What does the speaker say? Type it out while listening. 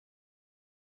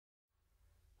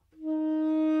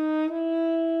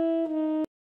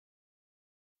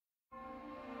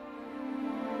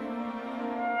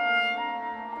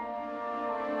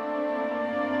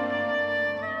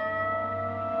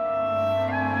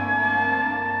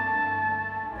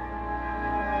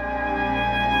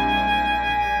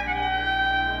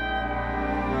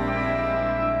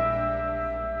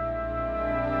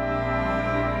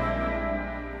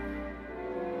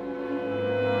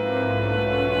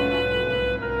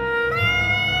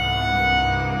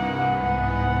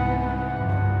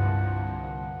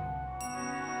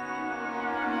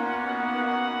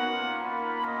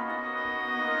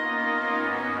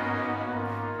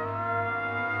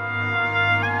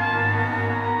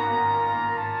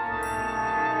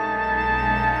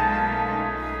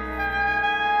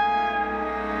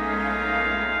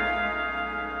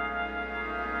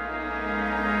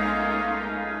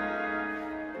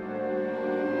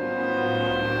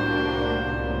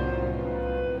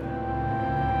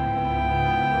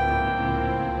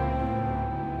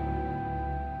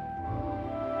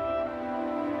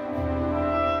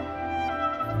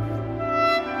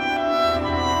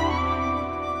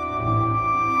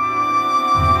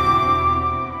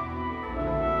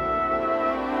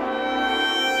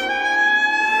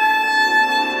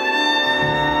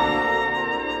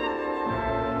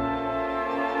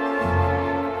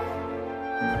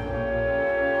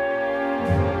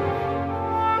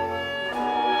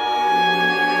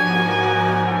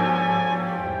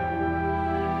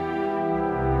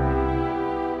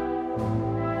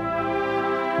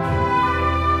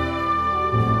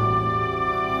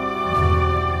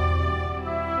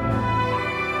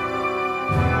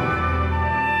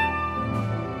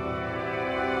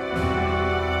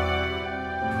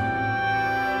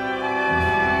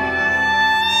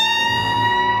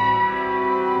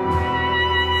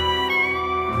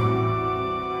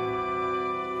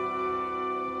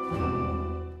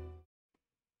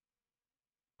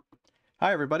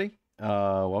Hi, everybody.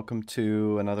 Welcome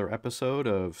to another episode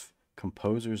of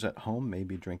Composers at Home,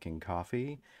 Maybe Drinking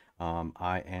Coffee.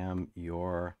 I am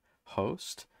your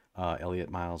host, Elliot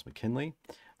Miles McKinley.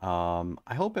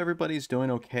 I hope everybody's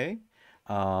doing okay.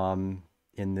 And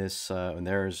there's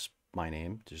my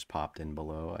name just popped in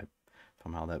below.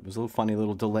 Somehow that was a little funny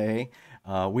little delay.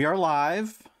 We are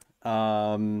live.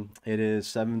 It is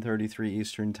 7:33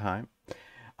 Eastern Time.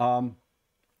 Um,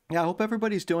 yeah, I hope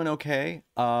everybody's doing okay.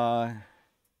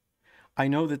 I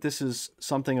know that this is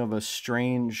something of a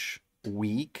strange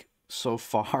week so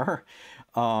far.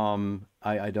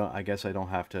 I guess I don't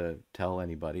have to tell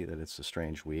anybody that it's a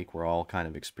strange week. We're all kind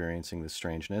of experiencing this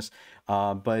strangeness.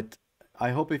 But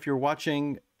I hope if you're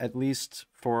watching at least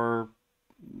for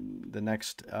the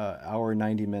next hour,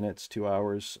 90 minutes, 2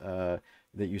 hours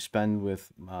that you spend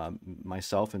with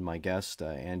myself and my guest,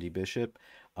 Andy Bishop,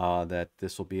 that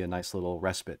this will be a nice little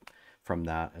respite from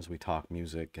that as we talk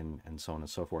music and so on and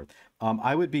so forth.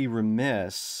 I would be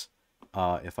remiss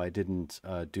if I didn't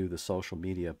do the social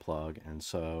media plug. And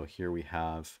so here we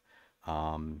have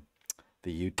um,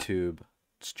 the YouTube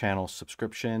channel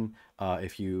subscription.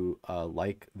 If you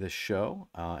like this show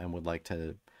and would like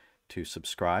to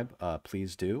subscribe,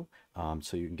 please do,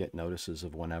 so you can get notices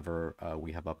of whenever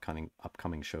we have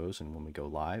upcoming shows and when we go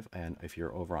live. And if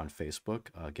you're over on Facebook,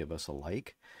 give us a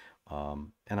like.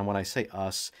 And when I say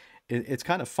us, it's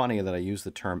kind of funny that I use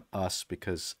the term us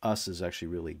because us is actually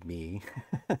really me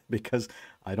because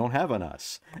I don't have an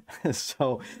us.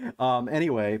 So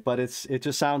anyway, but it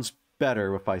just sounds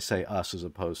better if I say us as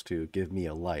opposed to give me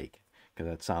a like because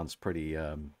that sounds pretty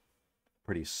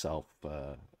self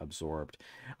absorbed.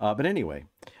 But anyway,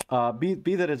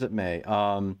 be that as it may,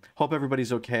 hope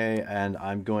everybody's okay. And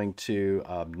I'm going to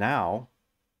now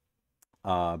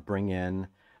bring in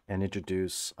and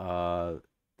introduce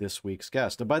this week's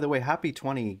guest. And by the way, happy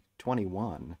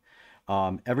 2021.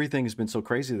 Everything's been so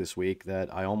crazy this week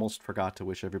that I almost forgot to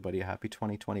wish everybody a happy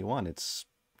 2021. It's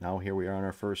now here we are in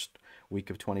our first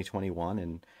week of 2021,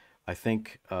 and I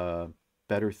think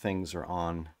better things are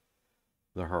on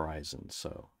the horizon.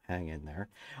 So hang in there.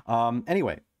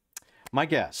 Anyway, my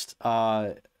guest,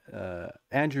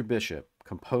 Andrew Bishop,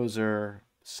 composer,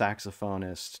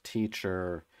 saxophonist,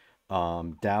 teacher,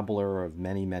 dabbler of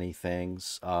many, many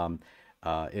things.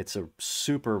 It's a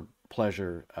super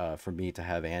pleasure for me to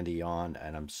have Andy on,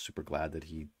 and I'm super glad that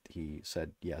he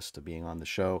said yes to being on the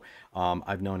show.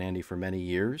 I've known Andy for many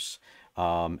years,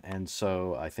 and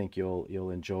so I think you'll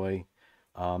enjoy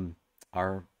um,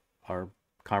 our our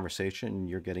conversation.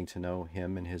 You're getting to know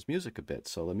him and his music a bit.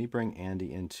 So let me bring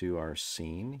Andy into our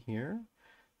scene here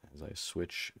as I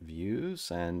switch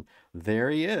views, and there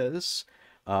he is.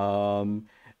 Um,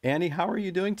 Andy, how are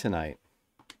you doing tonight?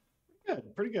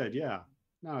 Good, pretty good. Yeah.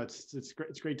 No, it's great.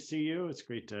 It's great to see you. It's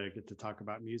great to get to talk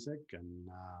about music and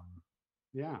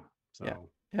yeah. Yeah, So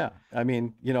yeah. I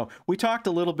mean, we talked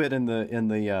a little bit in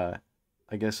the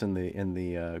I guess in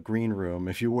the green room,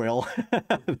 if you will,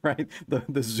 right?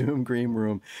 The Zoom green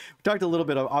room. We talked a little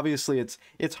bit of obviously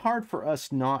it's hard for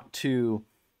us not to,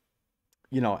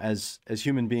 as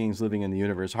human beings living in the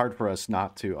universe, hard for us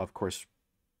not to, of course,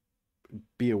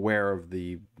 be aware of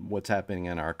the what's happening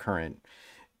in our current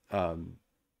um,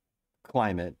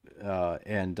 climate,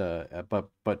 and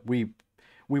but we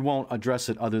won't address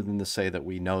it other than to say that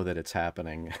we know that it's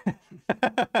happening,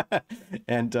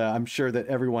 and I'm sure that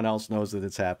everyone else knows that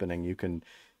it's happening. You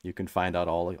can find out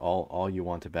all you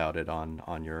want about it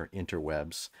on your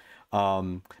interwebs,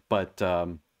 um, but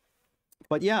um,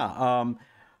 but yeah,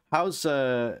 how's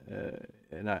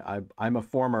and I'm a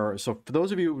former. So for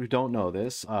those of you who don't know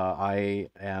this, I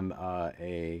am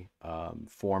a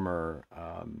former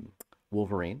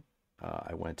Wolverine.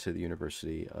 I went to the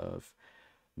University of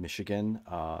Michigan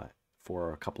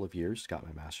for a couple of years, got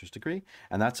my master's degree,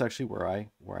 and that's actually where I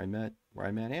met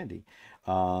Andy.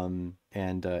 And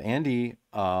Andy,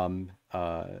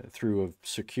 through a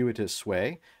circuitous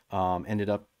way, ended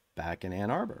up back in Ann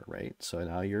Arbor, right? So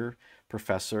now you're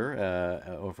professor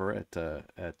over at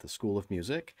the School of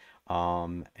Music,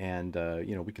 and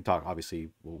we can talk. Obviously,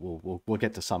 we'll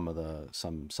get to some of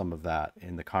that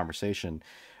in the conversation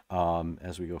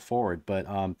as we go forward. But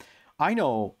I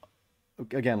know,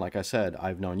 again, like I said,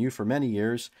 I've known you for many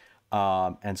years,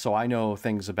 and so I know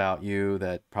things about you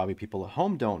that probably people at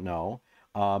home don't know.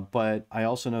 But I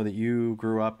also know that you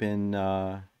grew up in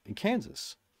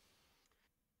Kansas.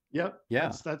 yep,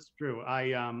 Yeah, that's true.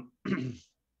 I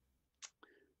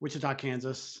Wichita,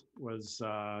 Kansas was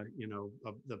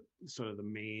the sort of the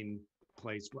main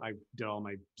place. I did all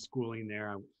my schooling there.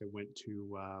 I went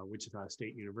to Wichita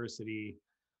State University,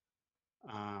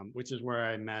 which is where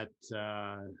I met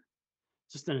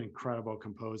just an incredible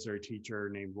composer teacher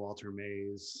named Walter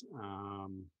Mays.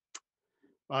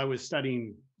 I was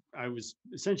studying. I was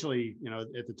essentially,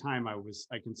 at the time,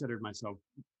 I considered myself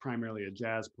primarily a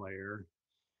jazz player,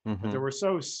 but Mm-hmm. there were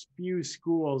so few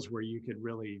schools where you could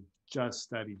really just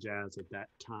study jazz at that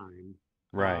time.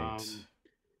 Right. Um,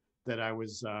 that I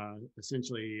was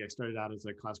essentially, I started out as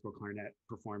a classical clarinet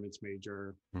performance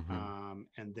major, Mm-hmm.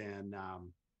 and then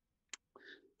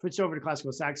switched over to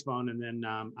classical saxophone, and then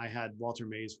I had Walter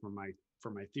Mays for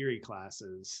my theory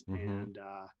classes, Mm-hmm. and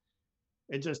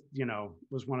it just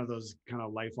was one of those kind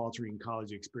of life altering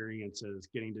college experiences,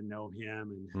 getting to know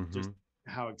him and Mm-hmm. just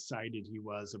how excited he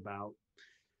was about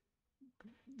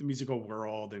the musical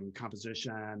world and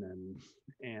composition and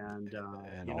And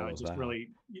all it of just that. really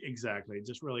exactly it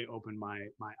just really opened my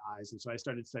eyes, and so I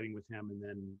started studying with him, and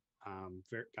then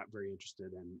got very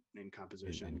interested in In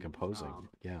composition. composing.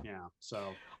 Yeah. Yeah,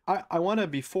 so I want to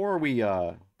before we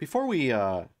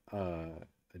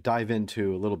dive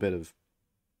into a little bit of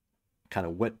kind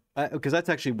of what, because that's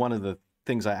actually one of the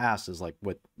things I asked is like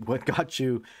what got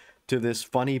you to this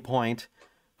funny point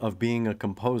of being a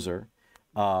composer,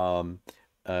 um,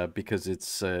 because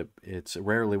it's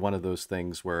rarely one of those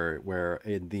things where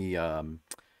in the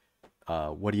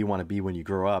what do you want to be when you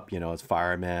grow up? You know, as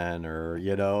fireman or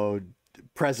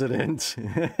president.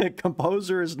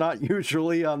 Composer is not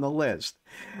usually on the list.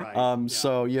 right, yeah.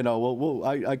 So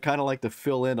I kind of like to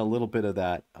fill in a little bit of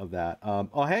that.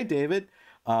 Oh, hey, David.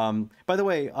 By the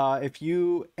way, if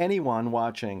anyone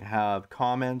watching have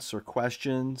comments or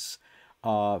questions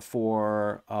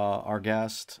for our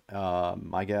guest,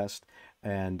 my guest,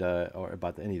 and or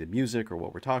about any of the music or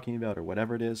what we're talking about or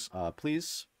whatever it is,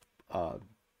 please uh,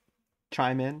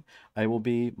 chime in. I will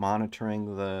be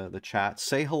monitoring the chat.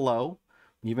 Say hello.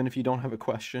 Even if you don't have a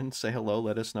question, say hello.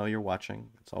 Let us know you're watching.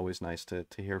 It's always nice to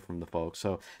hear from the folks.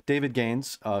 So David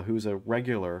Gaines, who's a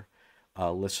regular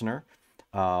listener,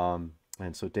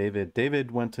 and so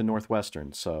David went to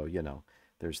Northwestern, so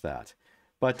there's that.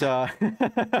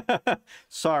 But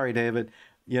sorry, David.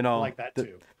 You I know like that the,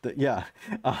 too. yeah.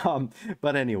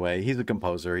 But anyway, he's a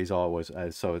composer. He's always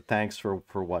so. Thanks for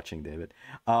watching, David.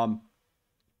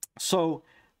 So,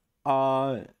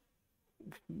 uh,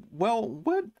 well,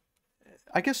 what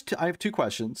I guess I have two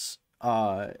questions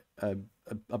uh,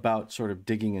 about sort of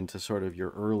digging into sort of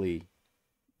your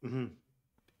Hmm.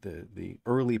 the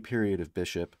early period of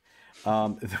Bishop.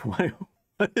 What,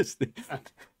 what is the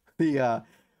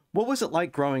what was it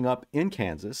like growing up in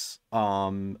Kansas?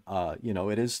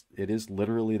 It is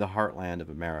literally the heartland of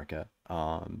America.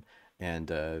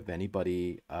 And if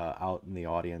anybody out in the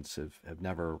audience have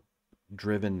never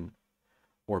driven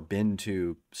or been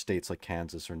to states like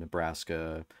Kansas or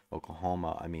Nebraska,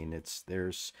 Oklahoma, I mean,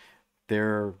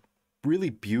 they're really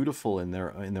beautiful in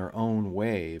their own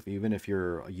way. Even if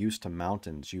you're used to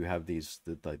mountains, you have the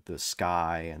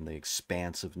sky and the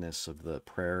expansiveness of the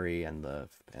prairie and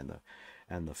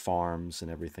the farms and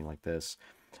everything like this.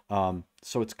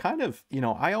 So it's kind of,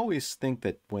 I always think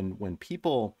that when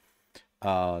people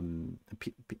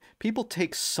people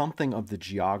take something of the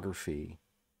geography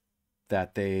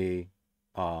that they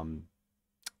um,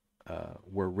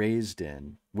 were raised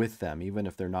in with them, even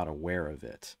if they're not aware of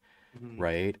it, Hmm.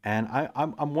 right? And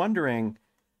I'm wondering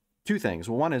two things.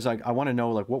 Well, one is like I want to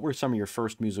know like what were some of your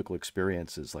first musical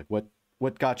experiences? Like what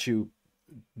got you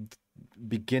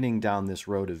beginning down this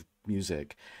road of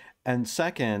music, and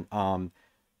second, what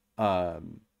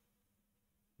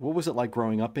was it like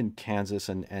growing up in Kansas?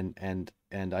 And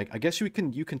I guess you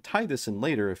can tie this in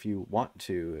later if you want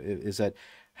to. Is that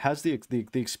has the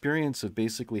experience of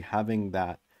basically having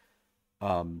that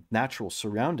natural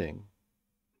surrounding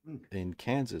in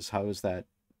Kansas? How is that?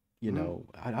 Hmm.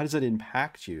 How does it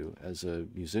impact you as a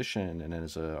musician and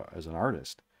as an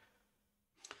artist?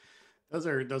 Those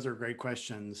are great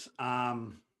questions.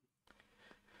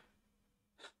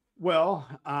 Well,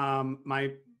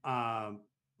 my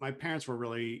parents were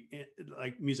really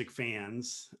like music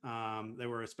fans. They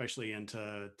were especially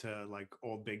into like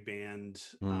old big band,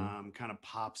 Mm, kind of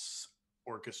pops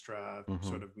orchestra mm-hmm,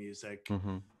 sort of music.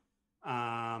 mm-hmm,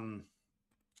 Um,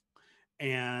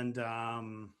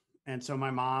 and so my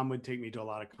mom would take me to a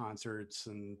lot of concerts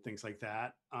and things like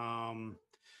that.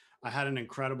 I had an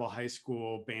incredible high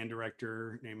school band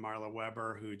director named Marla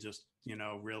Weber, who just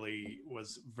really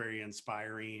was very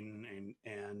inspiring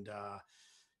and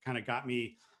kind of got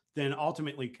me then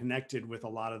ultimately connected with a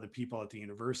lot of the people at the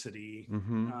university.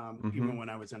 mm-hmm, mm-hmm. Even when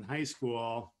I was in high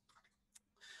school,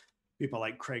 people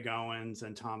like Craig Owens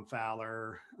and Tom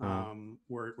Fowler Uh,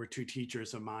 were two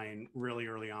teachers of mine really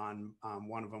early on.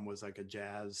 One of them was like a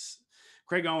jazz.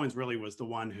 Craig Owens really was the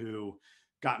one who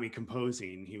got me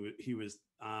composing. He was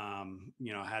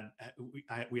you know,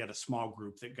 we had a small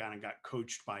group that kind of got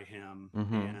coached by him,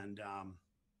 Mm-hmm. and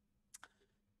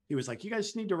he was like, you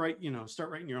guys need to write, you know, start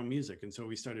writing your own music. And so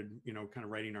we started, you know, kind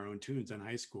of writing our own tunes in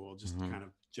high school, just Mm-hmm. kind of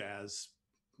jazz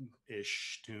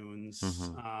ish tunes.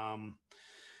 Mm-hmm.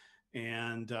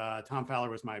 And Tom Fowler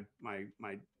was my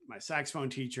saxophone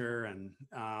teacher, and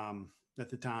at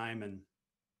the time, and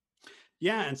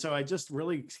yeah, and so I just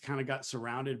really kind of got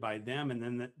surrounded by them, and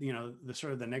then you know, the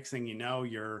sort of the next thing you know,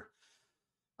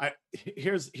 I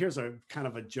here's a kind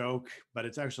of a joke, but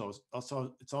it's actually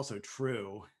also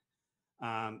true.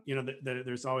 You know,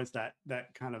 there's always that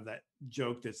kind of that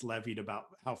joke that's levied about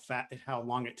how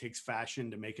long it takes fashion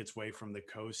to make its way from the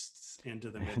coasts into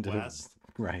the Midwest.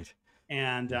 Right.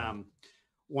 And Right.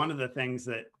 one of the things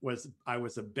that I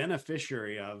was a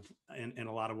beneficiary of in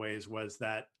a lot of ways was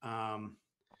that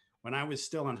when I was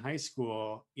still in high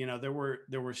school, you know, there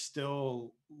were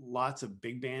still lots of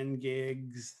big band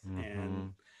gigs, Mm-hmm.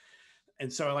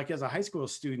 and so like as a high school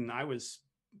student, I was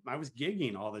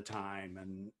gigging all the time,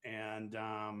 and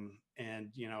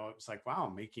you know, it was like, wow,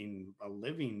 I'm making a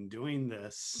living doing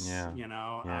this, Yeah. you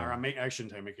know, Yeah. or I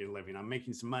shouldn't say making a living. I'm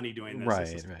making some money doing this. This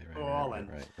Right. is Right. Right. Right. cool. Right.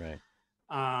 Right. Right.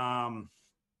 Um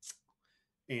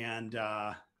and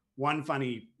one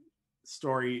funny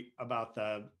story about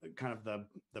the kind of the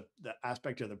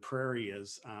aspect of the prairie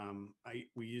is I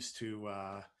used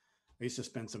to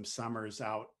spend some summers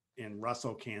out in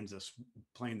Russell, Kansas,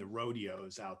 playing the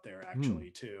rodeos out there Hmm.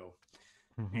 actually too.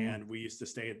 Mm-hmm. And we used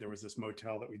to there was this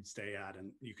motel that we'd stay at,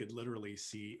 and you could literally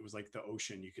see, it was like the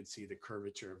ocean. You could see the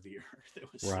curvature of the earth.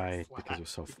 It was so Right. Because it flat, was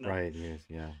so you know. right. Yes.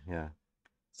 Yeah. Yeah.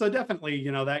 So definitely,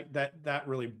 you know, that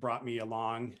really brought me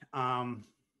along.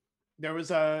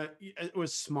 It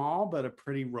was small but a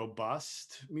pretty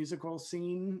robust musical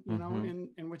scene, you know, Mm-hmm.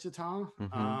 in Wichita.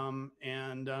 Mm-hmm.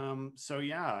 And so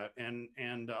yeah,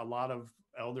 and a lot of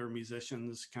elder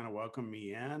musicians kind of welcomed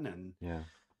me in, and Yeah.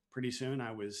 pretty soon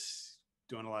I was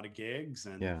doing a lot of gigs,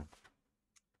 Yeah.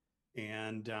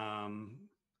 and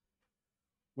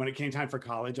when it came time for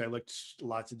college, I looked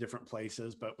lots of different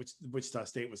places, but Wichita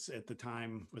State was at the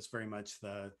time was very much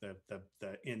the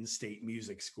in-state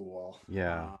music school,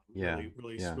 Yeah. Yeah.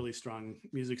 Yeah. really strong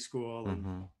music school. And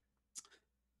Mm-hmm.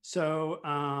 so,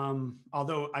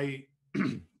 although I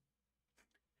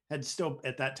had still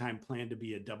at that time planned to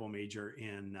be a double major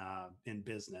in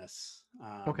business,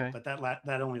 Okay. but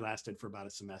that only lasted for about a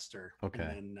semester, and Okay.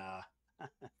 then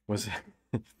Was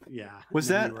yeah, and was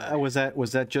then we that were.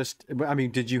 was that just? I mean,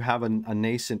 did you have a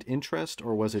nascent interest,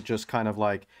 or was it just kind of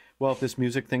like, well, if this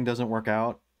music thing doesn't work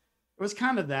out? It was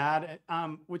kind of that,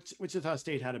 which Wichita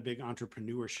State had a big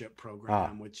entrepreneurship Ah.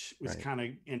 program, which was Right. kind of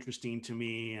interesting to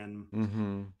me,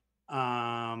 Mm-hmm.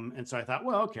 and so I thought,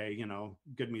 well, okay, you know,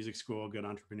 good music school, good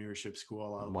entrepreneurship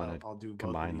school. Want to I'll do both of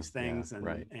combine them? these Yeah. things,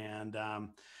 Right.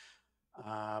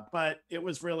 but it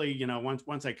was really, you know,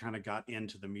 once I kind of got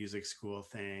into the music school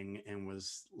thing, and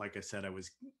was, like I said, I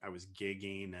was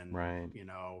gigging, and Right. you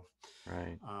know,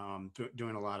 Right.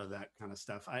 doing a lot of that kind of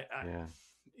stuff. Yeah.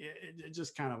 It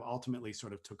just kind of ultimately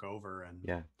sort of took over, and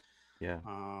Yeah. Yeah.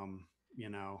 you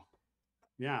know,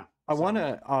 yeah. I want So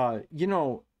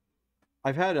to.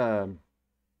 I've had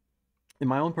in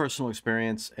my own personal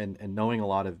experience and knowing a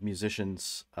lot of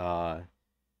musicians,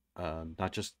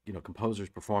 not just composers,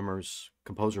 performers,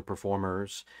 composer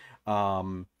performers.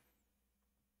 Um,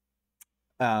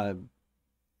 uh,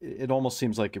 it almost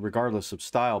seems like regardless of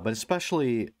style, but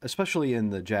especially in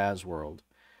the jazz world.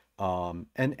 And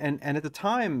at the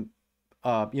time,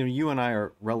 you and I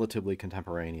are relatively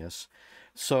contemporaneous,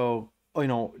 so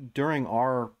during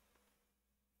our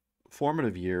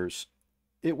formative years,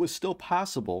 it was still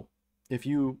possible if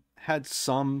you had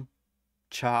some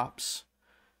chops,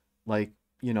 like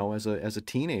as a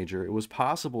teenager, it was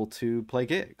possible to play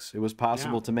gigs. It was yeah,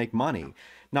 possible to make money.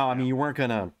 Now, I mean, yeah, you weren't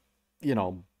gonna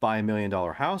buy $1 million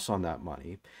house on that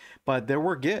money, but there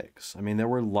were gigs. I mean, there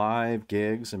were live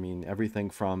gigs. I mean, everything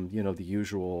from the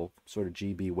usual sort of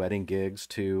GB wedding gigs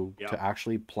yeah, to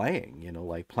actually playing,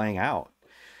 like yeah, playing out.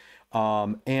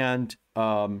 And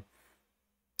uh,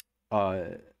 uh,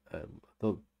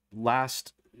 the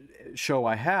last show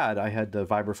I had the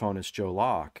vibraphonist Joe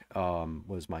Locke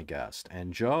was my guest,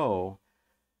 and Joe,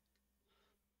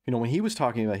 when he was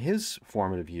talking about his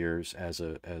formative years as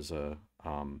a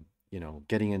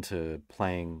getting into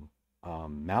playing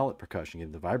mallet percussion,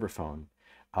 getting the vibraphone,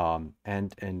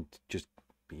 and just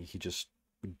he just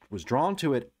was drawn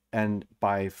to it, and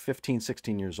by 15,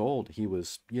 16 years old, he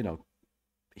was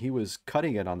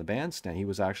cutting it on the bandstand. He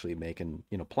was actually making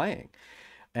playing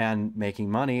and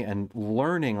making money and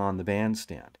learning on the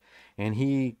bandstand. And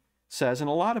he says, and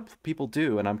a lot of people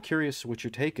do, and I'm curious what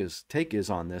your take is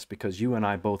on this, because you and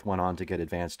I both went on to get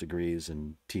advanced degrees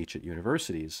and teach at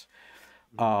universities.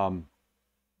 Um,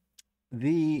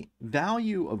 the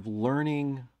value of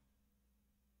learning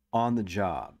on the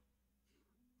job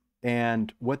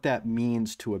and what that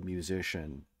means to a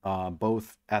musician,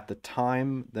 both at the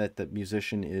time that the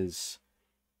musician is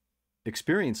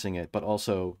experiencing it, but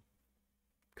also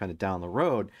kind of down the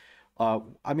road.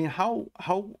 I mean, how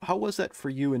was that for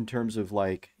you in terms of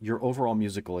like your overall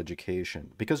musical education?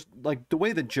 Because like the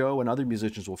way that Joe and other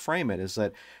musicians will frame it is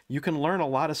that you can learn a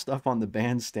lot of stuff on the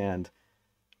bandstand,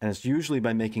 and it's usually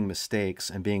by making mistakes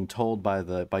and being told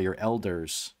by your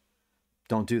elders,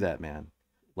 don't do that, man.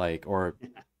 Like, or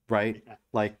right?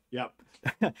 Like, Yep.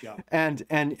 Yep.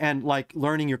 and like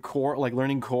learning your core, like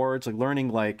learning chords, like learning,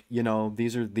 like, you know,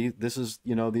 this is,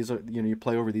 you know, these are, you know, you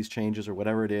play over these changes or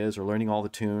whatever it is, or learning all the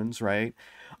tunes, right?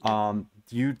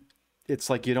 You It's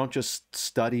like you don't just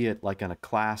study it like in a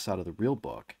class out of the real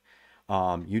book.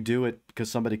 You do it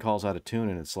because somebody calls out a tune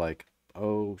and it's like,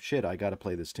 oh shit, I got to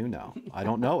play this tune now, I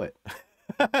don't know it.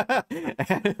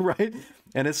 Right?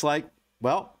 And it's like,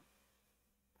 well,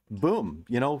 boom,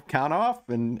 you know, count off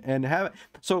and have it.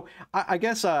 So I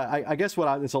guess I guess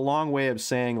it's a long way of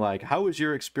saying, like, how was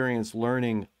your experience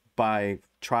learning by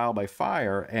trial by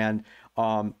fire, and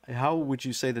how would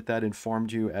you say that that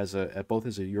informed you as both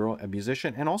as a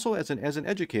musician and also as an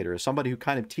educator, as somebody who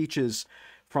kind of teaches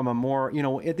from a more, you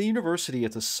know, at the university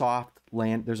it's a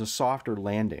there's a softer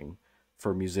landing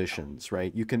for musicians,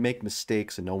 right? You can make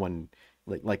mistakes and no one,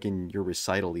 like in your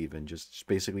recital, even just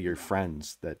basically your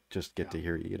friends that just get Yeah. to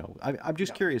hear you. You know, I'm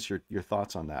just Yeah. curious your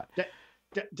thoughts on that.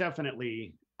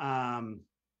 Definitely.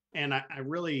 And I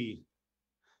really,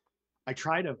 I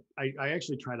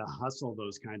actually try to hustle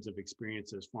those kinds of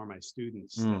experiences for my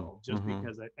students Mm, still, just mm-hmm.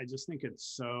 because I just think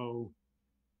it's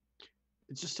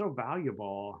just so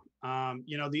valuable.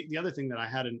 You know, the other thing that I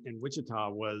had in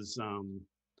Wichita was,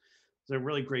 a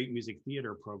really great music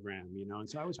theater program, you know, and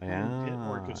so I was playing pit Yeah,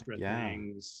 orchestra yeah,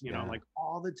 things, you know, yeah, like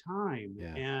all the time.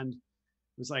 yeah. And it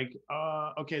was like,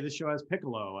 okay, this show has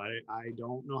piccolo. I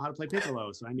don't know how to play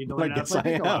piccolo, so I need to I learn how to guess play I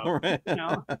am, piccolo, right? you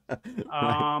know?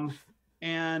 Right. Um,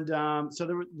 and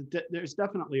so there's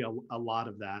definitely a lot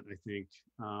of that, I think.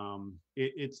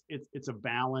 It's a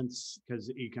balance because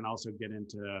you can also get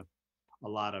into a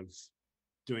lot of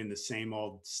doing the same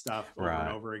old stuff over and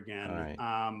Right. over All again. right.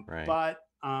 Right. But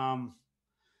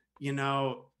you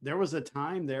know, there was a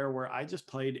time there where I just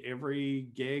played every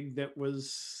gig that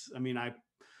was, I mean, I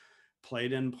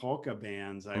played in polka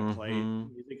bands, I played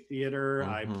Mm-hmm. music theater,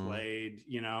 I Mm-hmm. played,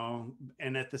 you know,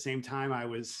 and at the same time I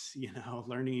was, you know,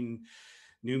 learning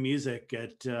new music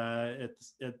at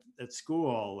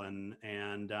school.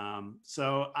 And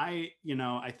so I, you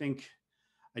know, I think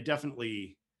I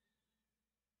definitely,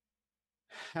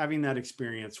 having that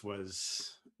experience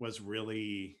was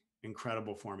really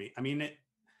incredible for me. I mean,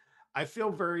 I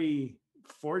feel very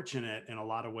fortunate in a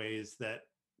lot of ways that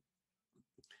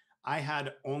I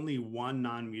had only one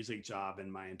non-music job in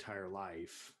my entire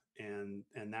life, and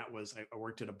that was I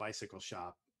worked at a bicycle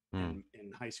shop Mm.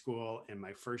 in high school and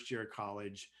my first year of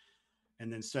college, and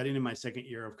then studying in my second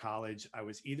year of college. I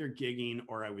was either gigging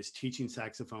or I was teaching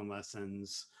saxophone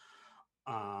lessons,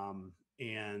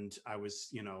 and I was,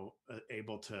 you know,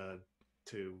 able to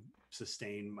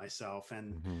sustain myself.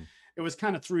 And Mm-hmm. it was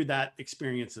kind of through that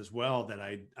experience as well that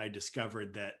I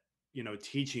discovered that, you know,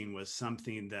 teaching was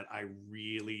something that I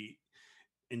really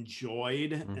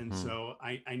enjoyed. And Mm-hmm. so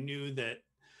I knew that,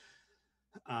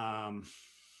 um,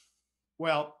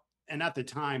 well, and at the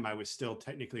time I was still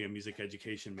technically a music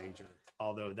education major,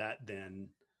 although that then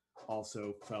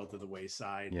also fell to the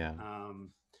wayside. Yeah.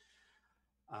 Um,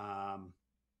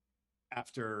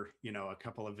 After, you know, a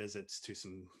couple of visits to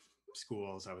some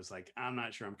schools, I was like, I'm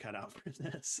not sure I'm cut out for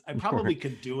this. I probably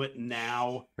could do it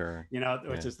now, Sure. you know,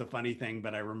 which Yeah. is the funny thing.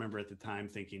 But I remember at the time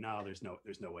thinking, oh, there's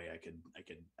no way I could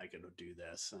do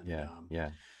this. And Yeah.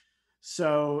 Yeah.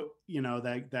 so, you know,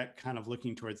 that kind of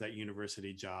looking towards that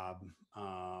university job,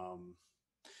 um,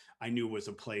 I knew was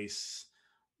a place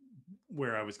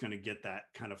where I was going to get that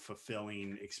kind of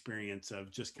fulfilling experience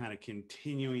of just kind of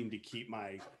continuing to keep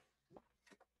my,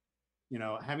 you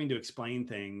know, having to explain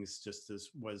things just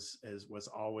was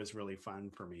always really fun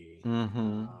for me.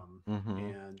 Mm-hmm. Mm-hmm.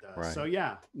 And so Right.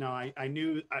 yeah, no, I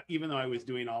knew, even though I was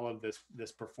doing all of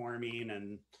this performing,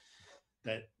 and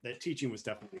that teaching was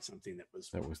definitely something that was,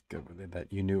 That was good.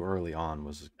 That you knew early on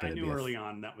was I going to knew be early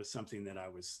on that was something that I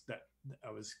was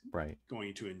right.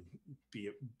 going to be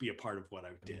a part of what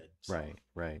I did. So Right.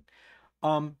 Right.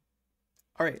 Um.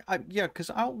 All right. Yeah. Because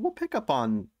we'll pick up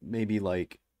on maybe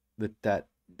like that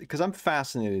because I'm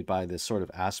fascinated by this sort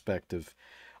of aspect of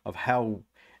how,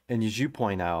 and as you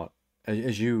point out,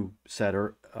 as you said,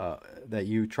 or that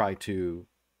you try to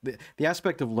the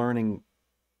aspect of learning,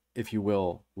 if you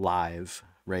will, live,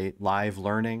 right? Live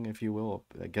learning, if you will.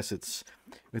 I guess it's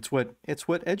what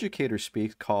educators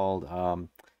speak called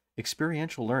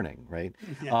experiential learning, right?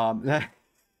 Yeah. That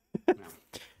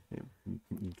Yeah.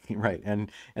 right.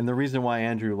 And the reason why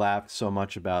Andrew laughed so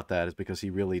much about that is because he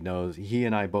really knows, he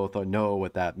and I both know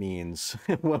what that means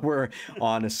when we're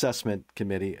on assessment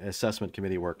committee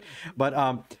work. But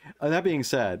that being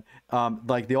said,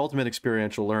 like the ultimate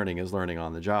experiential learning is learning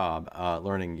on the job,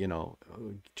 learning,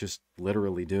 just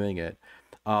literally doing it.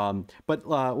 But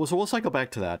so we'll cycle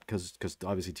back to that because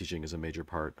obviously teaching is a major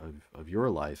part of your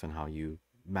life and how you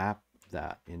map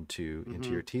that into Hmm.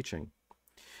 your teaching.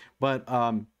 But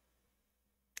all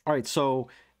right, so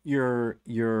you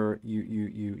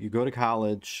go to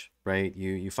college, right?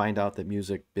 You find out that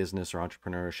music business or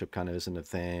entrepreneurship kind of isn't a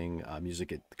thing.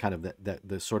 Kind of that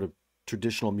the sort of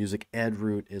traditional music ed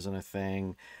route isn't a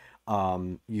thing.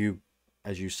 You,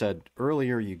 as you said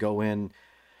earlier, you go in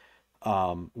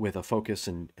with a focus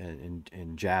in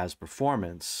jazz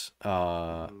performance.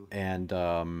 Hmm.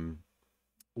 And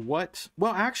what?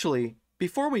 Well, actually,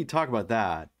 before we talk about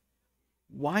that,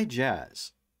 why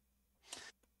jazz?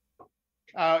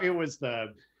 It was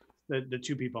the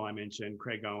two people I mentioned,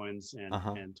 Craig Owens Uh and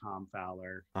huh. Tom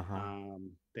Fowler. Uh huh.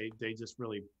 They just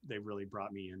really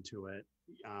brought me into it.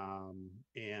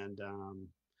 And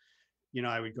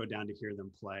I would go down to hear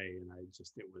them play, and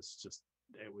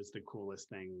it was the coolest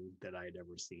thing that I had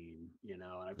ever seen. And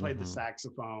I played the Mm-hmm.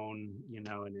 saxophone, and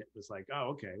it was like, oh,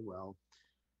 okay, well,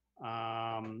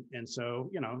 and so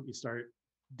you start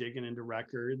digging into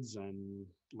records and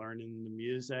learning the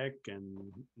music,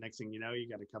 and next thing you know, you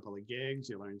got a couple of gigs,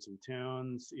 you learn some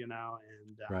tunes, and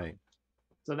Right.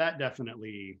 so that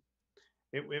definitely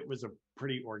it was a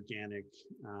pretty organic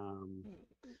um,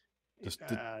 Just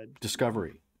uh,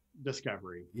 discovery.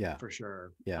 discovery Yeah. for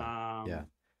sure. Yeah. Yeah.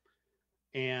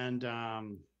 And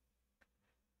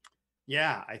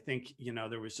Yeah, I think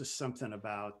there was just something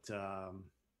about there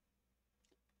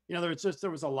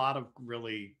was a lot of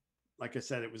really, like I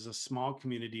said, it was a small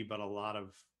community, but a lot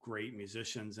of great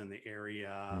musicians in the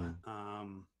area.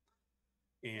 Mm.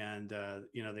 And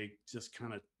they just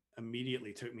kind of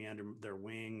immediately took me under their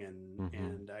wing, and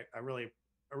Mm-hmm. I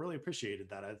really appreciated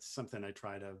that. It's something I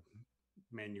try to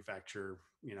manufacture,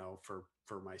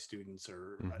 for my students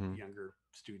or Mm-hmm. younger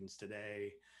students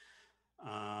today.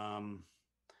 Um,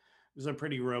 it was a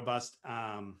pretty robust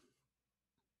um,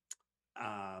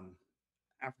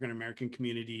 African American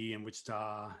community in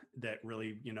Wichita that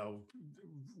really,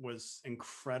 was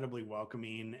incredibly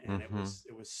welcoming, and it Mm-hmm. was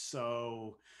it was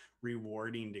so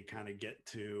rewarding to kind of get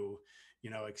to,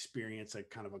 experience a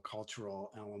kind of a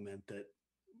cultural element that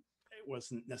it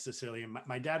wasn't necessarily.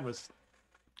 My dad was,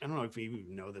 I don't know if you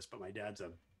even know this, but my dad's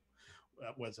a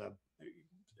was a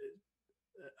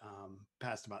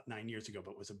passed about 9 years ago,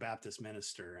 but was a Baptist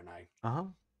minister, and I Uh-huh.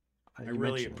 I You really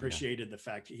mentioned it. Yeah. appreciated the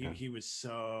fact he Yeah. he was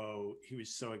so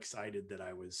excited that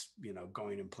I was,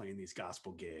 going and playing these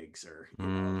gospel gigs, or those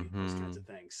kinds Mm-hmm. of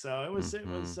things. So it was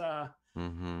Mm-hmm.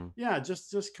 Mm-hmm. yeah,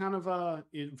 just kind of a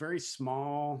very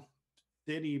small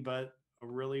city, but a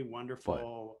really But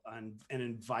wonderful and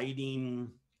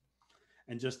inviting,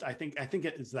 and just I think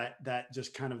it is that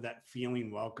just kind of that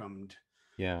feeling welcomed,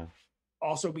 yeah.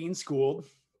 also being schooled,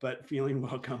 but feeling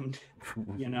welcomed,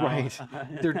 you know. Right.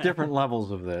 There are different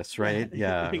levels of this, right?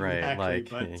 Yeah, right.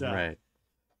 Exactly, Like, but right.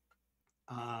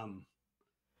 um,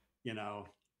 you know,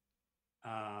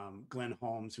 Glenn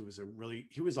Holmes,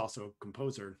 he was also a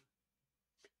composer,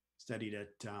 studied at,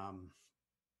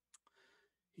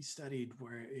 he studied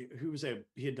where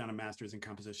he had done a master's in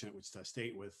composition at Wichita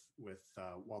State with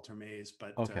Walter Mays,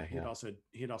 but Okay, yeah.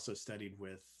 he had also studied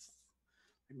with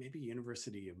maybe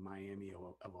University of Miami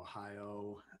of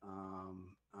Ohio.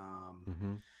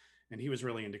 Mm-hmm. And he was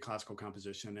really into classical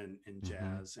composition and Mm-hmm.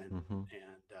 jazz, Mm-hmm.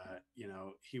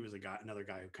 he was another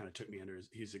guy who kind of took me under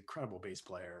he's an incredible bass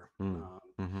player. Mm. um,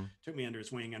 Mm-hmm. Took me under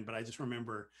his wing, but I just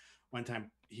remember one time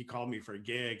he called me for a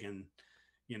gig, and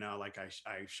like I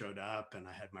showed up and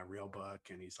I had my real book,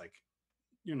 and he's like,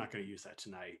 you're not going to use that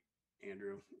tonight,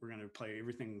 Andrew. We're going to play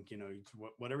everything,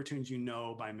 whatever tunes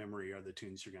by memory are the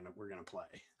tunes we're going to play.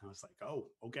 I was like, oh,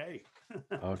 okay.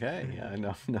 Okay. Yeah, I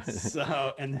know.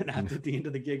 So, and then at the end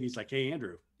of the gig, he's like, hey,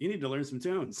 Andrew, you need to learn some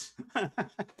tunes.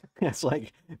 It's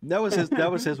like that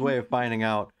was his way of finding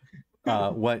out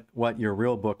what your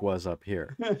real book was up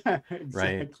here, right?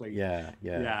 Exactly. Yeah,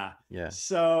 yeah, Yeah. yeah.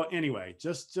 So anyway,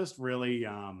 just really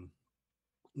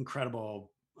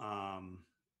incredible,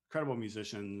 incredible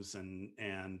musicians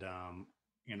and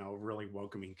you know, really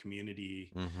welcoming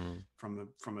community Mm-hmm. from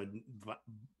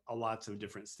a lots of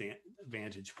different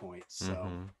vantage points. So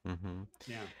Mm-hmm. Mm-hmm.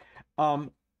 yeah.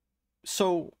 Um,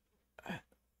 so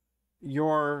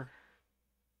your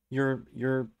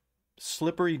your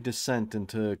slippery descent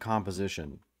into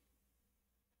composition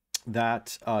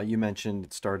that you mentioned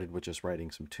it started with just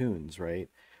writing some tunes, right?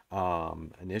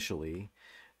 Initially,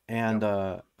 and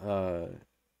Yep.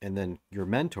 and then your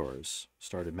mentors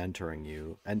started mentoring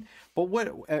you. And but what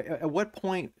at what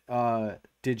point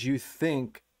did you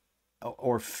think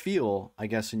or feel, I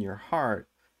guess, in your heart,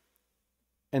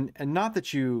 and not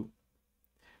that you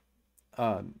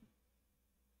um,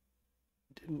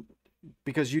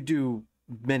 because you do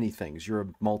many things. You're a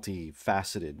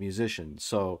multifaceted musician.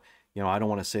 So, you know, I don't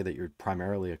want to say that you're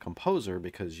primarily a composer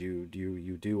because you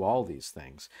do all these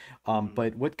things. Hmm.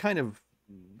 But what kind of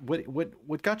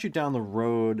what got you down the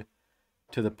road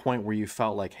to the point where you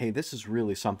felt like, hey, this is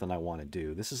really something I want to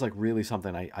do. This is like really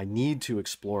something I need to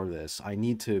explore this. I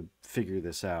need to figure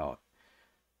this out.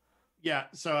 Yeah.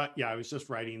 So yeah, I was just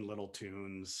writing little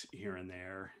tunes here and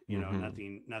there. You know,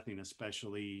 Mm-hmm. nothing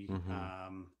especially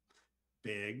Mm-hmm.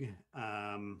 big.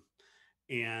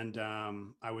 And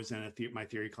I was in my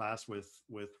theory class with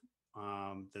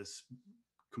this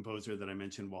composer that I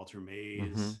mentioned, Walter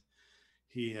Mm-hmm. Mays.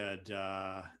 He had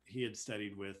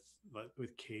studied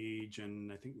with Cage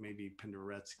and I think maybe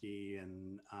Penderecki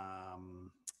and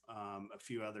a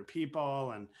few other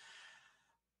people. And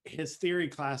his theory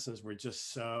classes were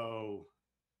just so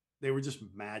they were just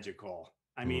magical.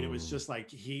 I mean, it was Mm. just like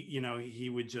you know, he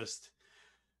would just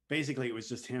basically it was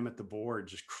just him at the board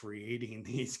just creating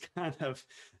these kind of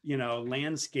you know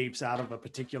landscapes out of a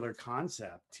particular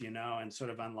concept, you know, and sort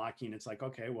of unlocking it's like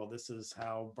okay, well this is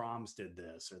how Brahms did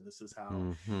this or this is how.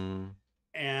 Mm-hmm.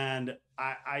 And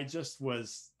I just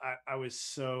was I was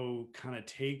so kind of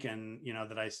taken, you know,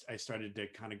 that I started to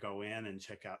kind of go in and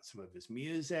check out some of his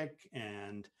music.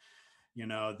 And you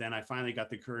know, then I finally got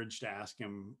the courage to ask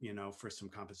him, you know, for some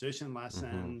composition Mm-hmm.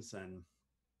 lessons. And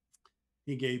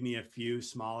he gave me a few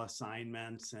small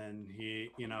assignments. And he,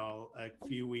 you know, a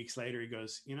few weeks later he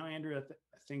goes, you know, Andrew, I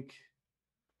think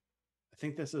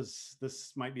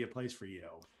this might be a place for you.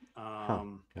 Huh.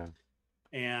 um Yeah.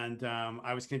 and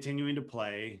I was continuing to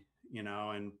play, you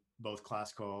know, and both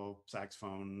classical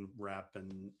saxophone rep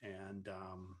Mm-hmm.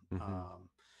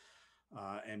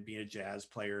 and being a jazz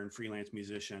player and freelance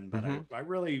musician. But Mm-hmm. I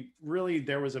really,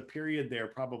 there was a period there,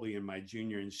 probably in my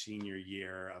junior and senior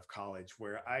year of college,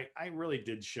 where I really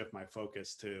did shift my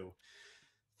focus to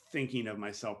thinking of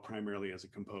myself primarily as a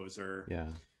composer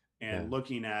Yeah. Yeah. and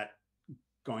looking at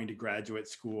going to graduate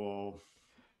school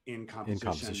in In composition,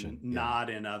 composition. Yeah. not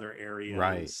in other Right.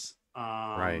 areas.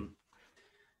 Right.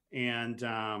 And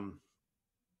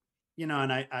you know,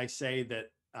 and I say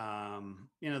that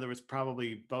you know there was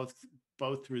probably both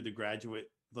through the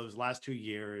graduate those last 2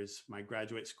 years, my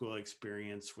graduate school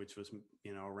experience, which was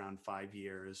you know around 5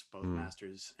 years, both Mm.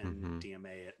 masters and Mm-hmm.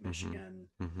 DMA at Mm-hmm. Michigan,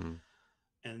 Mm-hmm.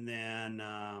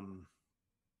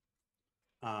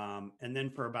 and then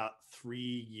for about 3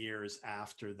 years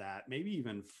after that, maybe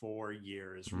even 4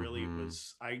 years, really it Mm-hmm.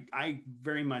 was I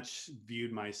very much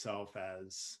viewed myself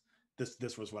as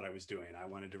this was what I was doing. I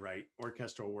wanted to write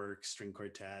orchestral work, string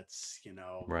quartets, you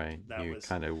know, Right. that You was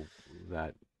kind of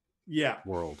that yeah.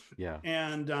 world. Yeah.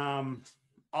 And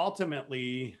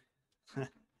ultimately,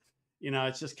 you know,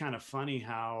 it's just kind of funny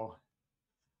how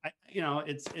you know,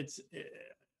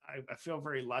 I feel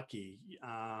very lucky,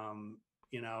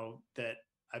 you know, that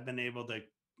I've been able to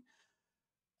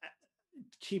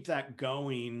keep that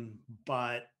going.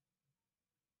 But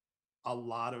a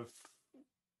lot of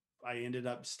I ended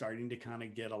up starting to kind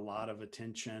of get a lot of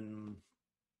attention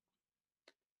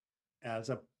as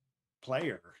a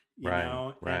player, you Right.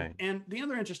 know. Right. And the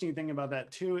other interesting thing about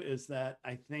that too is that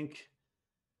I think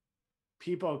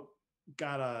people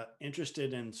got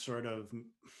interested in sort of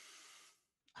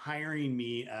hiring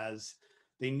me as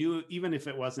they knew, even if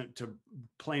it wasn't to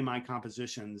play my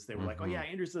compositions, they were like, oh Mm-hmm. yeah,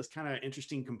 Andrew's this kind of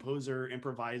interesting composer,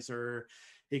 improviser.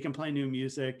 He can play new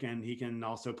music and he can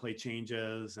also play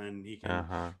changes and he can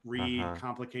Uh-huh. read Uh-huh.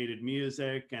 complicated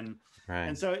music. And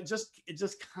Right. so it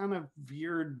just kind of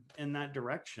veered in that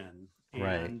direction.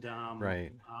 Right. And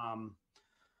Right.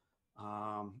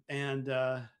 and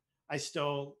I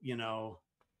still, you know,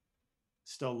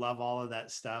 still love all of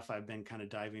that stuff. I've been kind of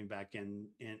diving back in,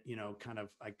 you know,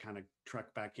 I kind of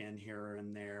truck back in here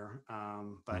and there.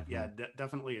 But Mm-hmm. yeah,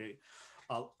 definitely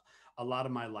a, a lot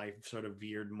of my life sort of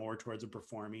veered more towards a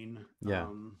performing Yeah.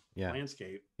 Yeah.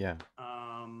 landscape. Yeah.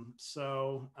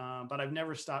 But I've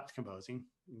never stopped composing.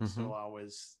 I'm Mm-hmm. still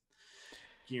always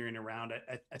gearing around.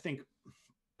 I think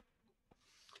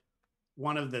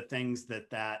one of the things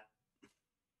that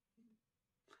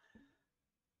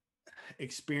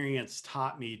experience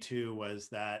taught me too was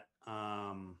that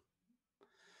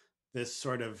this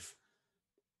sort of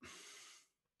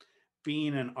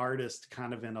being an artist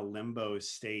kind of in a limbo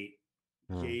state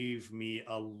gave me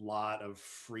a lot of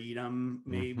freedom,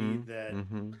 maybe that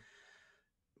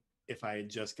if I had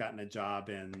just gotten a job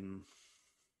in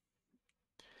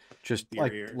just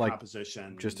theory like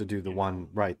composition, just to do the one,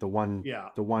 right, the one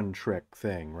trick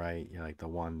thing, right? You know, like the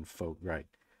one folk, right?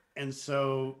 And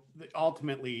so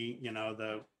ultimately, you know,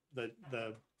 the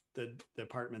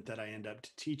department that I end up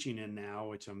teaching in now,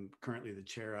 which I'm currently the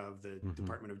chair of, the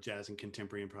Department of Jazz and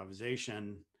Contemporary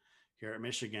Improvisation here at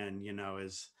Michigan, you know,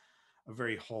 is a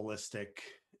very holistic,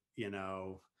 you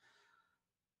know,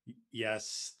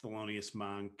 yes, Thelonious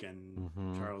Monk and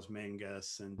Charles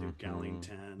Mingus and Duke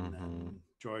Ellington and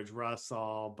George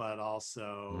Russell, but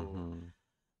also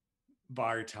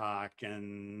Bartok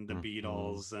and the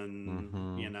Beatles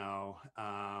and, you know,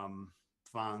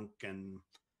 funk and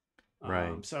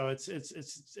right. So it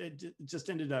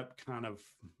just ended up kind of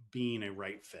being a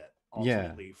right fit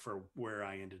ultimately for where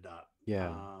I ended up.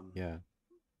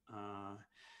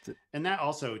 And that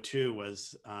also too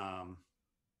was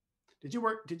did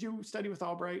you study with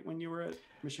Albright when you were at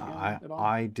Michigan at all?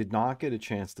 I did not get a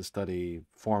chance to study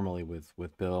formally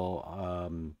with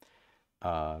Bill.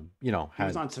 You know, he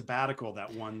was on sabbatical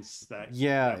that once that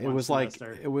it was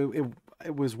semester. Like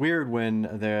it was weird when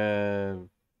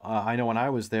I know when I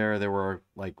was there were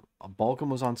like Balkum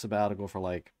was on sabbatical for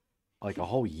like a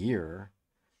whole year,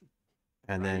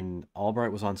 and then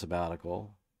Albright was on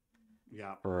sabbatical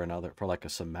for like a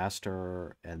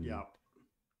semester, and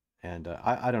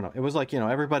I don't know, it was like, you know,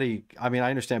 everybody, I mean, I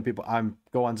understand people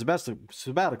go on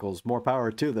sabbaticals, more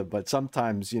power to them, but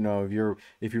sometimes, you know,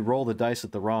 if you roll the dice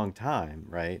at the wrong time,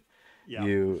 right?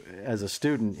 You as a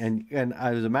student and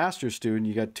as a master's student,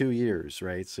 you got 2 years,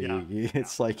 right? So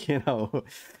it's like, you know,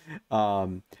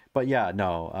 but yeah,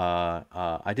 no,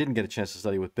 I didn't get a chance to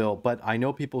study with Bill, but I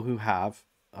know people who have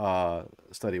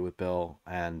studied with Bill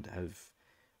and have,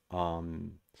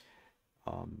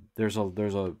 there's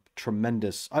a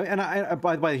tremendous, and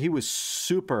by the way, he was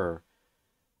super,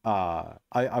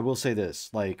 I will say this,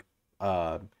 like,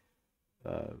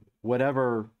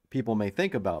 whatever people may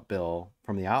think about Bill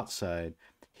from the outside,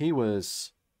 he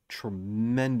was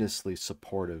tremendously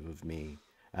supportive of me,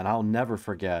 and I'll never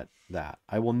forget that.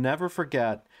 I will never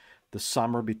forget the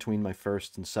summer between my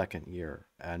first and second year,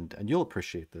 and you'll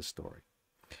appreciate this story.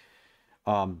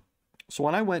 So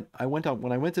when I went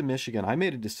to Michigan, I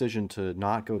made a decision to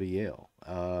not go to Yale,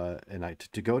 and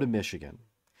to go to Michigan.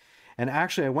 And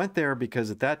actually, I went there because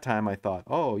at that time I thought,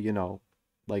 oh, you know,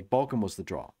 like Balkum was the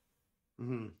draw.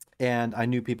 And I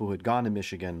knew people who had gone to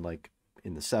Michigan like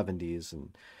in the 70s,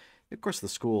 and of course the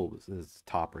school was a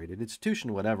top-rated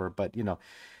institution, whatever. But you know,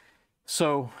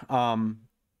 so and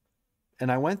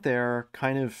I went there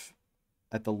kind of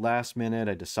at the last minute.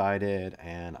 I decided,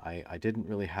 and I didn't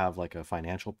really have like a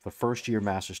financial. The first year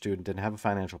master's student didn't have a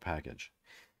financial package,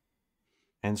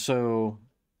 and so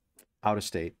out of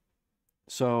state.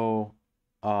 So,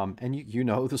 and you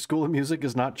know the School of Music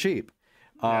is not cheap.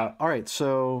 All right,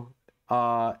 so.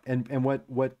 And what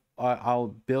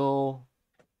Bill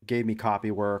gave me copy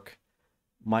work,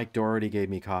 Mike Doherty gave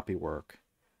me copy work.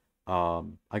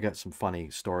 I got some funny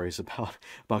stories about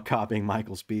copying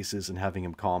Michael's pieces and having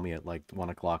him call me at like 1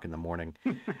 o'clock in the morning.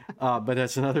 But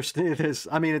that's another.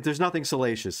 I mean, there's nothing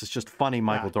salacious. It's just funny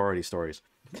Michael Doherty stories.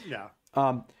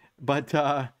 But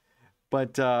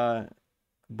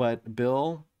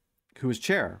Bill, who was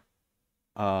chair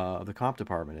of the comp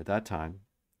department at that time.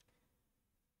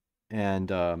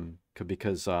 And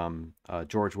because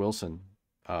George Wilson,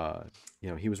 you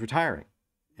know, he was retiring.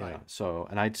 So,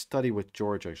 and I'd studied with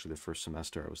George actually the first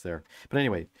semester I was there. But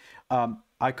anyway,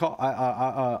 I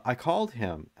called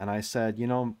him and I said, you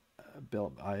know,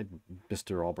 Bill,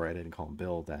 Mr. Albright, I didn't call him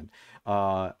Bill then.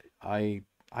 I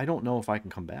don't know if I can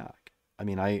come back. I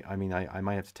mean, I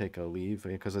might have to take a leave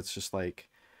because it's just like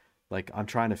I'm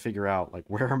trying to figure out like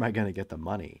where am I going to get the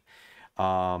money.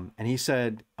 And he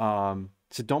said.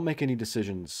 So don't make any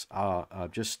decisions.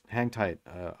 Just hang tight.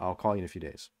 I'll call you in a few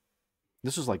days.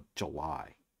 This was like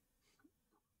July.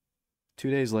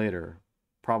 2 days later,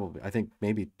 probably, I think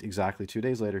maybe exactly 2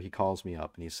 days later, he calls me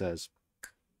up and he says,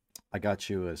 I got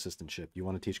you an assistantship. You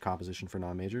want to teach composition for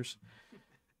non-majors?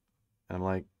 And I'm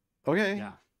like, okay.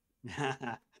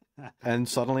 Yeah. And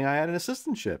suddenly I had an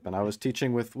assistantship and I was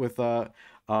teaching with you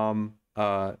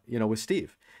know, with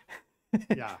Steve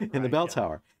in the bell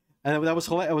tower. And that was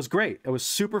hilarious. It was great. It was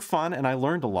super fun, and I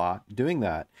learned a lot doing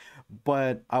that.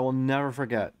 but I will never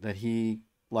forget that he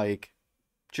like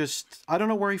just I don't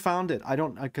know where he found it. I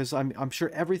don't because I'm sure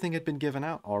everything had been given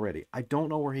out already. I don't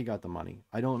know where he got the money.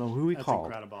 I don't know who he That's called.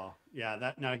 incredible. Yeah,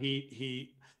 that no,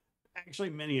 he actually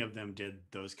many of them did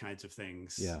those kinds of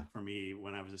things Yeah. for me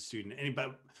when I was a student. And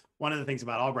but one of the things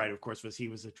about Albright, of course, was he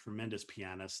was a tremendous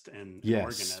pianist and Yes.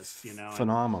 organist, you know,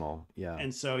 Phenomenal. Yeah.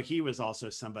 and so he was also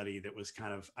somebody that was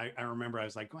kind of I remember I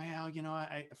was like, well, you know,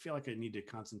 I feel like I need to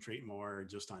concentrate more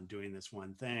just on doing this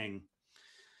one thing.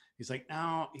 He's like,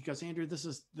 no, he goes, Andrew, this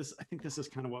I think this is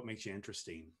kind of what makes you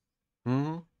interesting.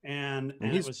 Mm-hmm. And And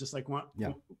it he's was just like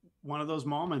yeah. one of those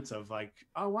moments of like,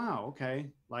 oh wow,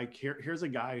 okay, like here's a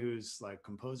guy who's like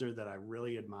composer that I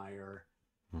really admire,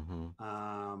 Mm-hmm.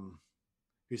 um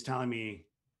who's telling me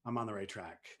I'm on the right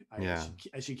track. Yeah.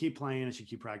 I should keep playing, I should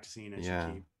keep practicing, I should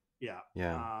Yeah. keep, yeah,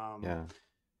 Yeah. um Yeah.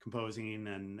 composing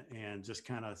and just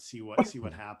kind of see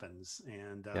what happens.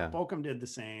 And Yeah. Bolcom did the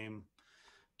same.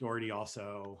 Doherty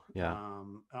also, Yeah.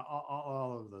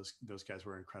 all of those guys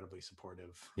were incredibly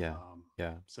supportive. Yeah.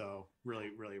 Yeah. So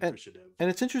really And appreciative. and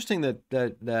it's interesting that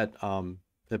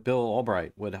Bill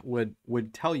Albright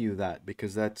would tell you that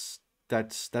because that's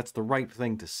the right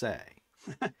thing to say.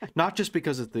 Not just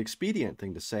because it's the expedient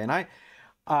thing to say. And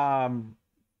um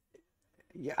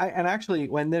yeah, and actually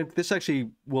this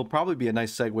actually will probably be a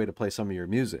nice segue to play some of your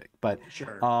music.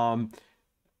 Sure. Um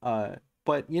uh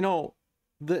but you know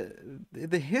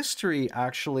the history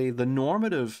actually the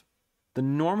normative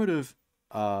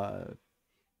uh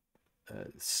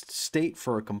state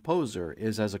for a composer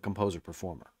is as a composer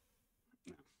performer.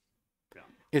 Yeah. Yeah.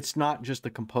 It's not just the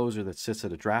composer that sits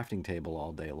at a drafting table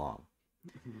all day long.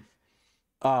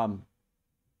 Mhm. Um,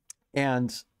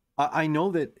 and I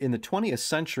know that in the 20th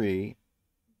century,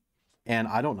 and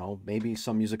I don't know, maybe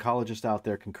some musicologist out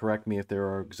there can correct me if there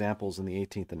are examples in the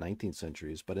 18th and 19th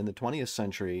centuries, but in the 20th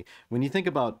century, when you think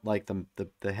about like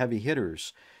the heavy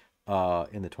hitters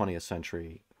in the 20th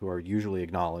century, who are usually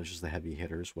acknowledged as the heavy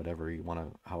hitters, however you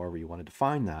want to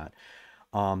define that,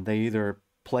 they either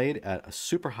played at a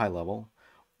super high level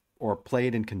or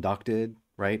played and conducted,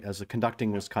 right? As a conducting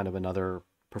Yep. was kind of another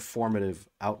performative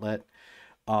outlet.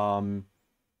 Um,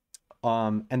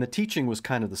 and the teaching was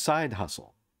kind of the side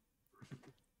hustle,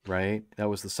 right? That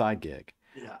was the side gig.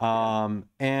 Yeah. Yeah.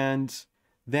 And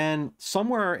then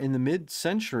somewhere in the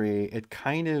mid-century, it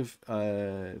kind of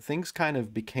things kind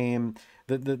of became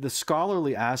the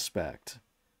scholarly aspect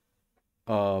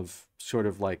of sort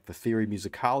of like the theory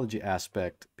musicology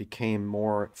aspect became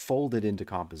more folded into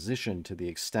composition to the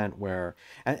extent where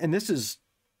and this is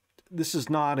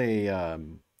not a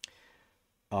um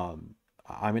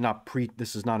I mean not pre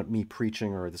this is not me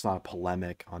preaching or this is not a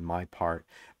polemic on my part,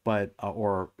 but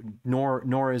or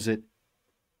nor is it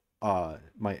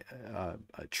my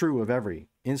true of every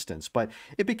instance, but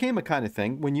it became a kind of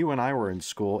thing when you and I were in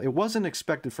school. It wasn't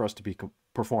expected for us to be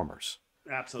performers.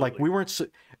 Like Absolutely.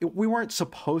 we weren't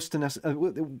supposed to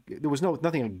there was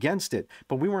nothing against it,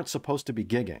 but we weren't supposed to be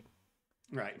gigging.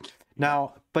 Right. Yeah.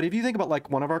 Now, but if you think about like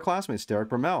one of our classmates, Derek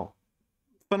Bromell,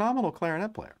 phenomenal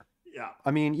clarinet player. Yeah.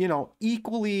 I mean, you know,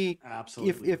 equally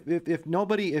Absolutely.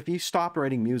 if he stopped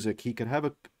writing music, he could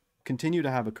continue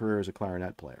to have a career as a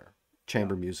clarinet player, Yeah.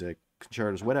 chamber music,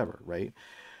 concertos, Yeah. whatever, right?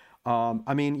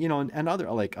 I mean, you know, and other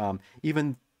like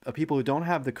even people who don't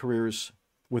have the careers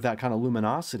with that kind of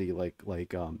luminosity, like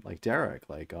Derek,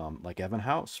 like Evan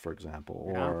House, for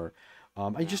example, Yeah. or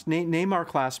I Yeah. just name our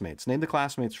classmates, name the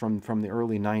classmates from the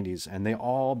early '90s, and they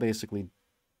all basically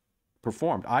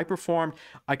performed. I performed.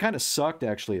 I kind of sucked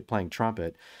actually at playing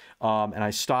trumpet, and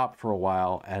I stopped for a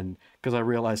while, and because I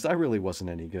realized I really wasn't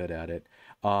any good at it.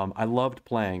 I loved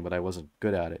playing, but I wasn't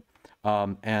good at it,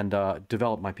 and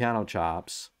developed my piano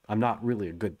chops. I'm not really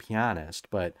a good pianist,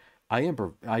 but I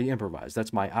improvise.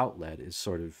 That's my outlet. Is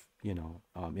sort of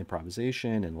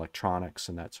improvisation and electronics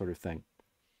and that sort of thing.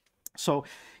 So,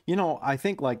 I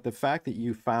think like the fact that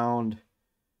you found,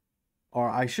 or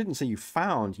I shouldn't say you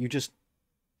found, you just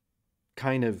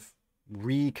kind of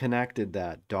reconnected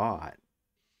that dot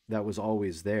that was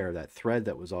always there, that thread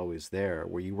that was always there,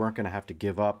 where you weren't going to have to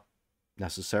give up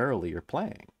necessarily your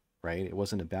playing, right? It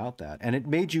wasn't about that. And it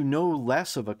made you no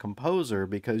less of a composer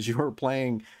because you were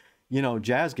playing,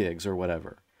 jazz gigs or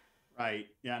whatever, Right.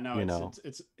 Yeah. No, you it's know. it's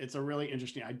it's it's a really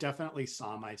interesting. I definitely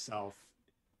saw myself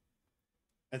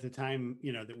at the time,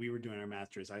 that we were doing our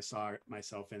masters. I saw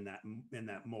myself in that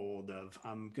mold of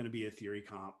I'm going to be a theory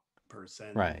comp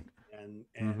person, Right. and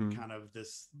Mm-hmm. kind of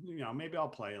this, maybe I'll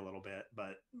play a little bit,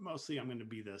 but mostly I'm going to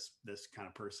be this kind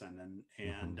of person.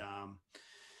 And Mm-hmm.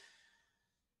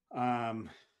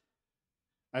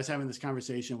 I was having this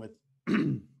conversation with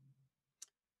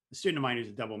a student of mine who's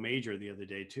a double major the other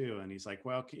day too, and he's like,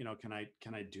 "Well, you know, can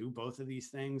I do both of these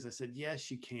things?" I said,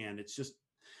 "Yes, you can. It's just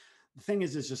the thing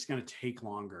is, it's just going to take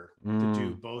longer to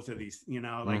do Mm. both of these. You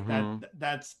know, like that. Mm-hmm.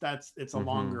 That's it's a Mm-hmm.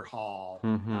 longer haul.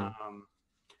 Mm-hmm.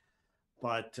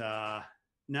 But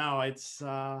no,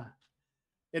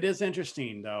 it is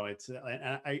interesting though. It's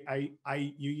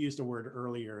you used a word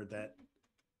earlier that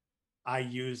I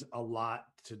use a lot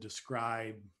to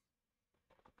describe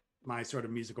my sort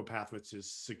of musical path, which is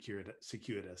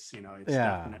circuitous. You know, it's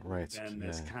Yeah, definitely right. been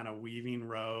this Yeah, kind of weaving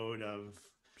road of,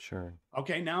 sure.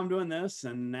 okay, now I'm doing this,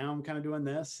 and now I'm kind of doing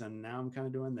this, and now I'm kind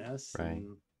of doing this, Right. and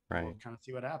we'll Right. kind of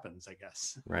see what happens, I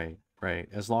guess. Right. Right.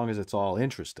 As long as it's all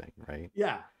interesting, right?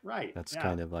 Yeah, right. That's Yeah,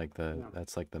 kind of like yeah.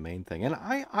 that's like the main thing. And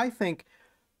I think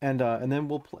and then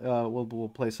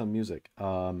we'll play some music.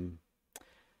 And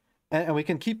we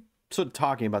can keep sort of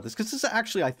talking about this because this is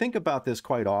actually I think about this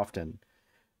quite often.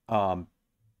 Um,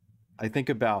 I think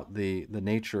about the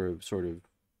nature of sort of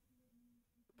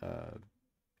uh,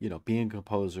 being a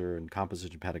composer and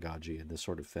composition pedagogy and this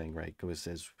sort of thing, right? Because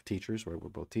as teachers, we're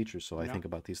both teachers, so I Yeah. think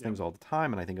about these Yep. things all the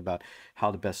time, and I think about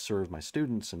how to best serve my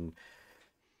students and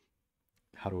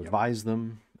how to Yep. advise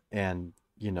them, and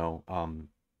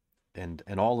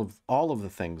and all of the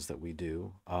things that we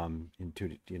do,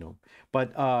 into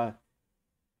but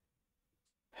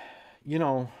you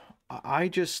know, I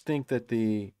just think that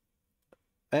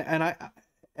and I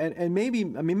and maybe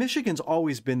I mean Michigan's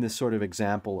always been this sort of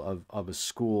example of a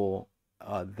school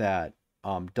that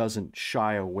doesn't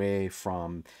shy away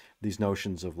from these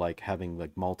notions of like having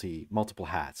like multiple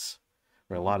hats.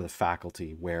 Right, a Mm-hmm. lot of the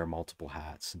faculty wear multiple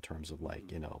hats in terms of like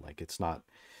Mm-hmm. like it's not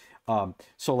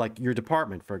so like your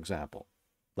department, for example,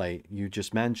 like you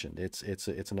just mentioned, it's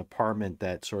an apartment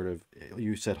that sort of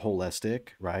you said holistic,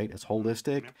 right? It's Mm-hmm.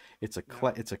 holistic. Yep.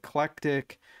 Yep. It's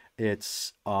eclectic.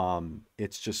 It's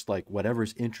just like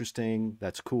whatever's interesting,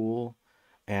 that's cool,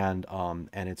 and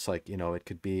it's like it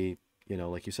could be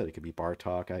like you said, it could be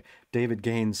Bartok. David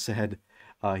Gaines said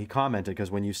he commented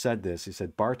because when you said this, he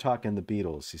said Bartok and the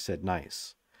Beatles. He said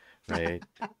nice, right?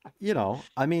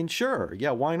 I mean, sure,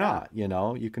 yeah, why Yeah. not?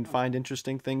 You can Oh, find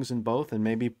interesting things in both and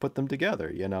maybe put them together,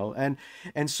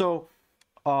 and so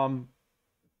um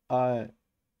uh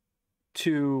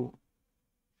to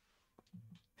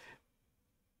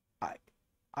I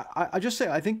I just say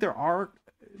I think there are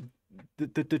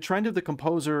the trend of the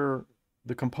composer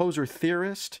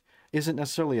theorist isn't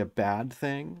necessarily a bad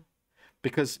thing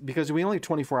because we only have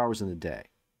 24 hours in the day.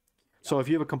 yep. So if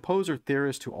you have a composer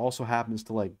theorist who also happens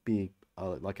to like be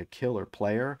like a killer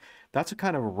player, that's a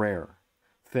kind of rare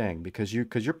thing because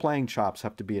your playing chops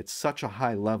have to be at such a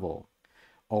high level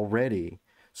already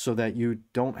so that you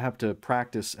don't have to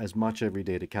practice as much every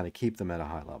day to kind of keep them at a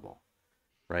high level,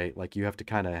 right? Like you have to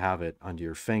kind of have it under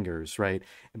your fingers, right?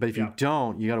 But if you Yep.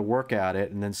 don't, you got to work at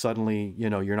it, and then suddenly,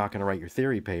 you're not going to write your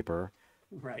theory paper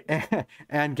Right.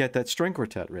 and get that string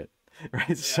quartet written, right?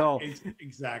 Yeah. So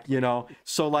Exactly.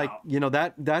 so like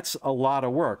Wow. that's a lot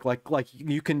of work. Like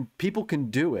people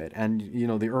can do it, and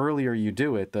the earlier you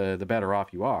do it, the better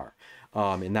off you are,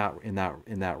 in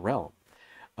that realm.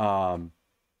 Um,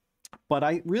 but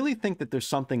I really think that there's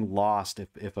something lost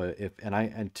if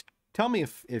and tell me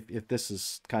if this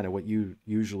is kind of what you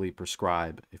usually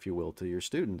prescribe, if you will, to your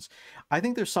students. I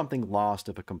think there's something lost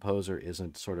if a composer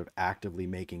isn't sort of actively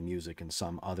making music in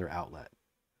some other outlet.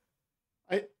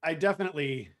 I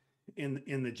definitely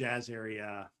in the jazz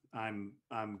area, I'm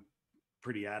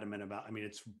pretty adamant about. I mean,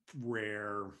 it's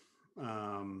rare,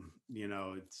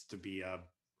 it's to be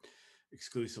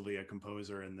exclusively a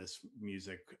composer in this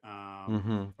music, or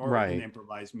in the Right.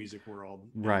 improvised music world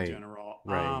in Right. general.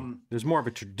 Right. There's more of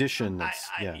a tradition that's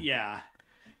yeah.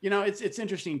 Yeah, it's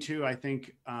interesting too. I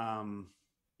think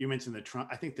you mentioned the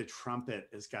I think the trumpet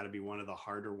has got to be one of the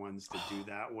harder ones to do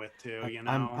that with too.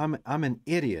 I'm an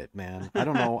idiot, man. I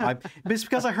don't know. It's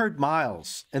because I heard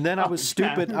Miles, and then I Oh was yeah,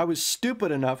 stupid. I was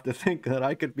stupid enough to think that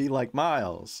I could be like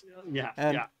Miles, yeah,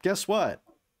 and yeah. guess what?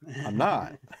 I'm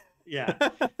not. Yeah,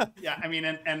 yeah. I mean,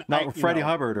 and Not Freddie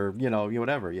Hubbard or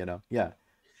whatever. Yeah.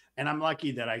 and I'm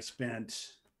lucky that I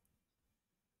spent.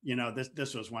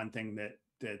 This was one thing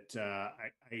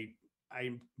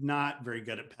I'm not very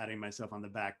good at patting myself on the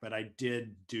back, but I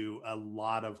did do a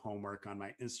lot of homework on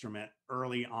my instrument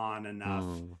early on enough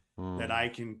Mm, that mm, I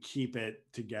can keep it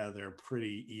together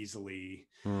pretty easily,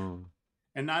 mm.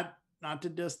 and not to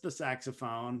diss the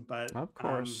saxophone, but Of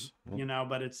course.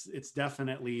 but it's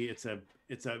definitely it's a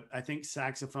I think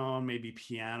saxophone, maybe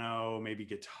piano, maybe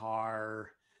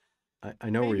guitar, I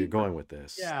know where maybe you're going with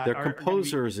this. yeah, They're are going to be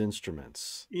composers'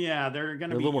 instruments. yeah, they're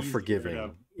going to They're a little be more easier to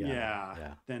forgiving. Yeah.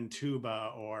 Yeah. than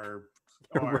tuba or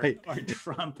Right. or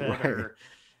trumpet Right. or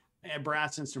And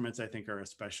brass instruments, I think, are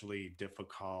especially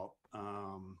difficult.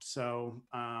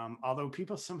 Although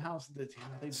people somehow they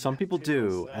do Some that people too. do,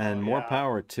 So and more yeah,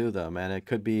 power to them. And it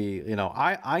could be,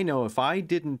 I know if I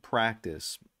didn't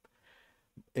practice,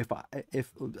 if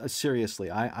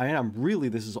seriously, I am really,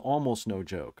 this is almost no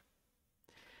joke.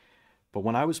 But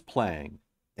when I was playing,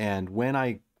 and when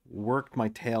I worked my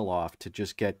tail off to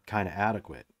just get kind of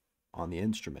adequate on the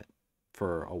instrument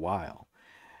for a while,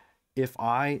 if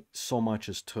I so much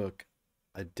as took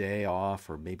a day off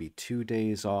or maybe 2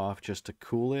 days off just to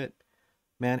cool it,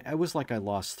 man, it was like I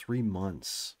lost 3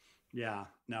 months. yeah.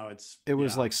 No, it's It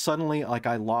was yeah. like suddenly like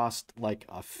I lost like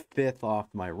a fifth off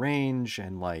my range,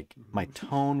 and like my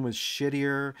tone was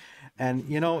shittier. And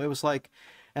it was like,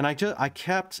 and I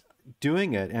kept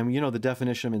doing it. And the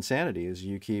definition of insanity is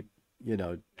you keep, you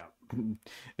know, Yeah,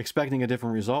 expecting a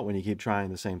different result when you keep trying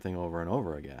the same thing over and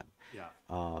over again. yeah.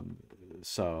 Um,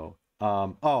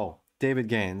 oh, David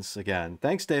Gaines again.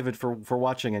 Thanks, David, for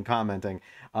watching and commenting.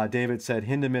 David said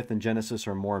Hindemith and Genesis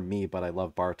are more me, but I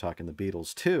love Bartok and the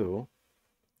Beatles too.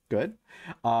 Good.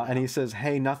 And Yeah. he says,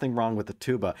 hey, nothing wrong with the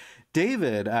tuba.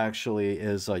 David actually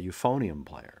is a euphonium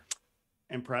player.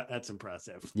 That's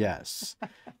impressive. Yes.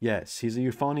 Yes, he's a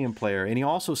euphonium player, and he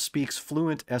also speaks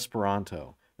fluent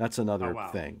Esperanto. That's Oh another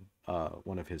wow, thing,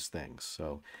 one of his things.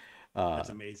 So, that's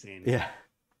amazing. yeah,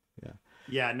 yeah.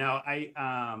 Yeah. No,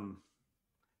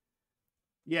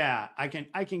 yeah, I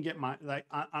can get my like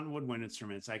on woodwind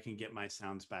instruments, I can get my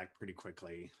sounds back pretty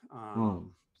quickly. Mm.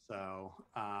 So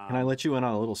Can I let you in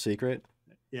on a little secret?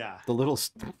 yeah. The little,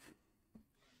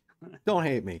 don't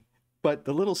hate me, but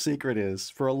the little secret is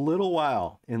for a little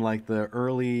while in like the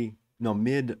early, no,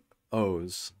 mid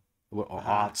O's, or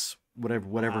Uh-huh. aughts,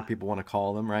 whatever Uh-huh. people want to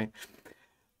call them, right?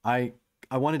 I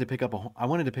I wanted to pick up I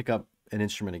wanted to pick up an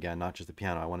instrument again, not just the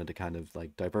piano. I wanted to kind of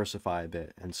like diversify a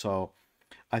bit. And so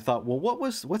I thought, well,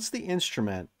 what's the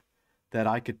instrument that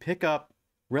I could pick up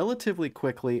relatively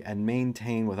quickly and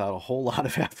maintain without a whole lot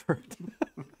of effort?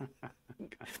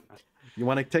 You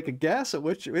want to take a guess at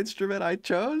which instrument I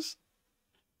chose?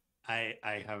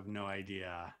 I have no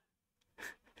idea.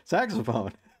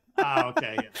 Saxophone. Oh,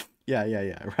 okay. Yeah.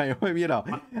 Yeah. Right. You know.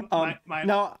 My Um, my my,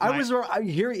 now I my was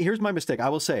here's my mistake. I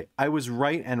will say I was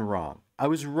right and wrong. I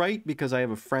was right because I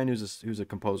have a friend who's a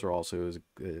composer also, who's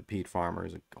Pete Farmer,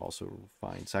 is also a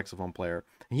fine saxophone player.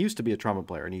 He used to be a trumpet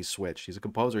player, and he switched. He's a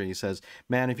composer, and he says,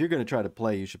 "Man, if you're going to try to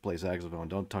play, you should play saxophone.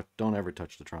 Don't ever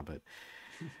touch the trumpet."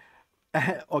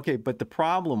 Okay, but the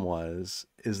problem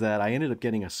is that I ended up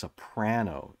getting a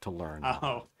soprano to learn on,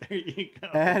 oh, there you go.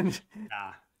 and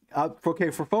Yeah. okay,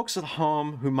 for folks at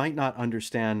home who might not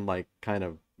understand, like, kind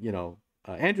of,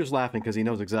 Andrew's laughing because he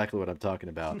knows exactly what I'm talking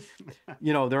about.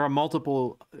 There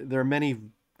are many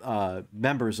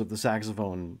members of the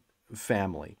saxophone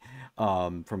family,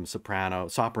 from soprano,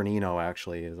 sopranino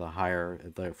actually is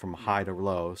from high Yeah. to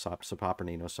low,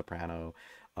 sopranino, soprano,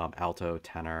 alto,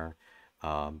 tenor.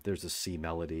 There's the C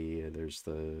melody, there's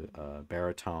the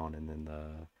baritone, and then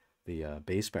the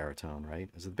bass baritone, right?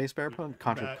 Is it the bass baritone?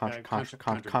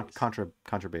 Contrabass.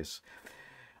 Contrabass.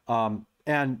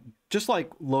 And just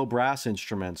like low brass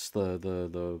instruments,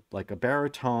 the like a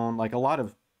baritone, like a lot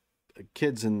of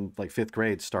kids in like fifth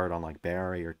grade start on like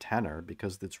bari or tenor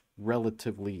because it's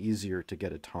relatively easier to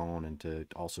get a tone and to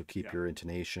also keep Yeah. your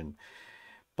intonation.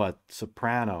 But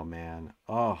soprano, man,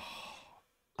 oh,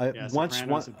 I Yeah. once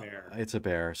one, Soprano's a bear. it's a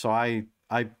bear. So I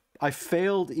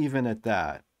failed even at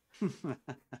that.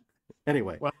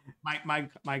 Anyway, Well,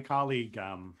 my colleague,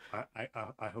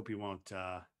 I hope he won't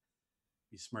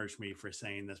besmirch me for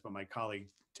saying this, but my colleague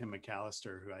Tim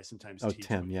McAllister, who I sometimes oh, teach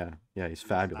Tim, with yeah, he's in the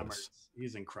fabulous. summers,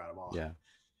 he's incredible. Yeah.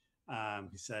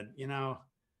 He said,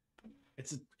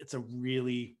 it's a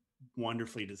really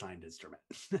wonderfully designed instrument,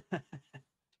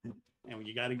 and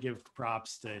you got to give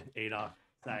props to Adolph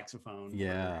saxophone for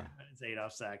Yeah. it's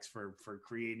Adolph sax for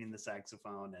creating the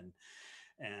saxophone and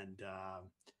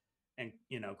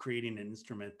creating an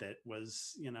instrument that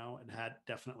was it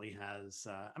definitely has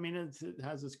I mean it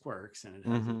has its quirks and it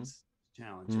has Mm-hmm. its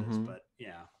challenges, Mm-hmm. but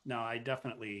yeah, no, I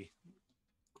definitely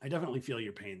feel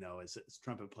your pain though. As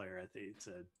trumpet player, I think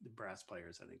the brass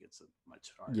players. I think it's a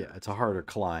much Yeah, harder. it's a harder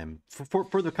climb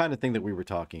for the kind of thing that we were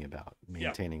talking about, Yeah.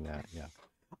 maintaining that. Yeah.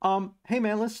 Hey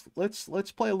man,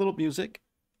 let's play a little music.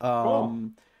 Cool.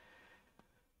 Um,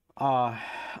 uh,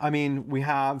 I mean, we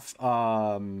have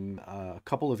a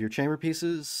couple of your chamber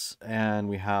pieces, and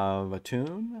we have a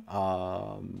tune.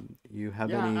 You have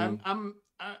Yeah, any?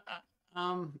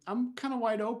 I'm kind of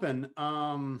wide open.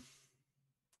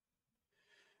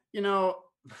 You know,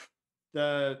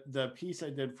 the piece I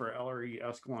did for Ellery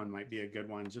Esquilin might be a good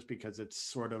one, just because it's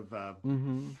sort of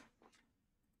Mm-hmm.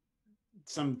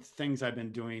 some things I've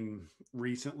been doing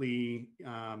recently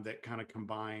that kind of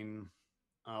combine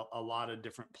a lot of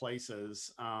different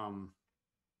places.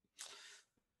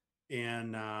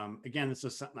 And again, this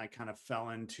is something I kind of fell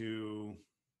into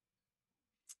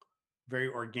very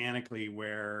organically,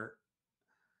 where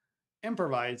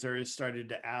improvisers started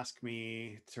to ask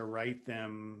me to write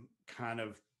them kind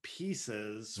of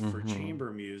pieces for Mm-hmm.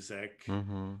 chamber music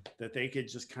Mm-hmm. that they could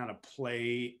just kind of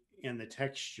play in the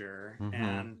texture. Mm-hmm.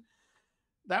 And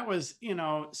that was,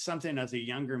 something as a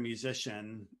younger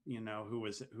musician, who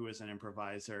was an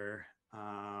improviser.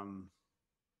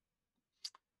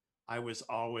 I was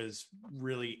always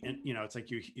really, it's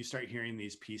like you start hearing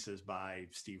these pieces by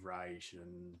Steve Reich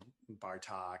and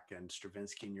Bartok and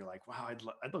Stravinsky, and you're like, wow,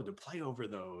 I'd love to play over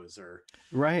those. Or,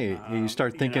 Right. You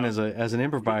start thinking as an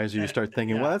improviser, you start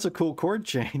thinking, well, yeah, that's a cool chord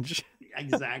change.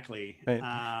 exactly. Right.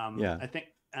 Yeah. I think,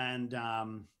 and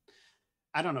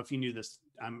I don't know if you knew this.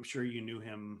 I'm sure you knew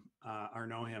him or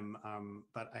know him,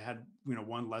 but I had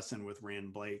one lesson with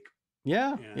Rand Blake,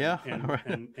 Yeah. and Yeah. and Right.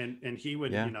 and and he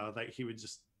would Yeah. like he would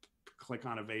just click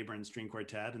on a Webern string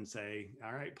quartet and say,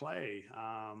 all right, play.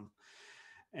 I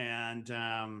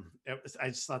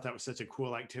just thought that was such a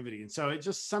cool activity. And so it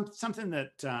just something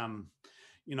that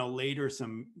later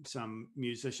some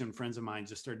musician friends of mine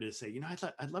just started to say,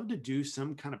 I'd love to do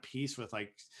some kind of piece with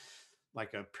like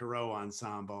a Perot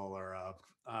ensemble or a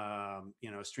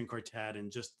string quartet,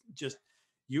 and just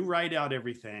you write out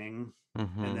everything, and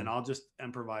Mm-hmm. then I'll just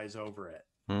improvise over it.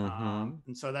 Mm-hmm.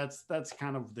 And so that's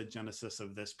kind of the genesis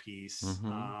of this piece,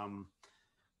 Mm-hmm.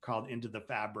 called Into the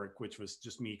Fabric, which was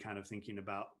just me kind of thinking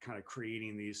about kind of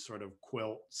creating these sort of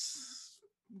quilts,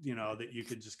 that you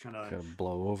could just kind of Gonna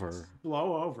blow over.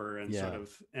 blow over and sort Yeah. of,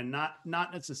 and not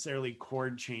necessarily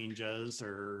chord changes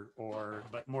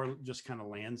but more just kind of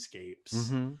landscapes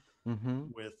Mm-hmm.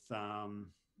 Mm-hmm.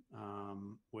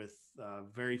 with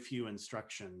very few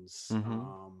instructions.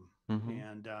 Mm-hmm. Mm-hmm.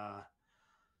 And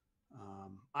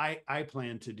I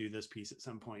plan to do this piece at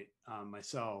some point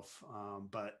myself,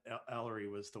 but Ellery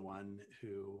was the one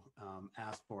who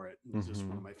asked for it. He's just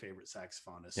one Mm-hmm. of my favorite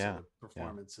saxophonists. So Yeah. the Yeah.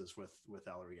 performances with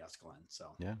Ellery Escalon.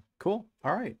 So Yeah, cool.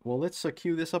 All right. Well, let's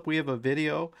cue this up. We have a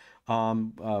video.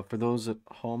 For those at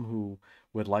home who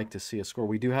would like to see a score,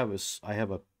 we do have I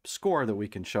have a score that we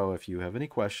can show if you have any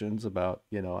questions about,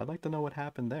 I'd like to know what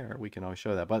happened there. We can always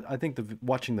show that. But I think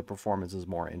watching the performance is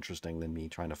more interesting than me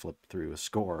trying to flip through a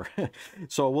score.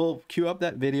 So we'll cue up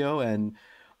that video and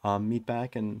meet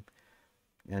back and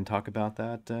talk about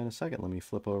that in a second. Let me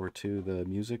flip over to the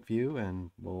music view and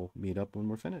we'll meet up when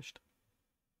we're finished.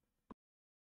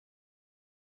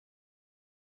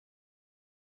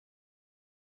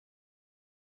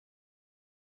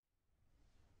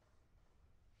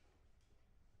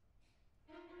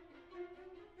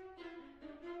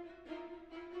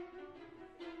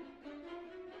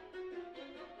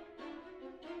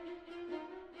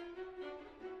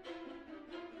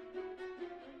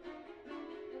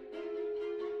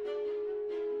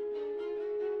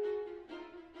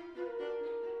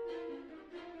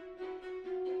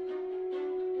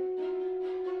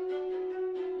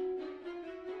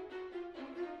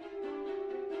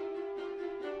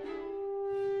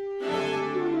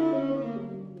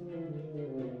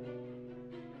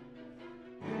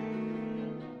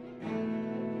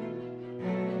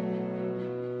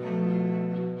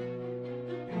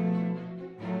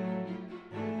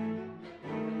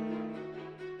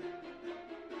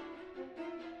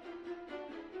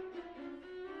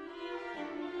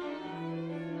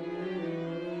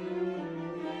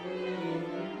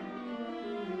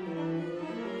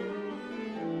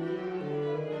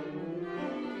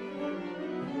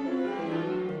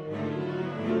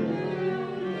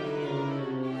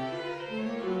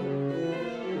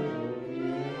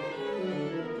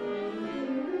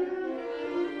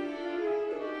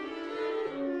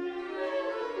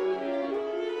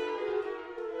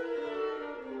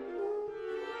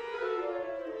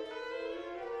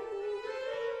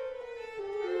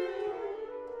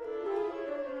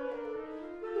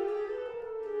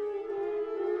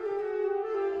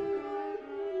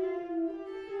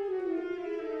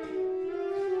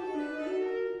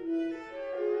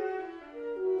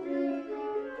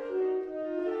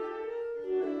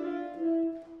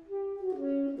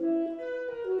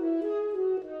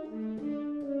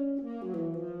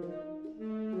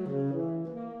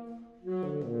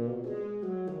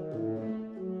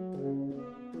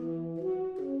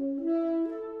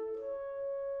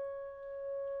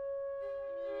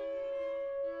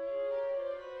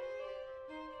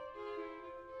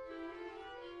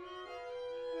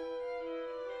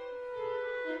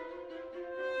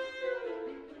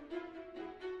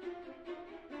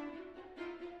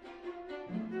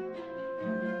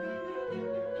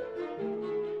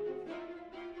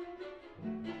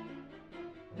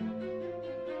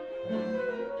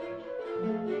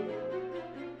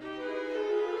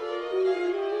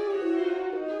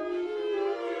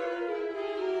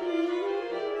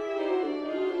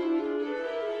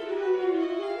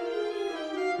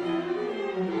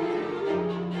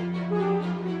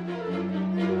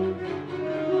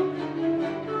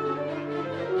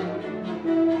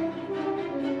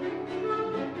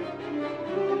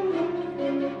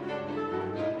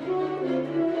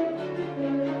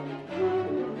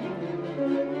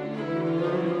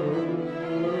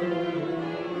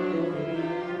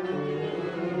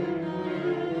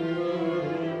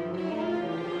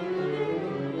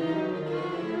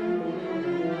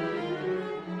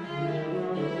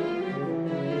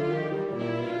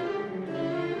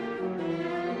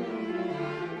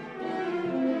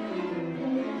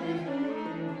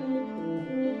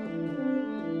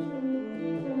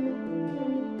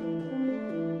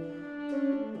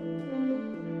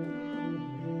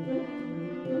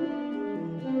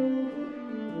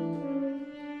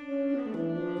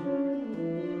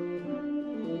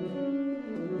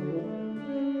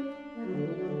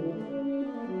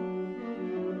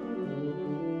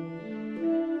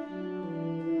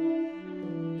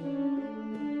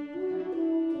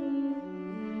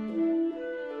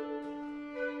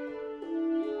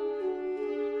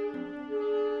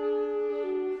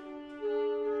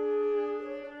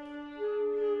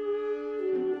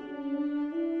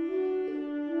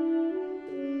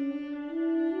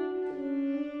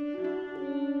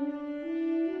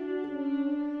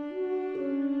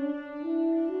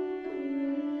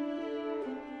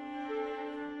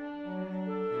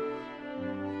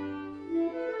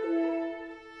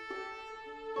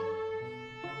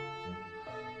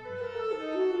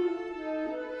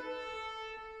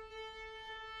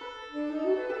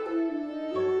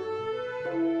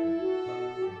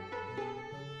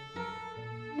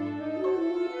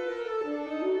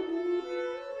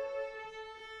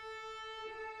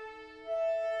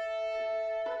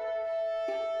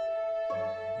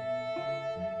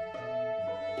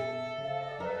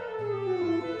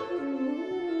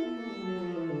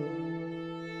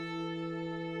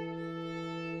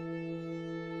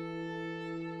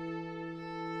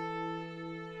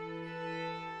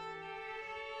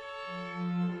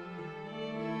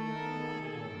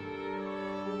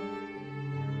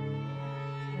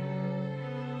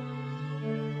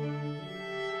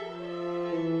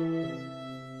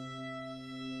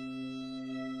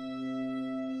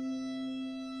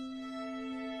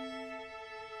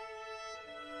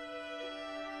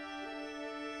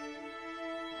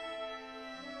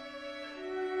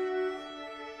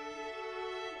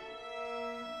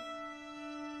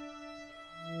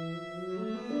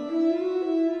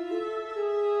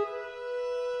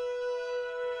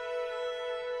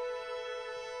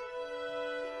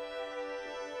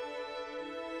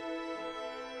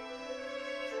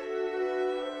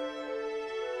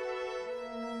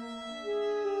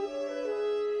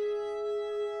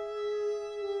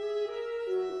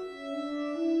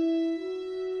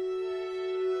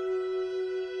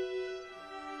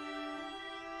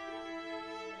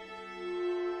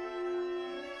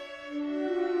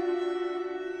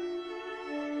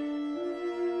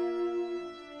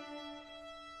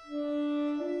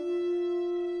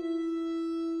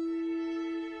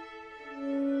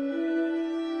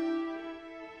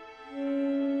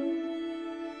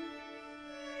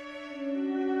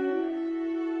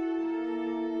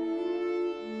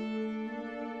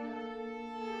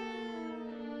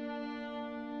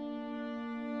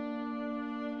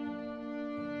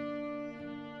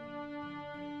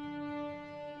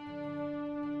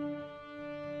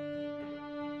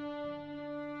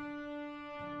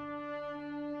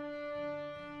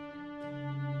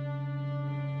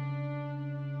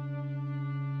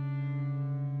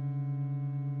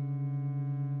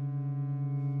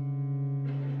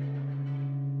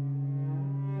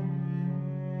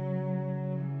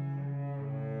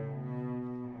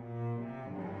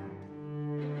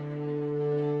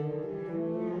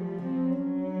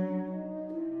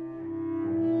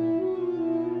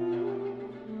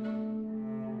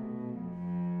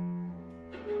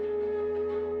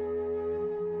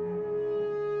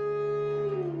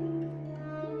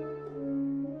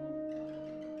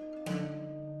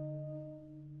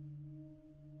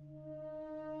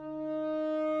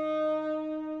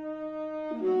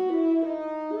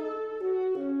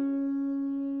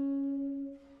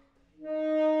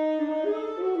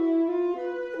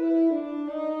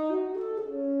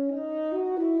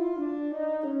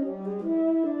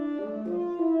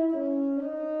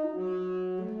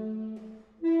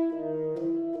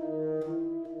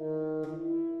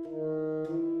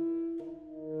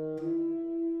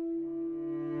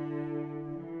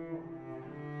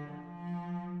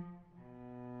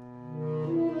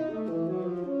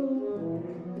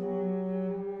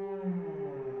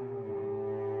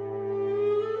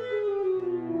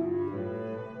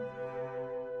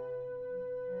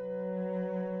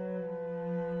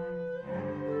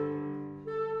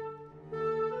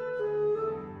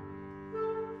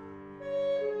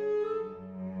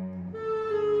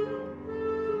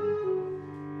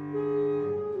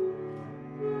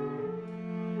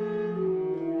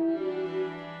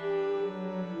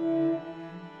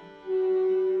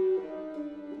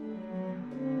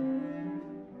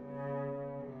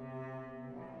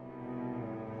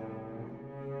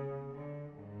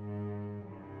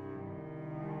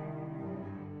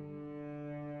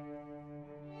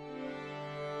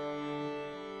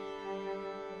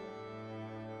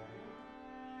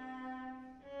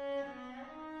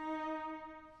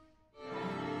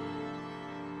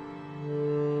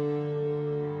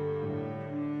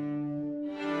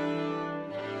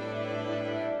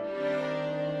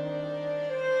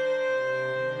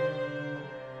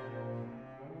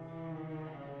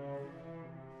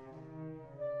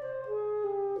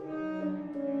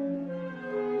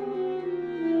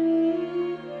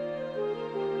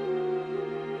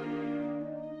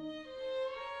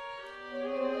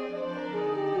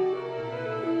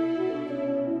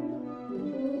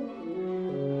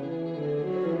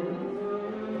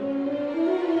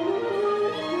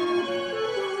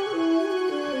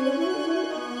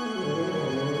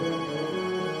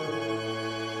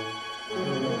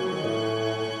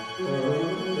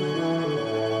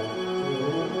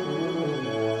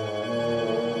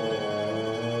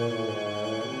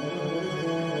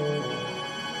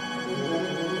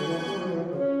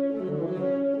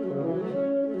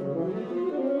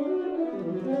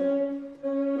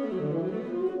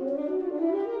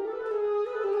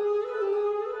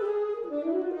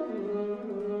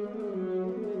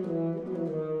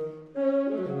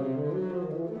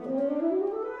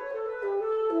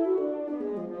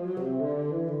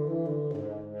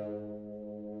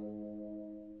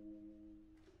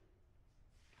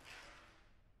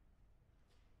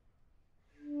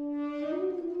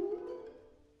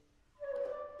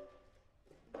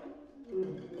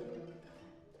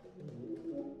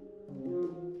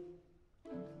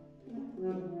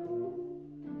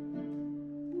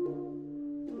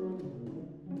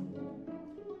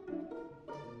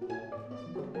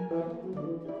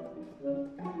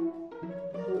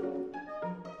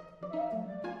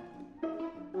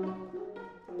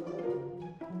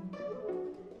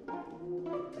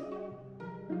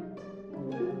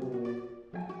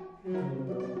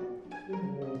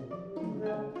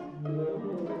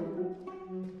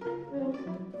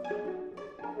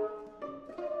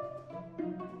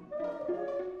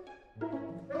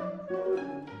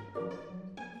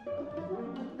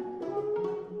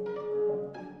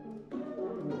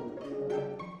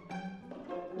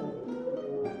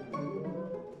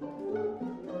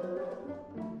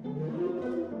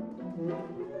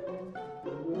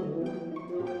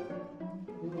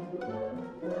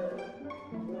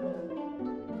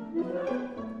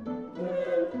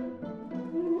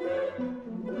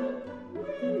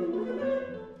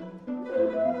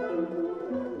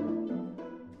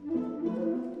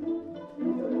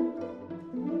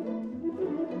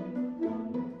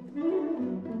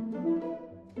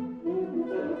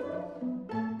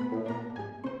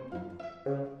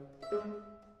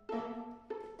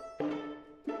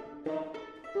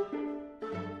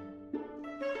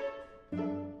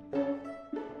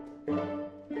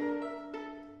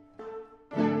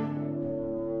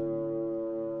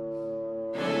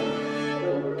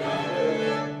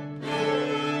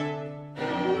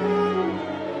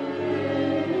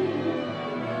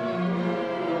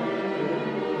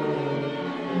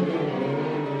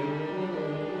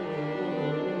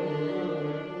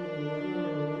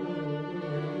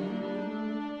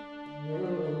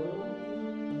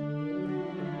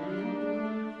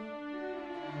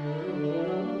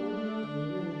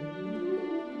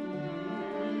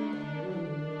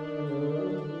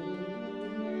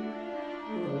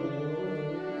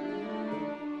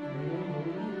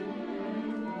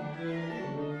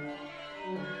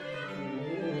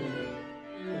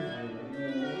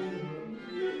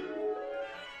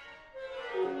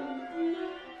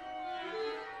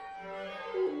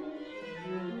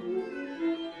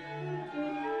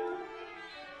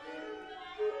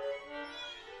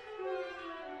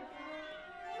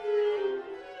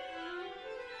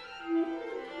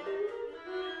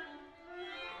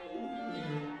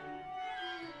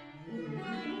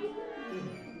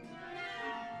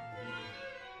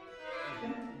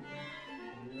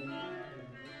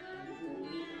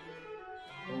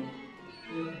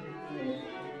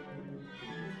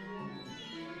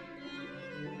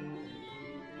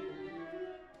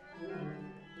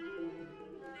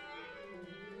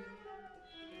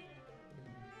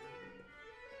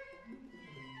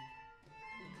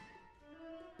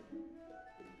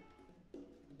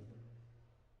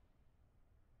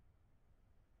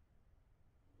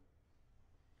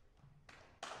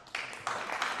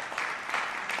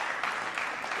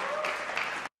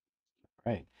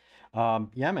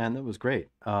 Yeah, man, that was great.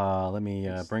 Let me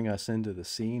Thanks. bring us into the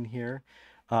scene here.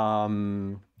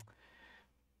 Um,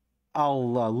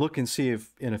 I'll look and see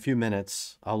if in a few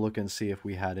minutes I'll look and see if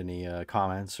we had any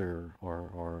comments or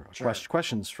Sure.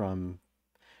 questions from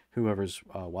whoever's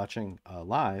watching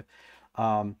live.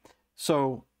 Um,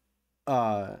 so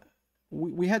uh,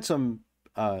 we had some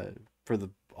for the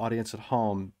audience at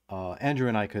home. Andrew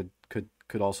and I could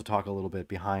also talk a little bit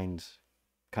behind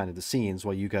kind of the scenes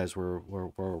while you guys were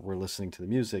listening to the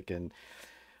music, and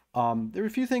there were a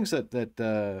few things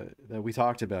that we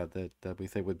talked about that we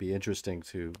think would be interesting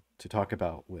to talk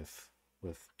about with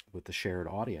the shared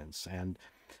audience. And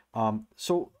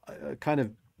kind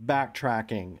of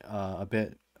backtracking a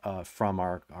bit from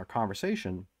our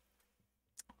conversation,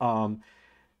 um,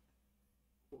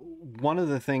 one of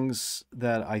the things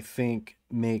that I think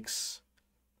makes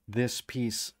this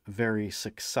piece very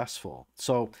successful.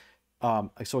 So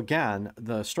again,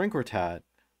 the string quartet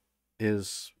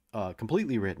is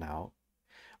completely written out,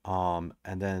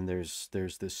 and then there's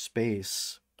this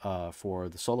space for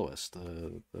the soloist,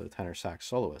 the tenor sax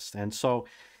soloist, and so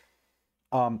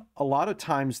a lot of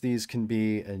times these can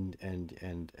be, and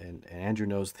Andrew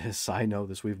knows this, I know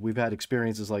this. We've had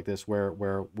experiences like this where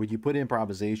when you put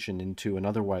improvisation into an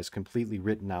otherwise completely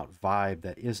written out vibe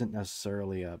that isn't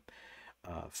necessarily a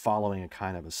following a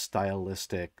kind of a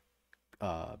stylistic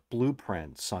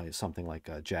blueprint, something like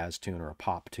a jazz tune or a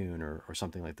pop tune or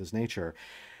something like this nature,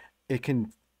 it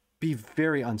can be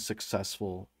very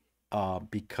unsuccessful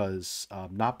because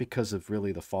not because of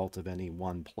really the fault of any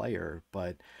one player,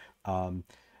 but um,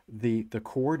 the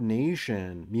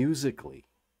coordination musically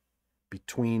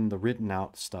between the written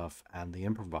out stuff and the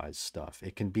improvised stuff.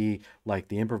 It can be like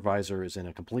the improviser is in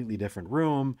a completely different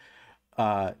room,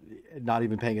 uh, not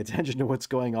even paying attention to what's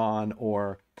going on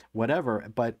or whatever.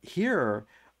 But here,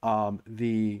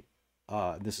 the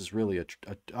this is really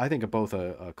I think both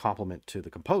a compliment to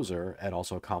the composer and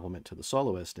also a compliment to the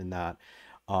soloist in that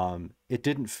it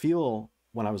didn't feel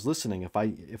when I was listening, if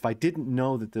I didn't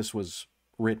know that this was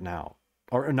written out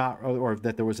or not, or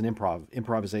that there was an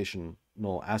improvisational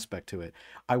aspect to it,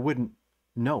 I wouldn't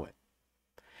know it.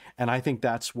 And I think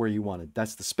that's where you want to,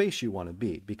 that's the space you want to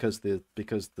be, because the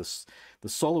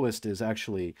soloist is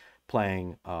actually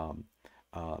playing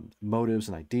motives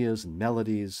and ideas and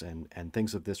melodies and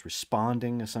things of this,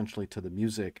 responding essentially to the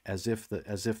music as if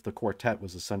the quartet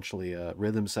was essentially a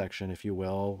rhythm section, if you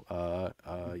will.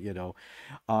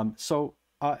 So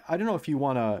I don't know if you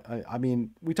want to. I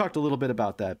mean, we talked a little bit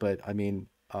about that, but I mean,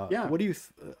 Yeah. what do you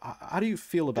how do you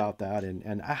feel about that,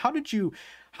 and how did you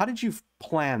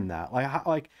plan that?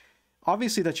 Like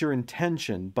obviously that's your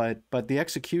intention, but the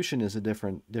execution is a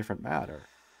different matter.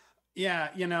 Yeah,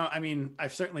 I mean,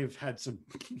 I've certainly had some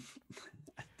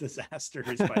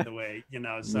disasters, by the way, Me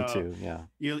so too. Yeah.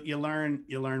 you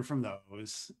learn from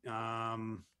those.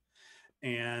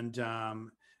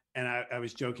 And I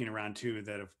was joking around too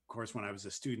that of course when I was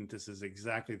a student, this is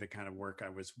exactly the kind of work I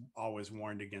was always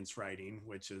warned against writing,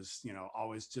 which is,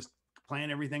 always just plan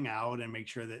everything out and make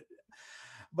sure that,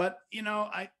 but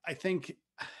I think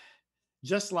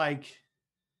just like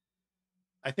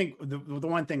I think the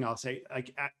one thing I'll say,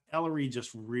 like Ellery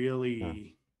just Yeah.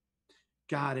 really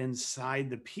got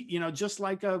inside just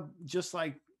like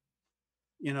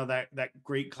that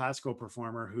great classical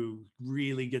performer who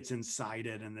really gets inside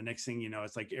it, and the next thing you know,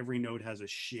 it's like every note has a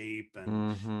shape,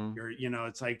 and Mm-hmm.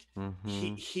 it's like he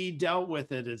Mm-hmm. he dealt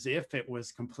with it as if it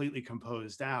was completely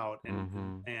composed out. and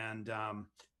Mm-hmm. and um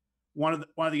one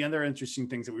of the other interesting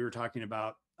things that we were talking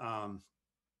about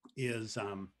is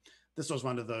this was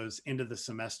one of those end of the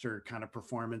semester kind of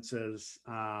performances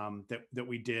that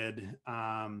we did.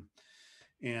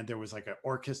 And there was like an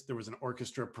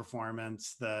orchestra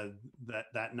performance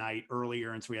that night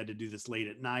earlier, and so we had to do this late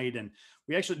at night, and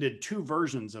we actually did two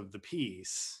versions of the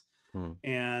piece. Mm-hmm.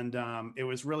 And it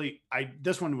was really, I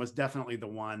this one was definitely the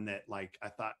one that, like, I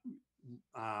thought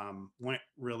went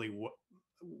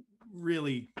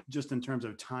really, just in terms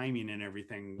of timing and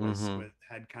everything, Mm-hmm.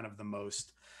 had kind of the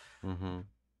most Mm-hmm.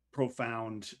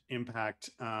 profound impact.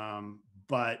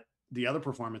 But the other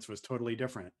performance was totally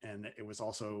different, and it was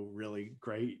also really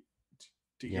great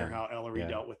to hear Yeah. how Ellery Yeah.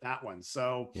 dealt with that one.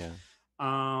 So Yeah.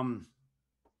 um,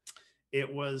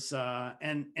 it was,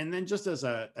 and then just as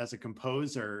a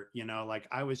composer, like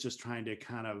I was just trying to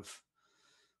kind of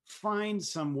find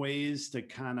some ways to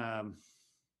kind of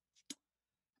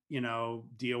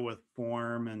deal with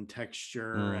form and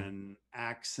texture Mm. and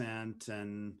accent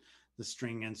and the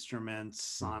string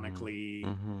instruments Mm-hmm. sonically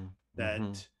Mm-hmm. Mm-hmm.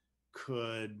 that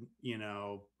could,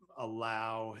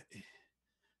 allow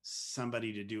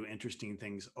somebody to do interesting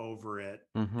things over it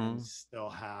and Mm-hmm. still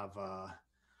have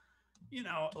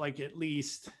like at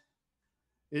least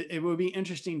it would be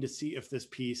interesting to see if this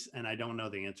piece, and I don't know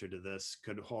the answer to this,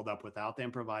 could hold up without the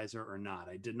improviser or not.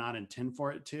 I did not intend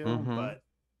for it to, Mm-hmm. but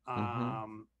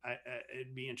Mm-hmm.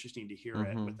 it'd be interesting to hear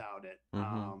it Mm-hmm. without it.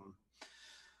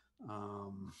 Mm-hmm.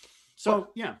 Um, Well,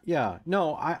 so yeah. yeah.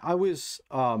 No, I was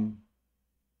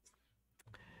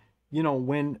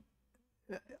when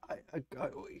I,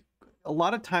 a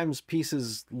lot of times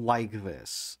pieces like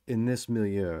this in this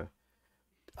milieu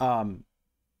um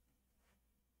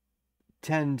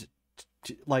tend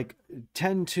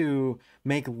tend to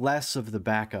make less of the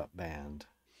backup band,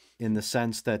 in the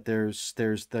sense that there's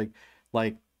the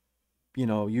like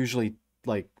usually,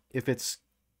 like if it's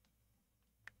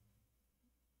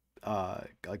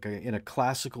in a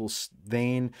classical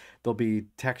vein, there'll be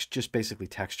just basically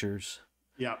textures,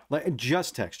 Yeah. like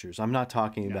just textures. I'm not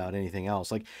talking Yeah. about anything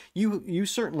else. Like you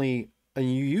certainly,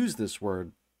 and you use this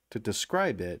word to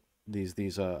describe it, these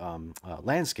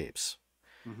landscapes,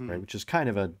 Hmm. right, which is kind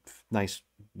of a nice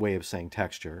way of saying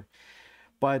texture.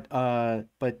 But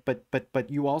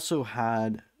you also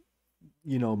had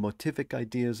motivic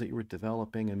ideas that you were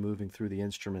developing and moving through the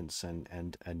instruments,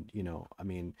 and I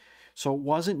mean, so it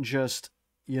wasn't just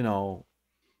you know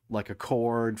like a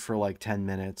chord for like 10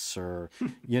 minutes, or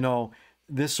you know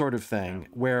this sort of Yeah. thing,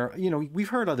 where we've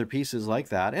heard other pieces like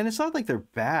that, and it's not like they're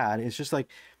bad. It's just like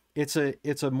it's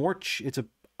a more it's a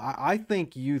I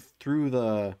think you threw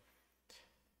the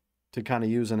to kind of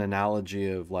use an analogy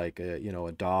of like a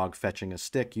dog fetching a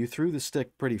stick, you threw the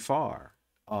stick pretty far.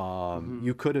 Hmm.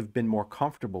 You could have been more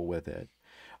comfortable with it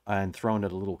and thrown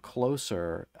it a little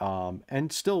closer,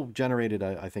 and still generated,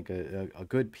 I think, a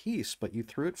good piece. But you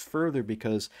threw it further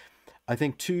because I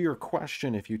think, to your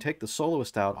question, if you take the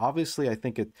soloist out, obviously I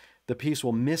think the piece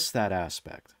will miss that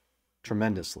aspect Hmm.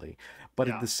 tremendously. But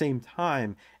at Yeah. the same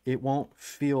time, it won't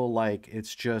feel like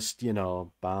it's just,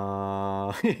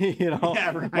 bah,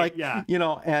 Yeah. Right. like, Yeah.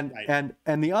 Right.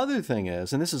 and the other thing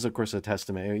is, and this is of course a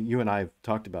testament, you and I have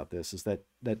talked about this, is that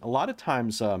a lot of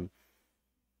times, uh,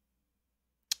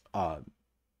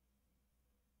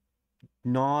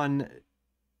 non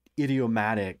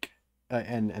idiomatic,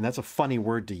 and that's a funny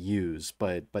word to use,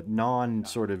 but non Yeah.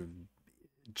 sort of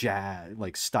jazz,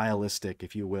 like stylistic,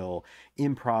 if you will,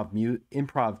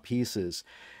 improv pieces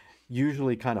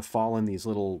usually kind of fall in these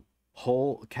little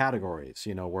whole categories,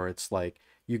 where it's like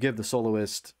you give the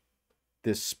soloist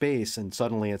this space and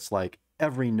suddenly it's like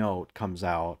every note comes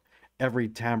out, every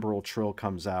timbral trill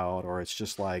comes out, or it's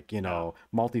just like Yeah.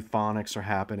 multiphonics are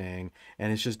happening,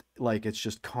 and it's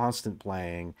just constant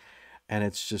playing, and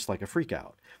it's just like a freak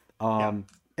out. Yeah.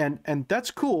 And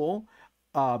that's cool,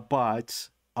 but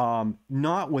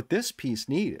not what this piece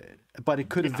needed. But it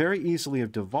could have Yeah. very easily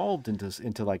have devolved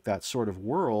into like that sort of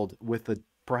world with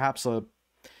perhaps a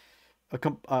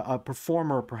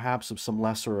performer perhaps of some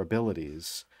lesser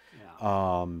abilities.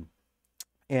 Yeah. Um,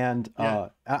 and Yeah.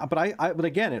 but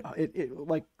again, it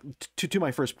like, to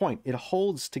my first point, it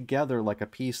holds together like a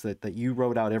piece that you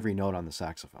wrote out every note on the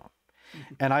saxophone.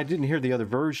 And I didn't hear the other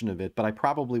version of it, but I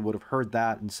probably would have heard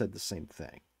that and said the same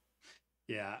thing.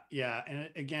 Yeah, yeah, and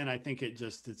again, I think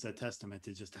it's a testament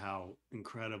to just how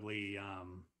incredibly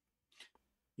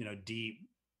deep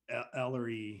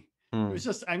Ellery. It was Mm,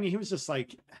 just, I mean, he was just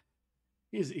like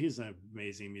he's an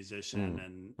amazing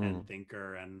musician mm, and mm,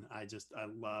 thinker, and I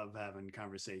love having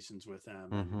conversations with him,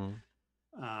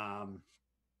 mm-hmm, and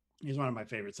he's one of my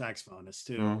favorite saxophonists mm,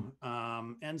 too.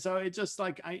 And so it just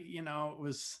like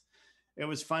it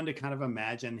was fun to kind of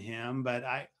imagine him, but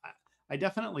I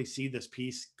definitely see this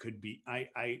piece could be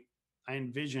I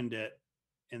envisioned it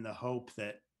in the hope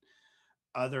that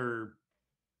other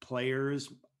players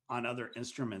on other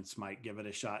instruments might give it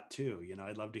a shot too.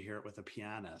 I'd love to hear it with a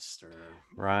pianist or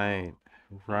right,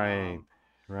 right, um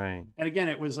right. and again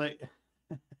it was like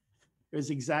it was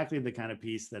exactly the kind of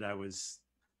piece that I was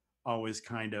always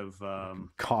kind of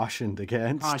Cautioned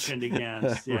against. cautioned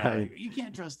against. Yeah, Right. like you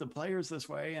can't trust the players this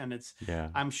way, and Yeah.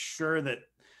 I'm sure that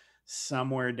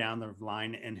somewhere down the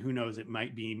line, and who knows, it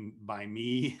might be by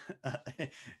me,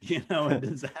 a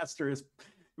disastrous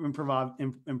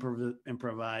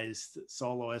improvised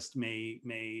soloist may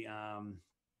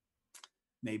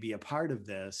be a part of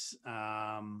this.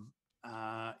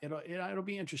 It'll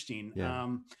be interesting. Yeah.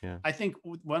 Yeah. I think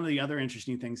one of the other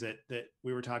interesting things that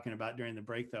we were talking about during the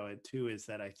break, though, too, is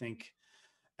that I think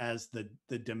as the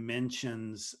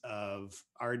dimensions of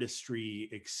artistry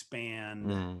expand,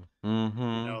 Mm,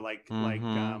 mm-hmm. like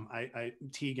Mm-hmm. I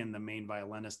Tegan, the main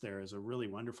violinist there, is a really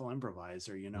wonderful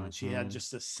improviser, and she had Mm-hmm.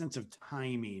 just a sense of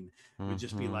timing. It would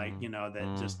just be like, Mm-hmm.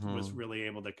 that just was Mm-hmm. really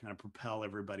able to kind of propel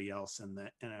everybody else in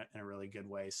a really good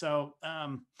way. So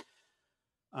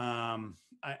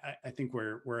I think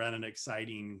we're at an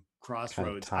exciting kind of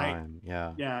crossroads. time.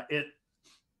 Yeah. Yeah,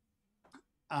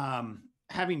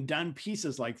 having done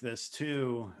pieces like this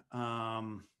too,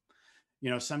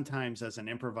 sometimes as an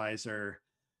improviser,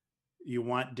 you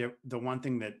want the one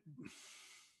thing that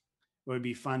would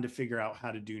be fun to figure out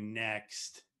how to do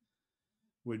next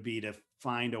would be to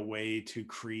find a way to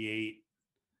create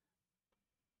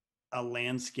a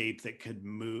landscape that could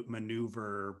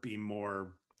maneuver, be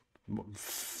more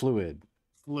Fluid.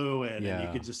 fluid, and you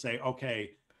Yeah. could just say,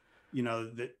 okay,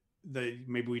 the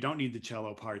maybe we don't need the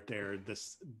cello part there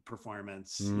this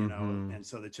performance, Mm-hmm. and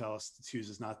so the cellist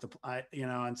chooses not to play,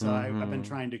 and so I've been Mm-hmm.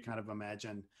 trying to kind of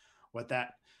imagine what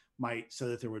that might, so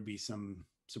that there would be some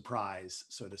surprise,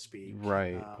 so to speak.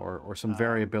 Right. Or some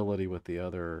variability with the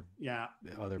other Yeah,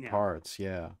 yeah, parts.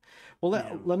 Yeah. Well,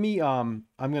 yeah, let me I'm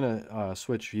gonna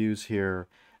switch views here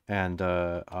and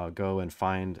go and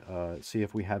find see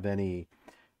if we have any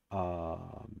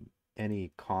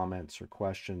comments or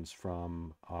questions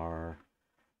from our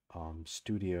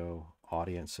studio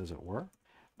audience, as it were.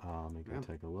 Let me go yeah.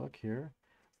 take a look here.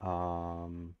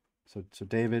 So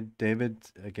David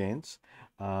Gaines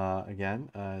again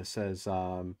says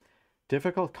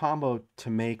difficult combo to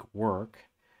make work,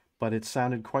 but it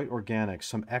sounded quite organic.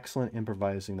 Some excellent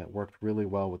improvising that worked really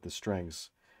well with the strings.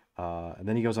 And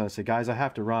then he goes on to say, guys, I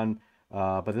have to run,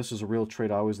 but this is a real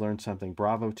treat. I always learn something.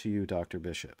 Bravo to you, Dr.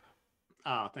 Bishop.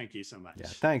 Oh, thank you so Yeah, much.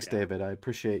 thanks, Yeah, David. I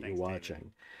appreciate you thanks,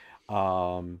 David. watching.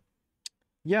 Um,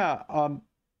 yeah,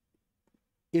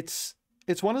 it's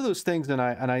one of those things, and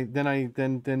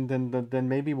then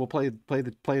maybe we'll play a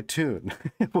tune.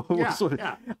 We'll Yeah, sort of,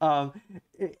 yeah.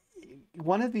 it,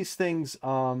 one of these things.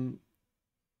 Oh,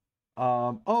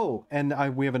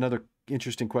 and we have another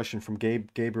interesting question from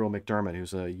Gabriel McDermott,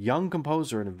 who's a young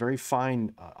composer and a very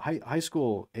fine high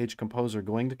school age composer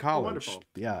going to Oh, college. wonderful.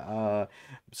 Yeah.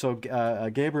 So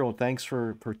Gabriel, thanks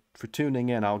for tuning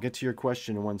in. I'll get to your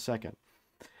question in 1 second.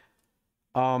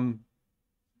 In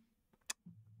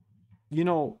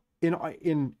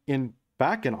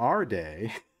back in our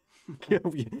day,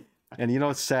 and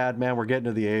it's sad, man. We're getting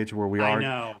to the age where I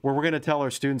know. we're going to tell our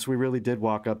students we really did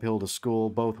walk uphill to school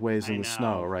both ways in I the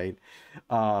snow, know. right?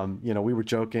 We were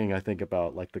joking, I think,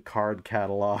 about like the card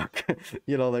catalog.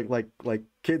 Like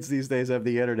kids these days have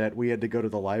the internet. We had to go to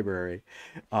the library.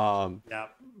 Yeah.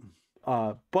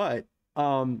 But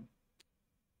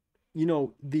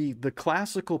the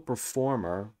classical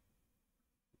performer,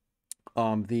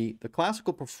 the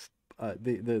classical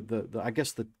the I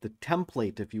guess the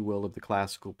template, if you will, of the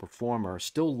classical performer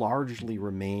still largely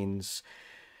remains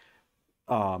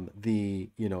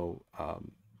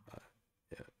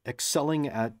excelling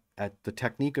at the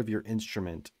technique of your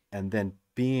instrument and then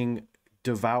being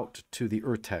devout to the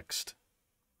urtext,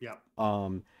 Yeah.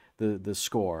 the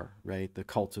score, right? The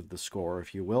cult of the score,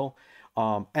 if you will.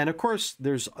 And of course,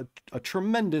 there's a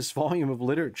tremendous volume of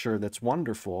literature that's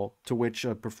wonderful, to which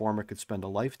a performer could spend a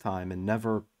lifetime and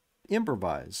never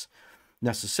improvise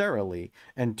necessarily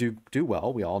and do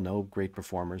well. We all know great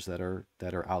performers that are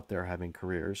out there having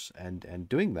careers and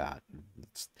doing that.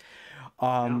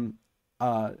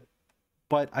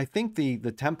 But I think the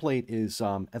template is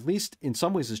at least in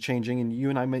some ways is changing, and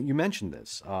you mentioned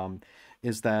this.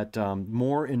 Is that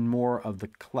more and more of the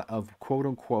of quote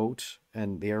unquote,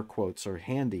 and the air quotes are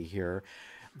handy here,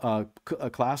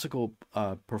 classical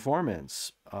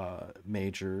performance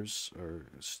majors or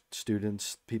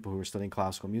students, people who are studying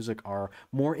classical music, are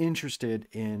more interested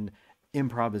in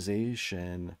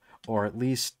improvisation, or at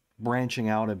least branching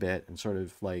out a bit and sort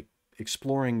of like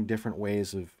exploring different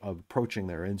ways of approaching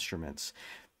their instruments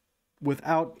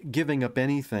without giving up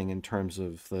anything in terms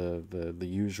of the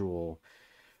usual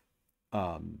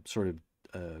sort of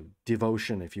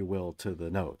devotion, if you will, to the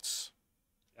notes.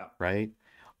 Yeah. Right.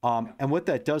 And what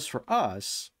that does for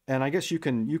us, and I guess you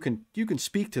can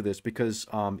speak to this because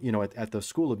at the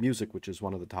School of Music, which is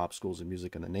one of the top schools of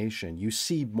music in the nation, you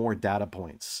see more data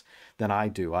points than I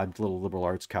do. I'm a little liberal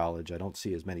arts college. I don't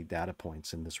see as many data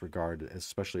points in this regard,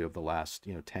 especially over the last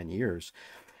 10 years.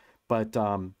 But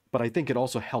I think it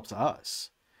also helps us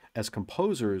as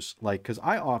composers, like, because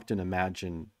I often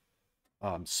imagine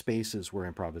spaces where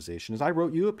improvisation is. I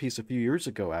wrote you a piece a few years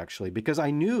ago, actually, because I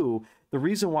knew the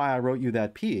reason why I wrote you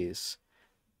that piece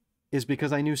is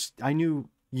because I knew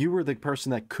you were the person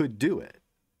that could do it.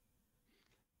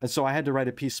 And so I had to write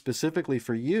a piece specifically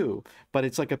for you, but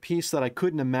it's like a piece that I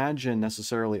couldn't imagine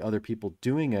necessarily other people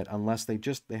doing it unless they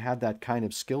had that kind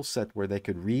of skill set where they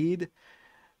could read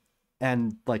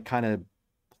and like kind of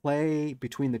play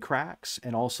between the cracks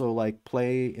and also like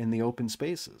play in the open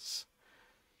spaces.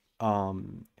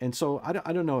 And so I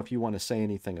don't know if you want to say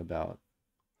anything about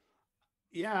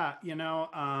Yeah,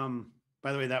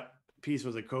 by the way, that piece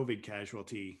was a COVID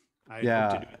casualty. I hope to Yeah,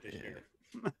 do it this year.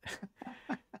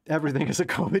 everything is a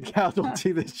COVID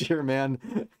casualty this year, man.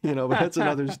 But that's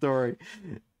another story.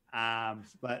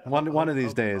 But One of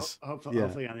these days. Yeah.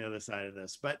 hopefully on the other side of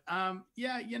this. But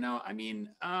yeah, I mean,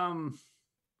 I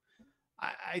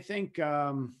think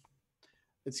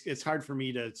it's hard for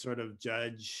me to sort of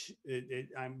judge it.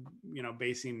 I'm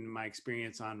basing my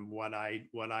experience on what I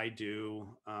do,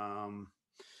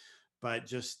 but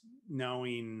just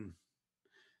knowing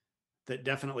that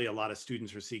definitely a lot of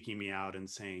students were seeking me out and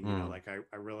saying, Mm, like I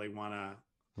really want to,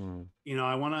 mm.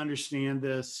 I want to understand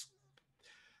this,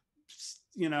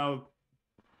 you know,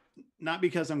 not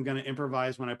because I'm going to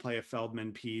improvise when I play a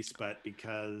Feldman piece, but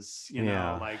because,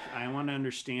 Yeah. like I want to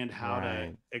understand how to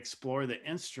Right. explore the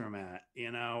instrument,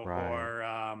 Right. or,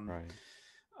 Right.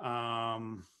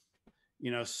 um,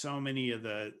 so many of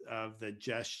the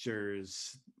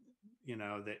gestures,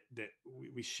 that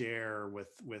we share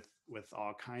with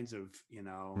all kinds of,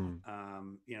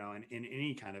 Mm, in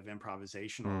any kind of mm,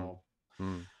 improvisational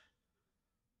mm.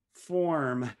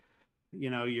 form,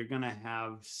 you're going to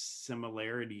have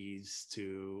similarities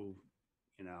to,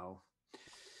 you know,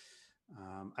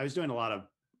 I was doing a lot of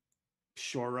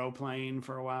choro playing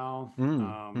for a while,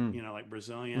 Mm, mm. like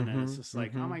Brazilian. And it's Mm-hmm. just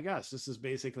like, oh Mm-hmm. my gosh, this is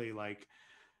basically like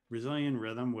Brazilian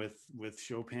rhythm with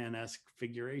Chopin-esque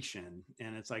figuration.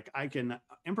 And it's like, I can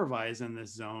improvise in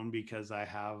this zone because I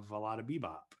have a lot of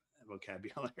bebop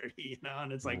vocabulary,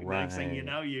 and it's like the next thing you Right.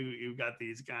 know, you've got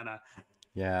these kind of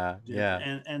Yeah.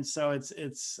 Yeah. and so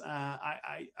it's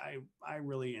I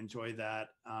really enjoy that.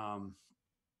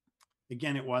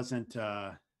 Again, it wasn't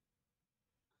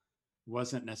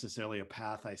necessarily a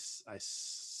path I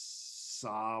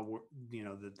saw,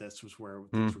 that this was where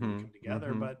things were going to Mm-hmm. come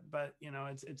together, Mm-hmm. but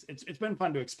it's been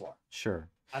fun to explore. Sure.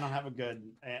 I don't have a good,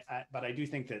 but I do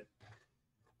think that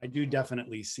I do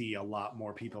definitely see a lot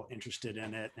more people interested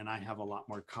in it, and I have a lot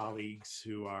more colleagues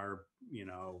who are,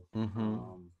 Mm-hmm.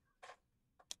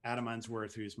 Adam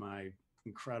Unsworth, who's my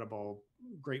incredible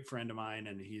great friend of mine,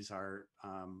 and he's our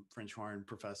French horn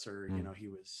professor. Mm. He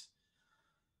was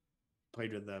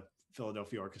played with the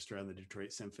Philadelphia Orchestra and the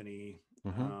Detroit Symphony,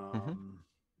 Mm-hmm.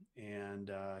 Mm-hmm.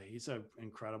 and he's an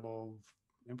incredible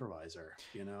improviser.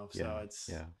 Yeah. So it's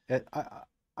Yeah.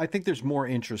 I think there's more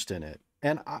interest in it,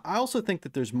 and I also think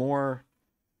that there's more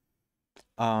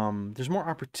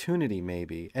opportunity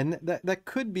maybe, and that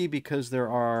could be because there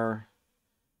are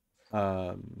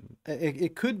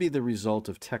it could be the result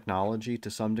of technology to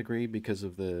some degree because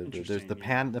of there's interesting.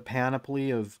 Yeah, the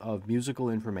panoply of musical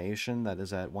information that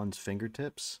is at one's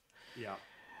fingertips. yeah,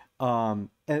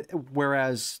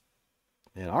 Whereas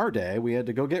in our day we had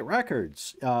to go get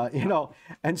records, yeah.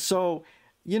 and so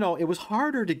it was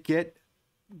harder to get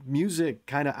music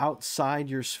kind of outside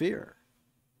your sphere.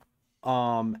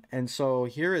 And so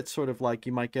here it's sort of like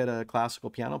you might get a classical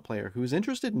piano player who's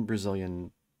interested in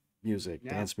Brazilian music,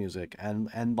 Yeah. dance music,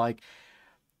 and like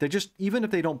they just, even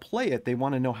if they don't play it, they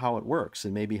want to know how it works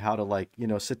and maybe how to, like,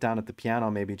 sit down at the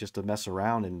piano, maybe just to mess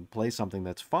around and play something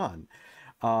that's fun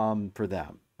for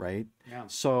them, right? Yeah.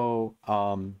 So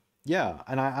yeah,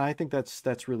 and I think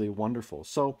that's really wonderful.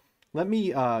 So let me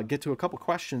get to a couple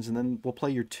questions and then we'll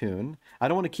play your tune. I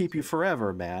don't want to keep you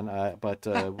forever, man, but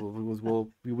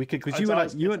we could, because It's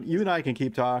always you and I can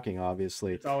keep talking,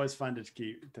 obviously. it's always fun to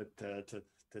keep to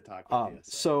talk with you.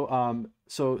 So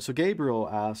So Gabriel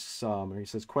asks, or he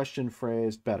says, question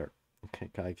phrased better. Okay,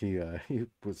 he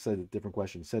said a different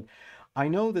question. He said, I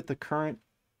know that the current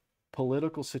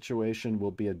political situation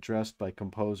will be addressed by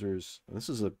composers. This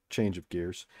is a change of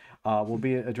gears. Will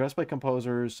be addressed by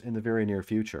composers in the very near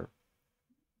future.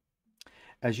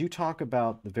 As you talk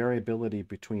about the variability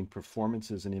between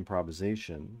performances and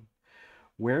improvisation,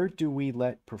 where do we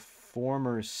let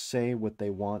performers say what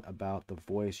they want about the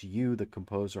voice you, the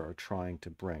composer, are trying to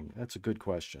bring? That's a good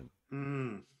question.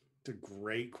 it's a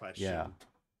great Yeah. question.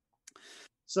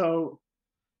 So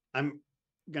I'm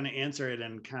going to answer it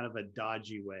in kind of a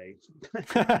dodgy way,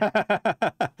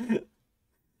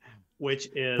 which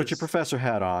Put your is professor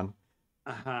hat on.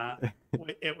 uh,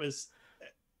 it was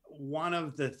one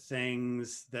of the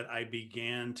things that I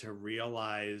began to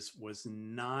realize was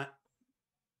not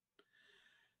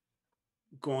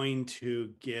going to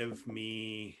give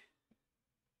me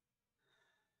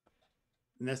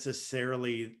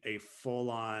necessarily a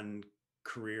full-on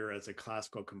career as a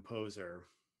classical composer,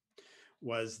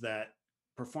 was that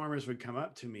performers would come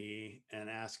up to me and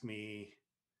ask me,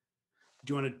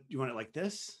 do you want it like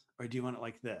this, or do you want it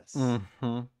like this?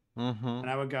 Mm-hmm. Mm-hmm. And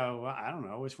I would go, well, I don't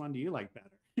know, which one do you like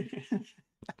better?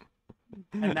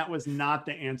 And that was not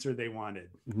the answer they wanted.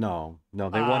 No, no,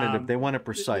 they Um, wanted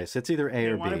precise. It's either A they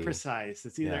or wanted B. precise.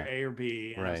 It's either Yeah, A or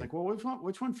B. And I was right. like, well,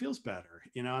 which one feels better?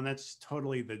 And that's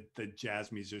totally the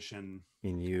jazz musician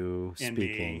In you in me.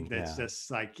 speaking, That's yeah.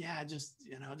 just like, yeah, Yeah, just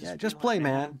just feel it, play,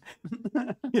 man.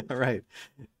 man. Yeah, right.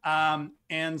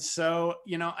 And so,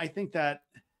 I think that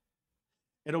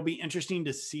it'll be interesting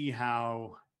to see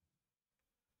how,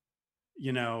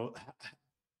 you know,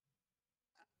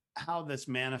 how this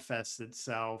manifests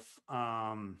itself.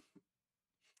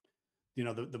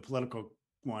 The political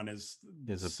one is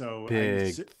Is a so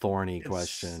big thorny it's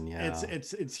question. it's Yeah.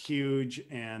 it's it's huge,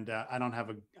 and I don't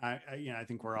have I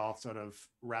think we're all sort of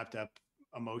wrapped up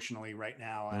emotionally right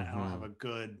now. I don't have Mm-hmm. a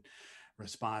good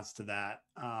response to that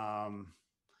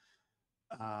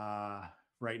uh,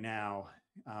 right now.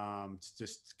 It's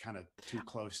just kind of too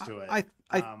close to it. I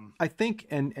I I think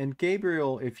and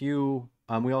Gabriel, if you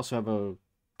we also have a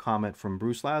comment from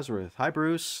Bruce Lazarus. Hi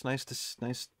Bruce,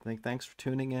 thanks for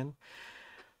tuning in.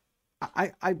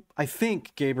 I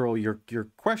think Gabriel, your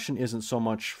question isn't so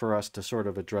much for us to sort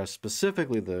of address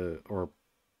specifically or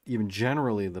even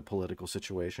generally the political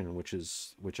situation,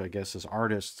 which I guess as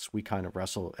artists we kind of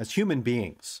wrestle as human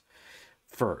beings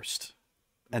first,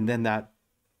 and then that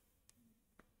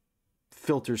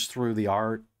filters through the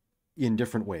art in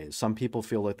different ways. Some people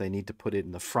feel like they need to put it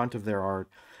in the front of their art.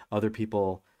 Other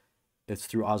people, it's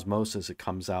through osmosis, it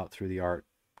comes out through the art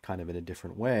kind of in a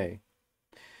different way.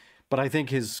 But I think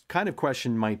his kind of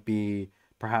question might be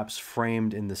perhaps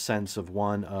framed in the sense of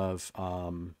one of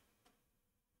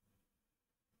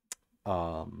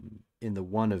in the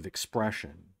one of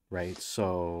expression, right?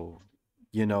 So,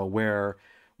 where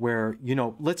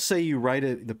let's say you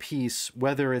write the piece,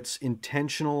 whether it's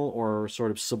intentional or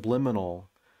sort of subliminal,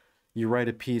 you write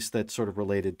a piece that's sort of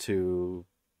related to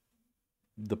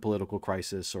the political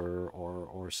crisis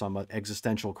or some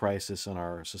existential crisis in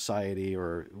our society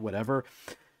or whatever,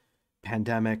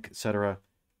 pandemic, etc.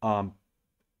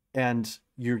 And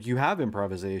you have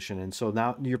improvisation, and so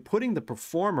now you're putting the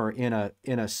performer in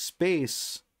a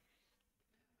space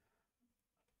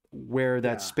where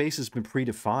that Yeah, space has been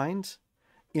predefined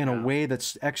in a yeah, way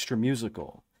that's extra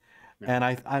musical. yeah. And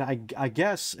I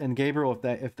guess, and Gabriel,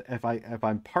 if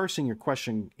I'm parsing your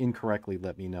question incorrectly,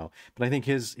 let me know. But I think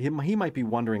he might be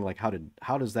wondering like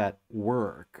how does that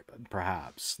work?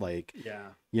 Perhaps like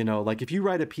Yeah. like if you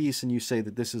write a piece and you say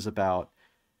that this is about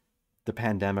the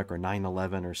pandemic or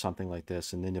 9/11 or something like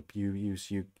this, and then if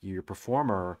your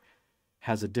performer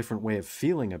has a different way of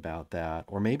feeling about that,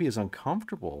 or maybe is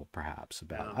uncomfortable perhaps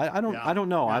about it. Yeah. I Yeah. don't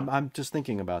know. Yeah. I'm just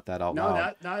thinking about that out No, loud.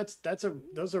 that no, it's that's a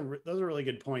those are really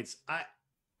good points. I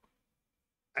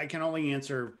can only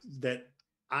answer that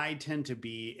I tend to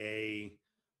be a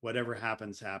whatever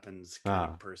happens happens kind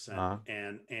Ah, of person, uh,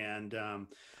 and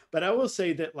but I will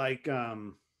say that like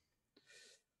um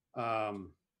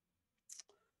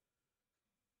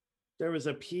there was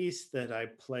a piece that I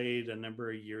played a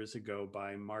number of years ago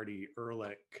by Marty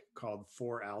Ehrlich called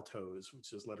Four Altos,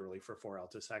 which is literally for four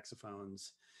alto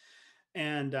saxophones.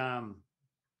 And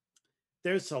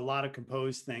there's a lot of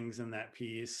composed things in that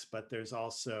piece, but there's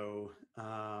also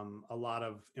a lot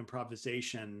of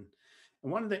improvisation.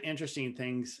 And one of the interesting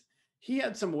things, he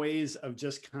had some ways of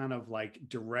just kind of like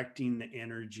directing the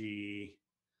energy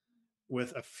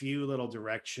with a few little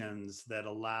directions that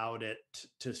allowed it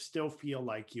to still feel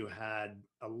like you had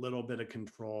a little bit of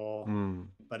control, mm,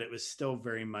 but it was still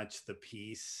very much the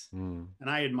piece. mm, And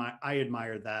I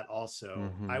admire that also.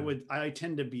 mm-hmm. I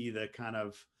tend to be the kind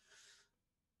of,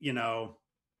 you know,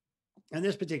 in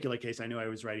this particular case, I knew I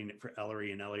was writing it for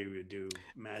Ellery, and Ellery would do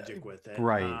magic with it.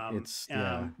 Right. It's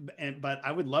yeah. But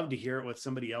I would love to hear it with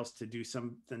somebody else to do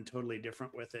something totally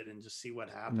different with it and just see what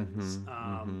happens. Mm-hmm.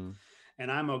 Mm-hmm.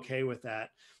 And I'm okay with that.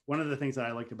 One of the things that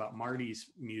I liked about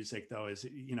Marty's music, though, is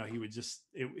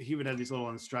he would have these little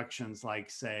instructions,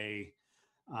 like say,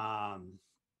 um,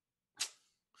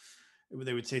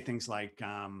 they would say things like,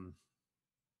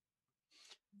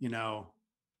 you know,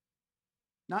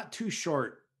 not too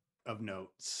short of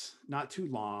notes, not too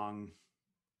long,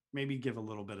 maybe give a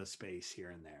little bit of space here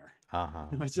and there. Uh-huh.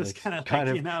 It was just Like kind of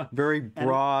kind like, of very and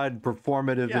broad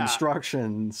performative yeah,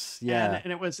 instructions. and Yeah.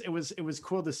 it was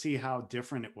cool to see how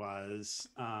different it was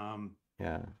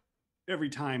Yeah. every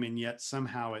time, and yet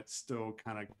somehow it still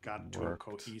kind of got to a Worked.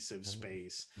 cohesive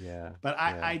space. Yeah. But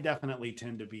Yeah. I definitely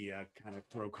tend to be a kind of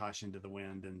throw caution to the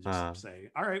wind and just Uh, say,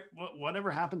 all right,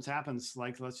 whatever happens, happens.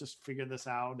 Like, let's just figure this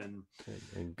out, and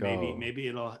and maybe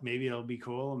go. it'll be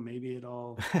cool, and Maybe it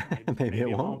maybe it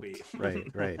won't won't. be.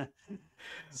 Right. Right.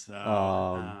 So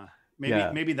Um. maybe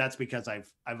Yeah. maybe that's because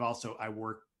I've also I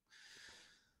work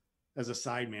as a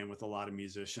sideman with a lot of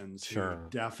musicians who Sure.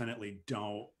 definitely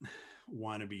don't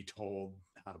want to be told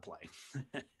how to play.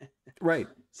 Right. Right.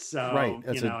 So,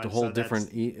 That's a and whole so that's,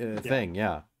 different yeah, thing.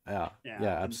 Yeah. Yeah. yeah.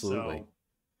 Yeah. And Absolutely.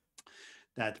 so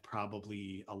that's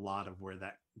probably a lot of where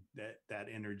that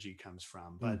energy comes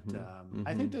from. But Mm-hmm.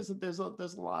 I think Mm-hmm.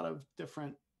 there's a lot of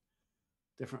different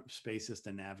spaces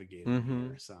to navigate in Mm-hmm.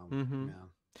 here. So, Mm-hmm.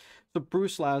 yeah. So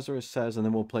Bruce Lazarus says, and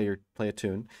then we'll play a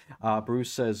tune. Bruce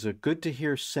says, "Good to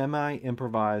hear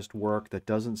semi-improvised work that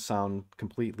doesn't sound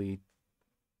completely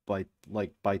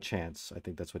by chance." I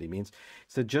think that's what he means.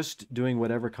 So just doing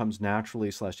whatever comes naturally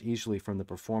 / easily from the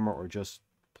performer, or just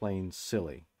plain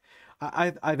silly.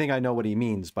 I think I know what he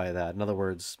means by that. In other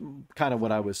words, kind of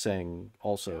what I was saying.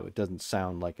 Also, Yeah. it doesn't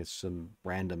sound like it's some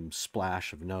random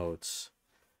splash of notes.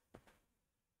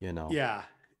 You know. Yeah.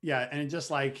 Yeah. And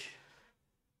just like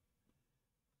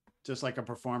a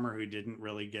performer who didn't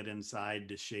really get inside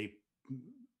to shape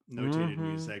notated Mm-hmm.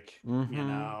 music, Mm-hmm.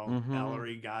 Mm-hmm.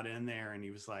 Ellery got in there and he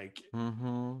was like,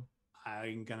 Mm-hmm.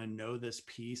 I'm going to know this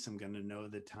piece. I'm going to know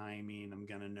the timing. I'm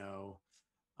going to know.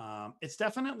 It's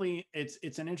definitely,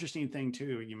 it's an interesting thing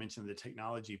too. You mentioned the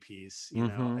technology piece.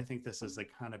 Mm-hmm. I think this is the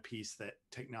kind of piece that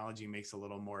technology makes a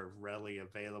little more readily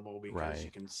available because you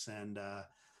Right. can send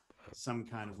some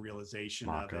kind of realization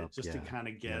of Mock it up. just to Yeah. kind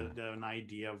of get Yeah. an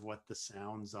idea of what the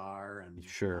sounds are.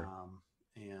 Sure.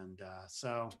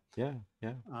 So Yeah.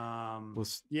 Yeah. Well,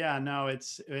 yeah, no,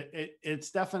 it's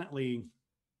definitely,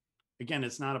 again,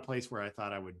 it's not a place where I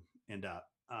thought I would end up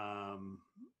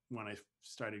when I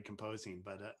started composing,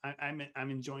 but I'm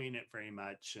enjoying it very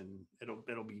much, and it'll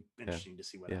be yeah. interesting to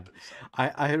see what Yeah. happens. So.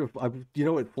 I had, you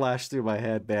know, what flashed through my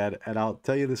head, man, and I'll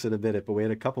tell you this in a minute, but we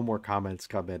had a couple more comments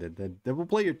come in, and then we'll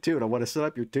play your tune. I want to set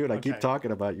up your tune. I keep Okay.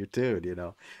 talking about your tune, you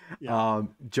know. Yeah.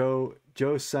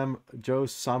 Joe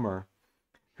Summer,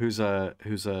 who's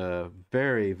a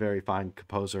very, very fine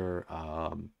composer,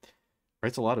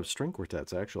 writes a lot of string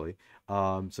quartets, actually.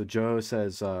 So Joe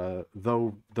says,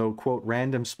 though quote,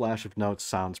 random splash of notes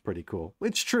sounds pretty cool.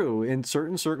 It's true. In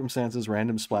certain circumstances,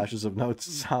 random splashes of notes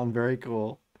sound very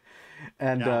cool.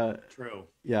 And Yeah. True.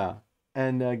 yeah.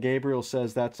 And Gabriel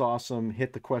says, that's awesome.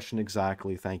 Hit the question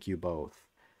exactly. Thank you both.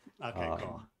 Okay.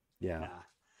 Cool. Yeah.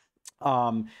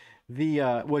 Yeah.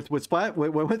 The what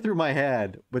went through my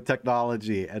head with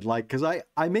technology, and like, because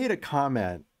I made a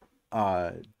comment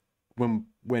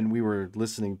when we were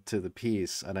listening to the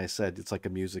piece, and I said it's like a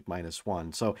music minus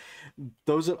one. So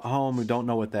those at home who don't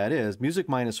know what that is, music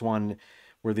minus one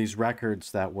were these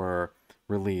records that were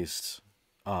released,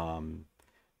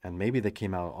 and maybe they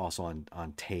came out also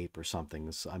on tape or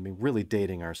something. I mean, really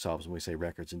dating ourselves when we say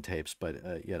records and tapes,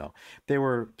 but you know, they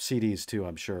were CDs too,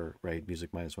 I'm sure, right?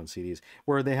 Music minus one CDs,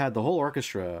 where they had the whole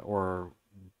orchestra or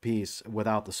piece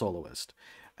without the soloist.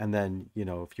 And then, you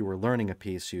know, if you were learning a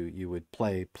piece, you would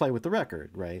play with the record,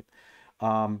 right?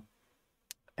 But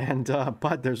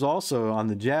there's also on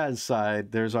the jazz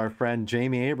side, there's our friend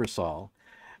Jamie Abersol.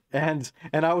 And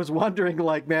I was wondering,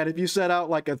 like, man, if you set out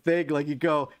like a thing, like you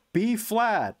go B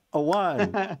flat, a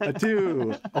 1, a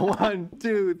 2, a 1,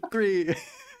 2, 3.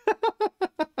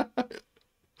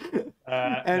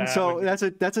 And so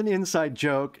that's an inside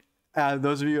joke.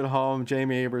 Those of you at home,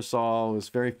 Jamie Abersol was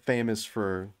very famous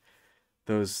for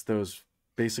those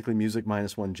basically music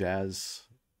minus one jazz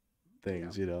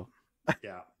things, Yeah. you know.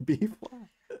 Yeah. B flat.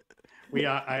 We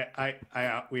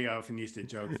often used to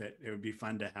joke that it would be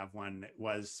fun to have one that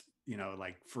was,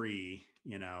 like free,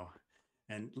 and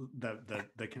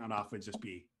the count off would just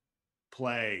be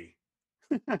play.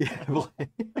 Yeah.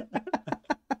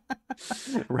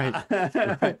 Right.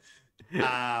 Right.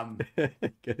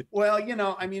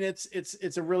 Well, I mean,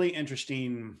 it's a really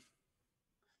interesting.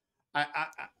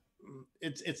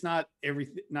 It's not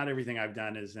everything I've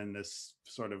done is in this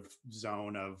sort of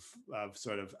zone of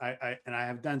sort of I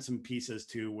have done some pieces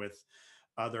too with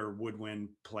other woodwind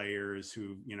players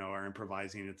who are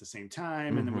improvising at the same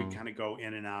time, and then we kind of go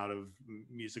in and out of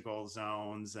musical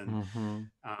zones, and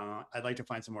I'd like to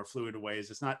find some more fluid ways.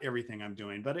 It's not everything I'm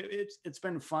doing, but it's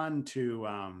been fun to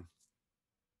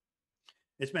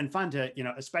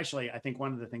especially I think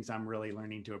one of the things I'm really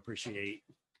learning to appreciate,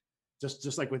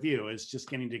 just like with you, is just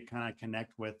getting to kind of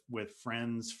connect with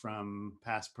friends from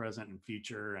past, present, and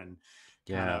future, and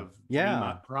kind of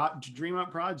dream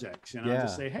up projects,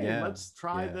 just say, hey, let's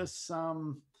try this.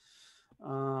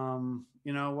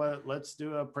 Let's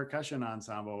do a percussion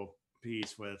ensemble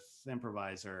piece with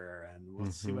improviser, and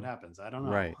we'll see what happens. I don't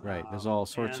know. Right. There's all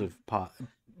sorts of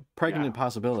pregnant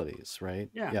possibilities, right?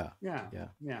 Yeah.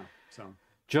 So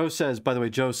Joe says, by the way,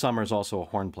 Joe Summer is also a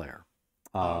horn player.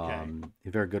 Okay. A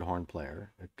very good horn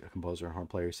player, a composer and horn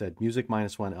player. He said, music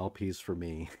minus one LPs for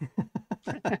me.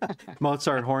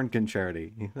 Mozart Horn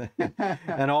Concerti.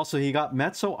 And also he got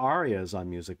mezzo arias on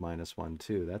Music Minus One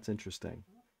too. That's interesting.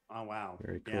 Oh wow.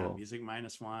 Very Yeah, cool. Music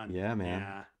Minus One. Yeah,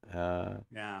 man.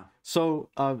 Yeah. So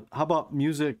how about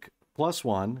Music Plus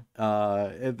One?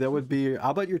 That would be,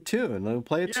 how about your tune? We'll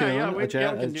play a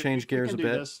tune, change gears a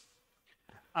bit. This.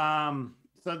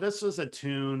 So this was a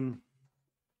tune.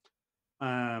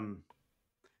 I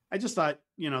just thought,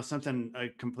 something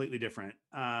completely different.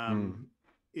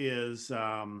 This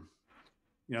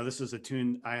was a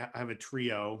tune. I have a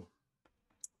trio,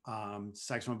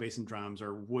 saxophone, bass, and drums,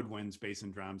 or woodwinds, bass,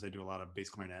 and drums. I do a lot of bass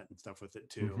clarinet and stuff with it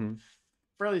too.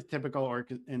 Fairly typical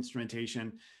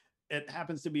instrumentation. It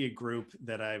happens to be a group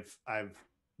that I've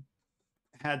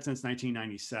had since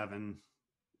 1997.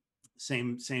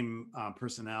 Same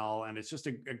personnel, and it's just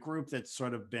a group that's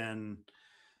sort of been,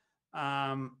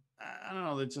 I don't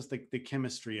know, it's just the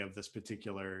chemistry of this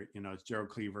particular, Gerald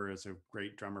Cleaver is a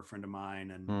great drummer friend of mine,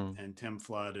 and Tim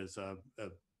Flood is a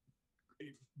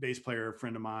bass player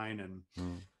friend of mine,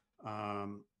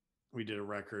 and we did a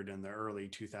record in the early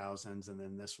 2000s, and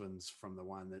then this one's from the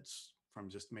one that's from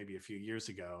just maybe a few years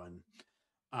ago.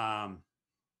 And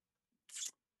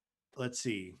let's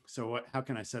see. So how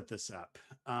can I set this up?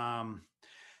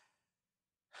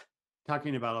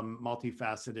 Talking about a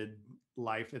multifaceted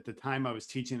life. At the time, I was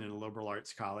teaching at a liberal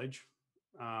arts college,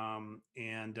 and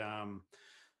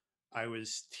I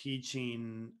was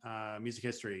teaching music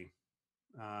history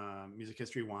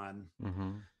 1,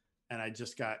 and I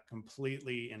just got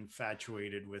completely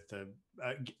infatuated with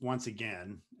once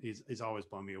again, he's always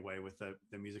blown me away with the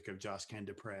music of Josquin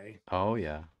du Pré. Oh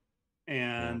yeah.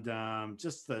 And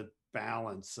just the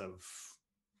balance of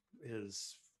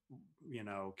his,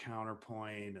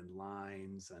 counterpoint and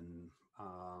lines and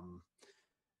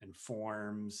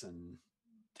forms and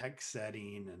text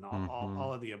setting and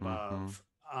all of the above.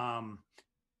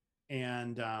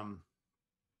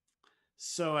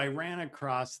 So I ran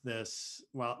across this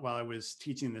while I was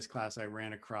teaching this class. I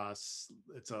ran across,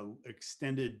 it's a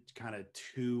extended kind of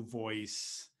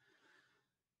 2-voice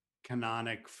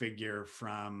canonic figure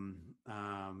from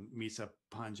Misa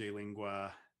Pange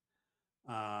Lingua,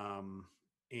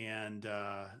 and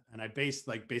I based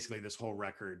basically this whole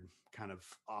record kind of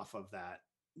off of that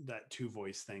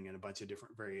 2-voice thing in a bunch of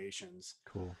different variations.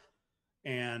 Cool.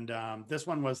 And this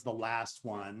one was the last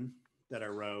one that I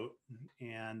wrote,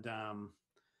 and I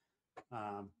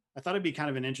thought it'd be kind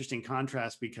of an interesting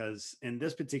contrast, because in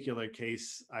this particular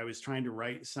case, I was trying to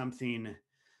write something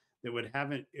that would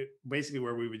have it basically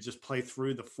where we would just play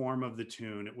through the form of the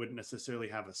tune. It wouldn't necessarily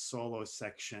have a solo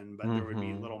section, but there would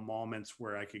be little moments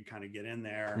where I could kind of get in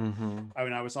there. I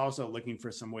mean, I was also looking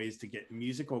for some ways to get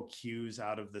musical cues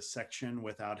out of the section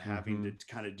without having to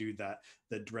kind of do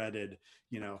the dreaded,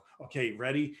 okay,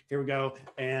 ready, here we go,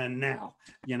 and now,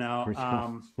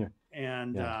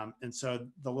 and so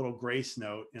the little grace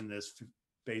note in this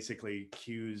basically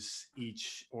cues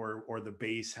each, or the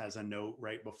bass has a note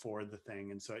right before the thing,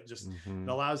 and so it just it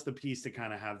allows the piece to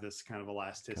kind of have this kind of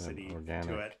elasticity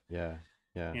to it.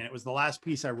 And it was the last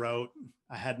piece I wrote.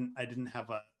 I didn't have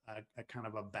a kind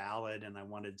of a ballad, and I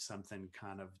wanted something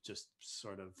kind of just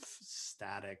sort of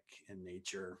static in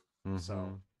nature.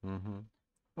 So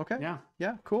okay.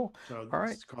 Yeah. Cool. So all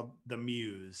right. It's called The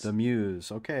Muse. The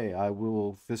Muse. Okay. I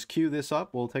will just cue this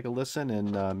up. We'll take a listen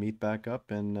and meet back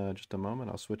up in just a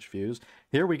moment. I'll switch views.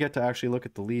 Here we get to actually look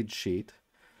at the lead sheet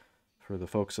for the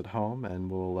folks at home, and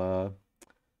we'll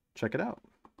check it out.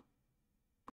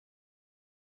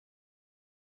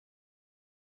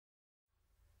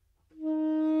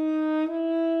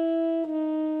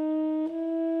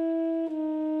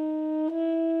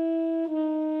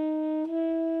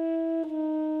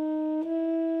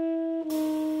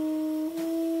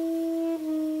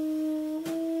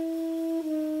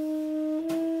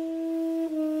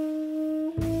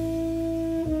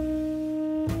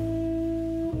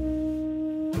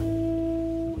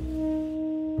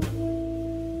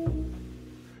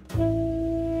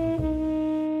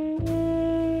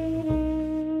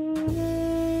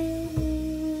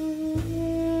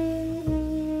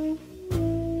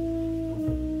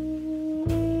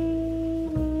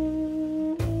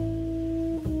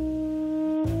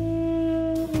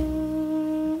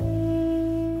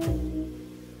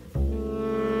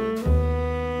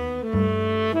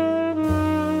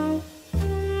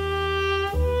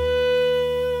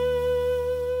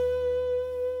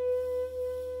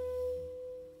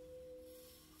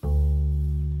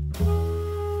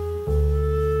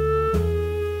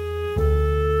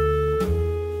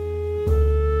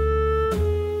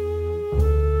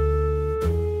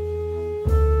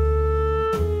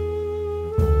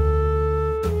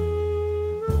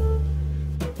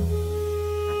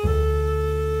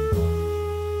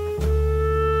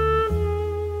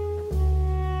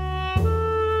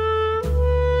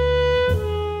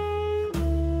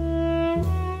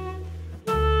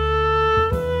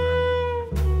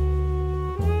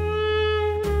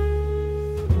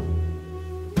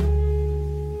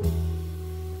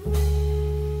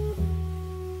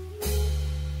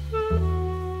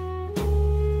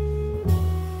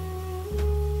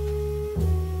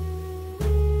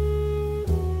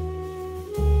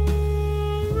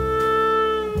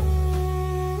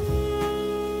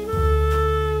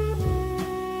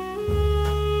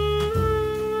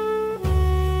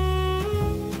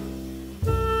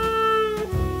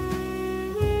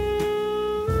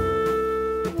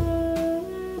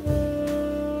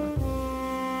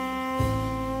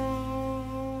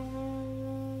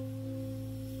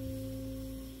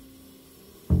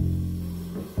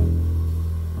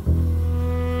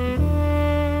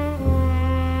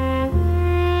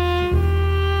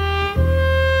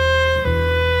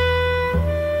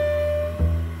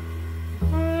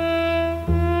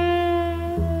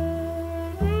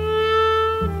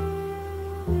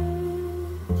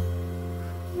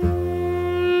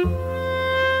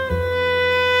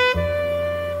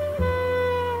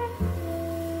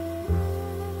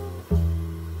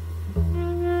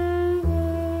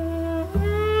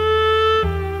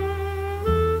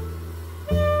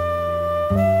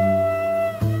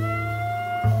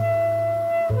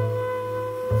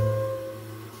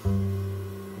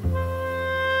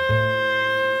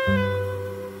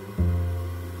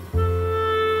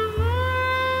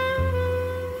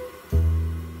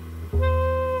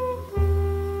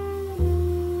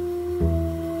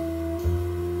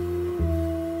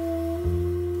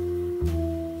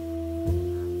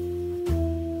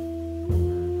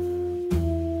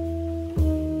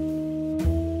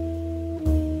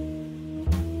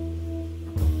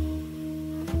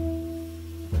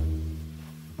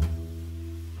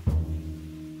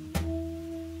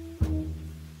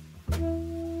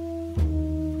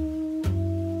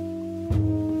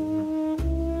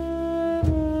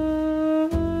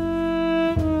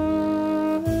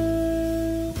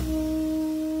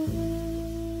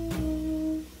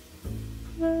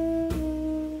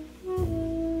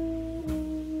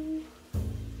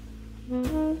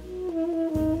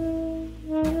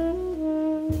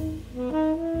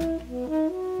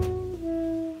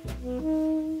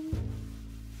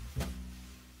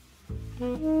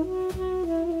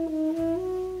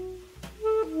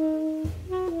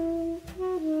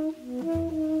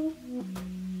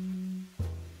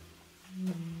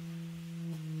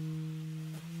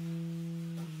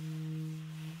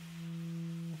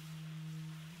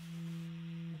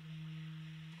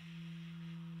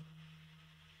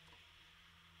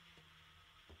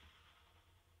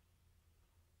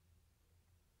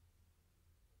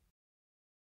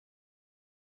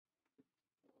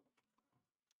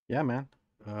 Yeah, man.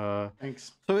 Uh,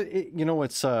 Thanks. so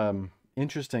what's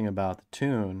interesting about the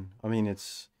tune? I mean,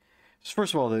 it's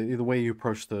first of all the way you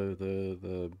approach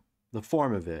the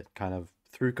form of it, kind of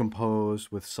through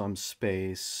compose with some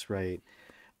space, right?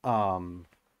 Um,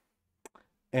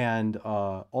 and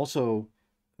also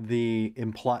the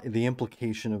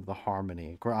implication of the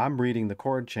harmony. I'm reading the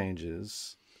chord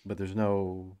changes, but there's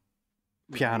no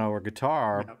Right. piano or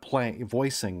guitar Yep. playing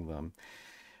voicing them.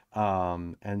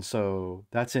 And so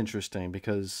that's interesting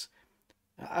because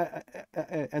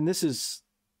and this is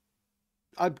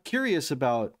I'm curious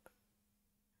about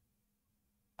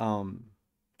um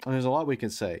and there's a lot we can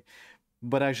say,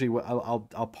 but actually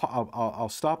I'll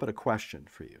stop at a question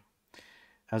for you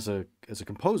as a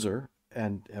composer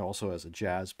and also as a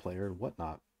jazz player and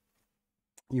whatnot.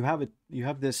 You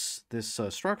have this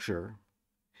structure,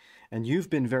 and you've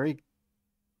been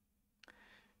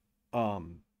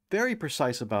um very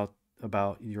precise about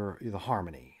your the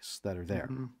harmonies that are there,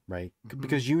 Mm-hmm. right? Mm-hmm.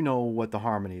 Because you know what the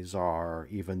harmonies are,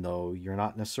 even though you're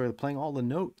not necessarily playing all the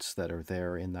notes that are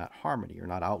there in that harmony. You're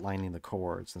not outlining the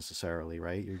chords necessarily,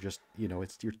 right? You're just,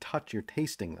 it's your touch, you're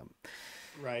tasting them.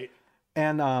 Right.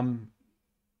 And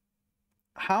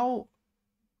how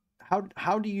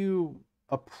how do you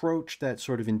approach that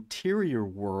sort of interior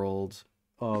world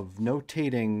of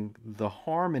notating the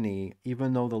harmony,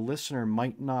 even though the listener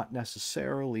might not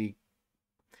necessarily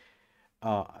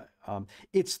uh,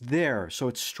 it's there, so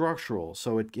it's structural,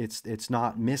 so it's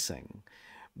not missing,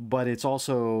 but it's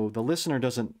also the listener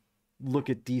doesn't look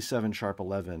at D7 sharp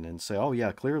 11 and say, oh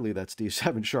yeah, clearly that's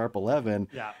D7 sharp 11.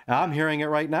 Yeah. And I'm Yeah. hearing it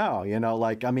right now,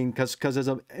 like, I mean, because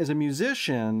as a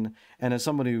musician and as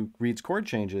someone who reads chord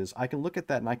changes, I can look at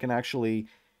that and I can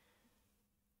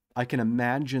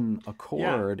imagine a Yeah.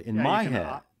 chord in Yeah. You my can.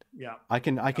 head. Yeah. I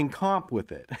can comp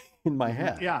with it in my Mm-hmm.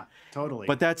 head. Yeah. Totally.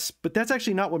 But that's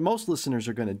actually not what most listeners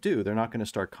are going to do. They're not going to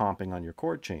start comping on your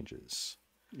chord changes,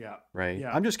 Yeah. right?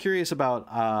 Yeah. I'm just curious about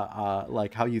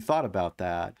like how you thought about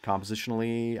that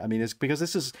compositionally. I mean, it's because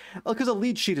because a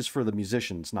lead sheet is for the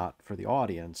musicians, not for the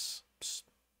audience.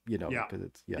 Yeah. Because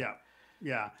it's yeah. Yeah.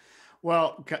 Yeah.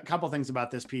 Well, a couple things about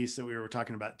this piece that we were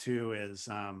talking about too is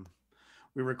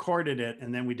we recorded it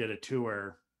and then we did a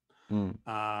tour,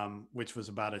 Mm. which was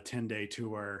about a 10-day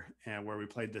tour, and where we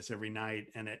played this every night,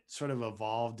 and it sort of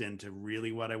evolved into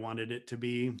really what I wanted it to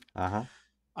be. Uh-huh.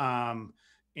 Um,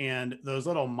 and those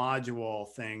little module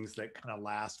things that kind of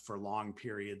last for long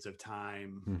periods of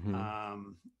time,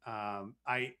 Mm-hmm.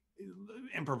 I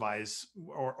improvise,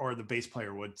 or the bass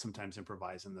player would sometimes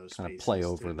improvise in those Kind of play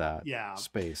spaces over too. that Yeah.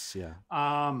 space. Yeah.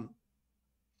 Um,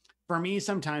 for me,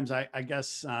 sometimes I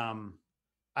guess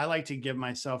I like to give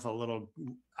myself a little.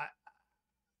 I,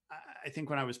 I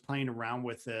think when I was playing around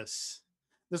with this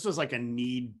was like a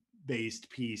need based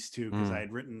piece too, because I Mm.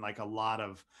 had written like a lot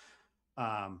of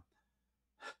um,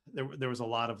 there was a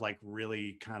lot of like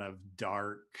really kind of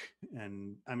dark,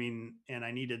 and I mean, and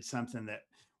I needed something that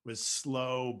was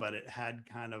slow, but it had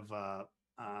kind of a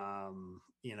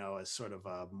a sort of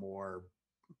a more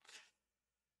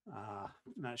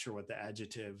not sure what the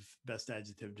best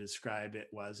adjective to describe it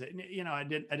was. I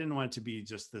didn't want it to be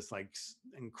just this like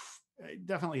it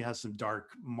definitely has some dark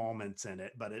moments in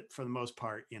it, but it for the most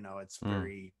part, it's Mm.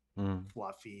 very Mm.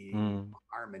 fluffy Mm.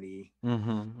 harmony.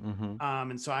 Mm-hmm. Mm-hmm.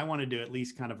 And so I wanted to at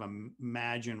least kind of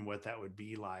imagine what that would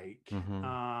be like.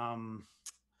 Mm-hmm.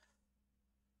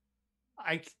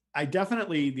 I I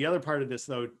definitely, the other part of this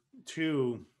though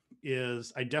too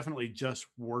is I definitely just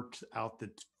worked out the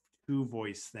two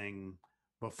voice thing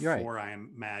You're right. before I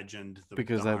imagined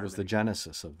Because the that was the harmony.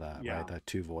 genesis of that, right? Yeah. That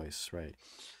two voice, right?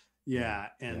 Yeah,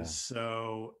 Yeah. And yeah.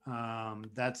 so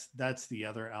that's the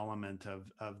other element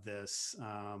of this.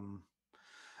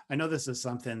 I know this is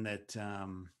something that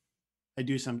I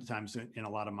do sometimes in a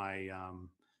lot of my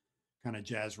kind of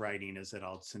jazz writing, is that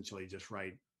I'll essentially just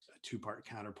write a two-part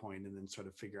counterpoint and then sort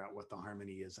of figure out what the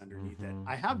harmony is underneath it. Mm-hmm.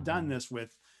 I have done Mm-hmm. this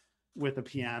with a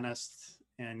pianist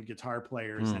and guitar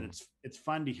players, and Mm. it's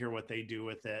fun to hear what they do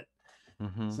with it.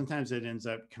 Mm-hmm. Sometimes it ends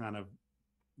up kind of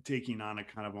taking on a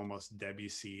kind of almost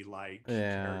Debussy like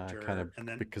Yeah, kind of character, and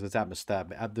then because it's atmospheric.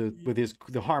 With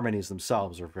the harmonies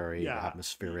themselves are very yeah,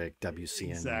 atmospheric,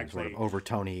 Debussyan, sort of exactly.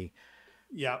 overtony.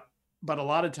 Yeah. But a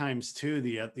lot of times too,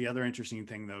 the other interesting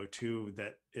thing though too,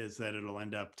 that is that it'll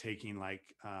end up taking like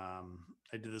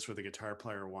I did this with a guitar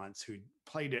player once who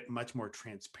played it much more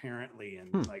transparently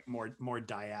and Hmm. like more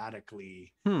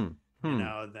dyadically, Hmm. Hmm.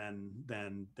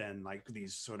 than like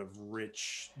these sort of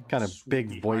rich, Kind of big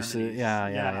swoopy voices. harmonies. Yeah,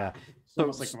 yeah, Yeah, yeah. it's So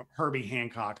almost like Herbie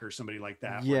Hancock or somebody like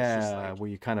that, where it's just yeah, like, where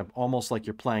you kind of almost like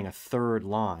you're playing a third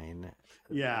line.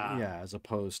 yeah, Yeah, as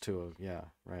opposed to yeah,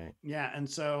 right. yeah. And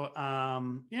so,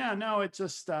 yeah, no, it's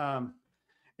just,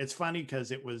 it's funny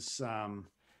because it's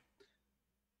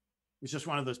just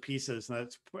one of those pieces. And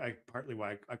that's partly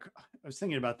why I was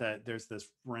thinking about that. There's this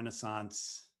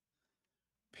Renaissance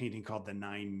painting called the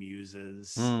Nine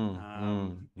Muses.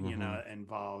 Mm-hmm.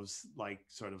 Involves like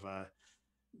sort of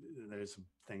there's a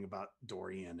thing about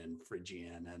Dorian and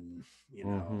Phrygian, and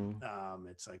Mm-hmm.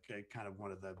 it's like a kind of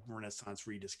one of the Renaissance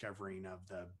rediscovering of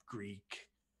the Greek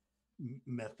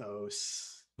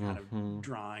mythos kind of Mm-hmm.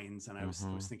 drawings, and I was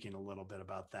Mm-hmm. thinking a little bit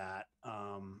about that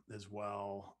as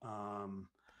well.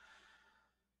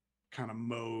 Kind of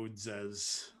modes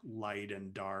as light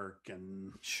and dark,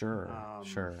 and Sure, um,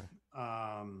 sure.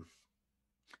 um,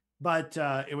 but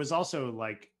it was also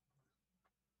like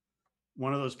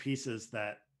one of those pieces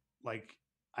that like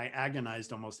I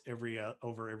agonized almost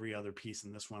over every other piece,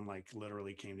 and this one like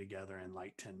literally came together in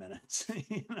like 10 minutes. So,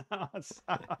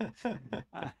 uh, So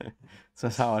that's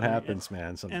it's how it funny, happens, man,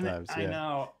 and sometimes. I Yeah.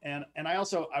 know, and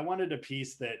I wanted a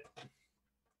piece that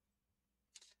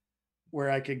where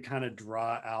I could kind of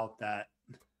draw out that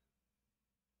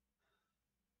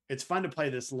it's fun to play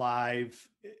this live,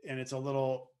 and it's a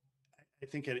little. I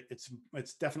think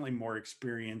it's definitely more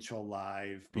experiential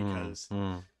live because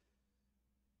Mm.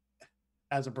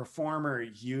 as a performer,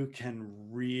 you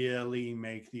can really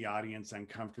make the audience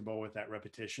uncomfortable with that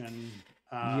repetition.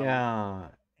 Yeah.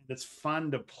 It's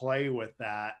fun to play with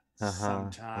that Uh-huh.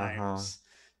 Uh-huh. sometimes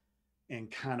and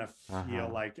kind of feel Uh-huh.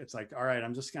 like it's like, all right,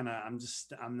 I'm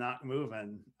not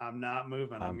moving.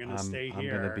 I'm gonna stay I'm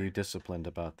gonna be here. disciplined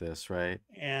about this, right?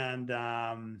 And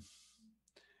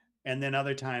and then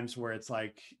other times where it's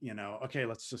like, okay,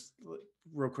 let's just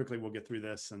real quickly, we'll get through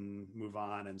this and move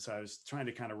on. And so I was trying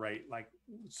to kind of write like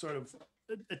sort of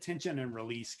attention and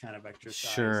release kind of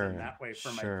exercise, and Sure. that way for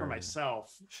Sure.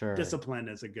 myself, Sure. discipline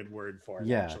is a good word for it,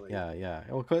 Yeah, actually. yeah, yeah.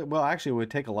 Well, actually, it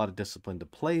would take a lot of discipline to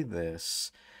play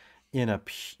this in a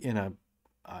in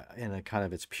a kind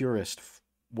of its purest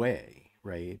way,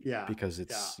 right? Yeah, Because yeah.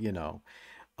 it's,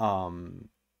 um,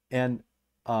 and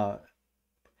uh,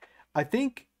 I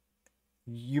think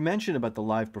you mentioned about the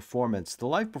live performance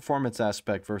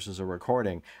aspect versus a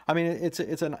recording. I mean, it's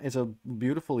a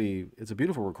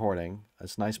beautiful recording.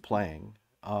 It's nice playing.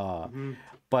 Hmm.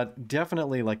 But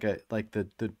definitely like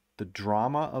the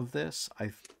drama of this,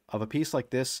 of a piece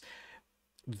like this,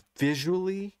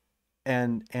 visually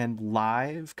and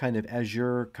live, kind of as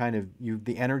you're kind of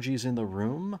the energies in the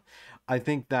room, I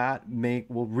think that make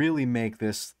will really make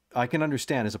this. I can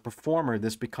understand as a performer,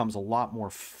 this becomes a lot more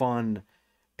fun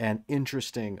and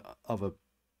interesting of a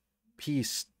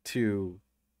piece to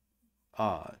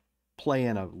uh play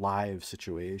in a live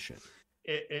situation.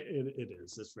 It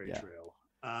is. It's very Yeah. true.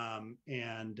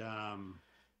 And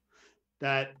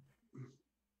that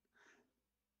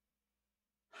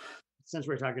since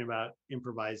we're talking about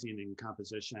improvising and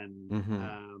composition,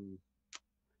 Mm-hmm.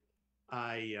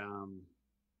 I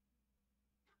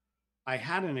I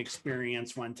had an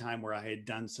experience one time where I had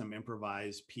done some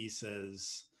improvised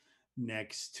pieces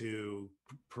next to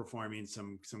performing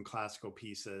some classical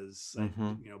pieces.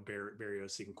 Mm-hmm.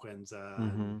 Barrios Sequenza,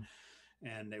 Mm-hmm.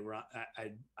 and they were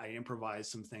I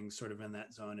improvised some things sort of in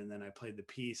that zone, and then I played the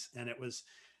piece, and it was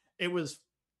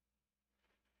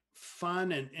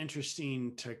fun and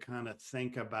interesting to kind of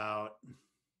think about.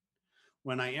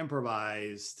 When I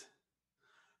improvised,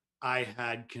 I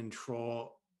had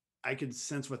control. I could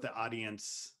sense what the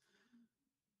audience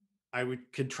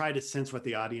could try to sense what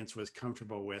the audience was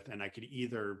comfortable with, and I could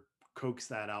either coax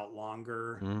that out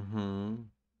longer, Mm-hmm.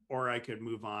 or I could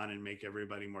move on and make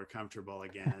everybody more comfortable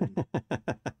again.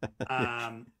 Yeah.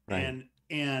 Um, Right.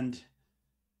 and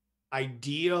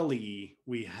ideally,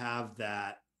 we have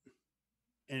that,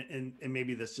 and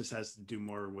maybe this just has to do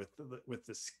more with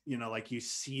this, like you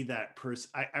see that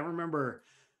person. I remember.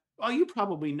 Oh, you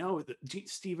probably know that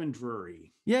Stephen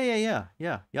Drury. Yeah, yeah, yeah,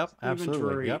 yeah. Yep, Stephen absolutely.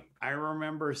 Drury, Yep. I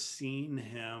remember seeing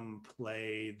him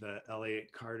play the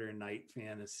Elliott Carter Night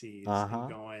Fantasies and Uh-huh.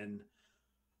 going,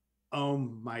 oh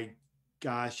my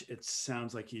gosh, it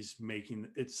sounds like he's making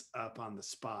it's up on the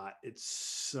spot. It's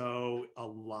so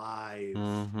alive.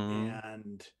 Mm-hmm.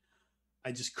 And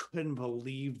I just couldn't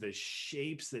believe the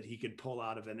shapes that he could pull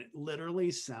out of it. And it literally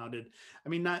sounded, I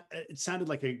mean, not, it sounded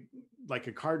like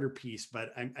a Carter piece,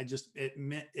 but I just, it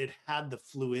meant it had the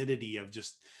fluidity of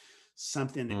just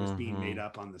something that was being Mm-hmm. made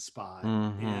up on the spot.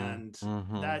 Mm-hmm. And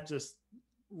Mm-hmm. that just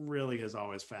really has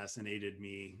always fascinated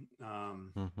me.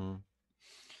 Mm-hmm.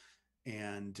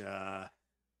 And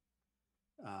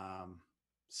um,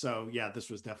 so yeah, this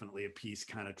was definitely a piece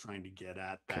kind of trying to get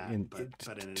at that,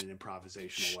 but in an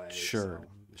improvisational way. Sure,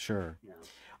 So sure. yeah.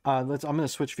 I'm going to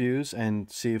switch views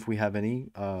and see if we have any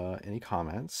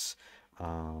comments.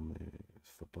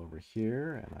 Flip over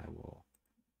here, and I will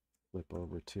flip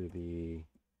over to the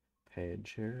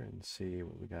page here and see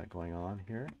what we got going on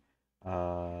here.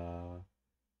 Uh,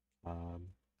 um,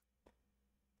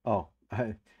 oh,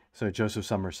 so Joseph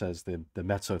Summer says the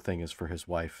mezzo thing is for his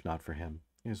wife, not for him.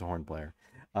 He's a horn player.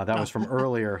 That was from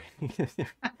earlier.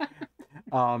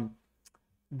 um,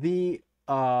 the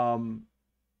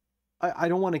I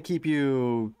don't want to keep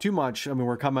you too much. I mean,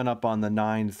 we're coming up on the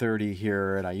 9:30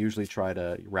 here, and I usually try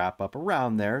to wrap up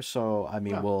around there. So, I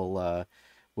mean, Yeah. we'll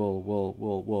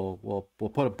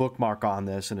put a bookmark on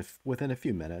this, and if within a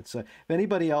few minutes, if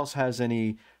anybody else has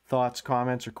any thoughts,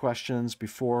 comments, or questions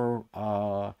before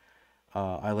I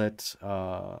let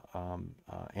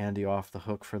Andy off the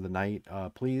hook for the night,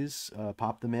 please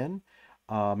pop them in.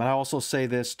 And I also say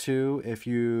this too: if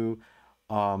you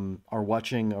are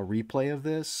watching a replay of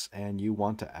this and you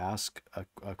want to ask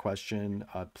a question,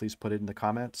 please put it in the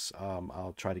comments.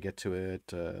 I'll try to get to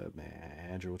it.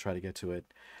 Andrew will try to get to it.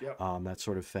 Yep. That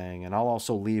sort of thing. And I'll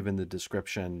also leave in the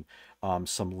description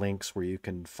some links where you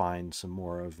can find some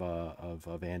more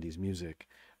of Andy's music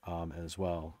as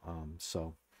well.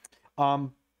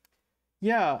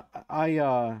 Yeah,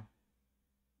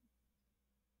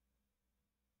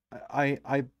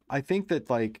 I think that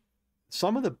like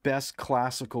some of the best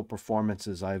classical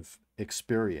performances I've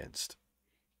experienced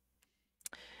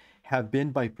have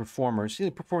been by performers,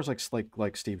 performers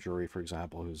like Steve Drury, for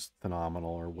example, who's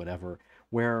phenomenal or whatever,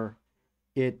 where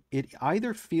it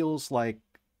either feels like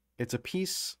it's a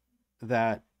piece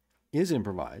that is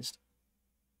improvised,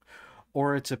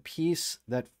 or it's a piece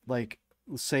that, like,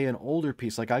 say an older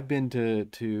piece. Like I've been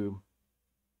to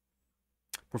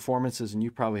performances, and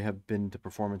you probably have been to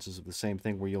performances of the same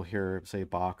thing, where you'll hear, say,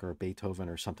 Bach or Beethoven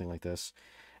or something like this,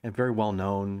 and very well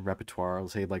known repertoire.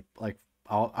 Let's say the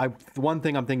one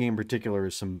thing I'm thinking in particular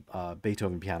is some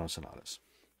Beethoven piano sonatas.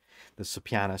 This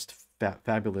pianist,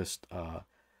 fabulous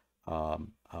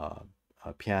um, uh,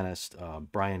 pianist,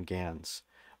 Brian Gans,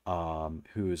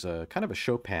 who's a kind of a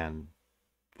Chopin.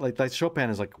 Like Chopin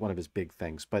is like one of his big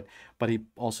things, but he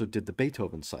also did the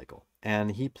Beethoven cycle,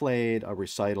 and he played a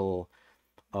recital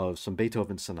of some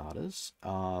Beethoven sonatas,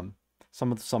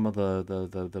 some of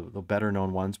the better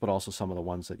known ones, but also some of the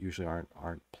ones that usually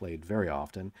aren't played very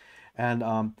often. And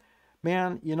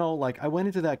man, like I went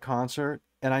into that concert,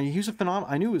 and he's a phenomenal.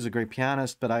 I knew he was a great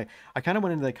pianist, but I kind of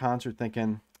went into that concert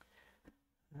thinking,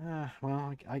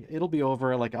 well, it'll be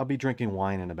over. Like I'll be drinking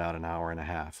wine in about an hour and a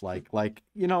half. It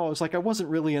was like I wasn't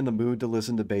really in the mood to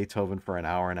listen to Beethoven for an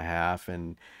hour and a half,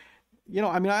 and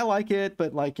I mean, I like it,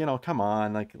 but like, come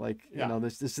on, Yeah.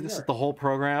 this is Sure. the whole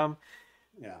program.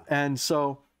 Yeah. And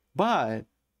so, but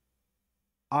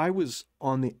I was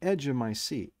on the edge of my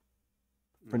seat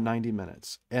for 90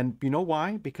 minutes. And you know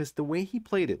why? Because the way he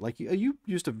played it, like you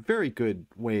used a very good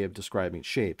way of describing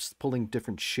shapes, pulling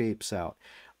different shapes out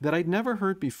that I'd never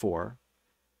heard before.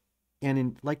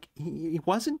 And he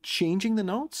wasn't changing the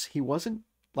notes. He wasn't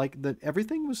like that.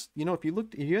 Everything was, if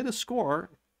you had a score,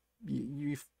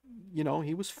 he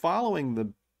was following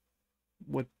the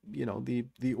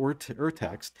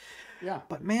text. Yeah.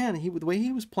 But man, the way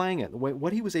he was playing it,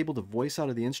 what he was able to voice out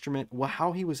of the instrument,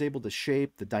 how he was able to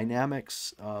shape the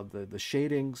dynamics, the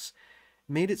shadings,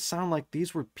 made it sound like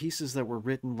these were pieces that were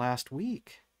written last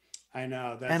week. I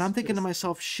know. And I'm thinking to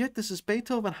myself, shit, this is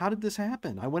Beethoven. How did this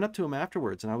happen? I went up to him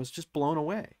afterwards, and I was just blown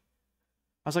away.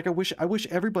 I was like, I wish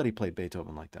everybody played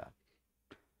Beethoven like that.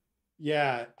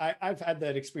 Yeah, I've had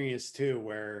that experience too,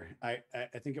 where I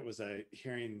think it was I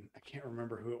can't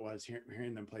remember who it was,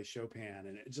 hearing them play Chopin,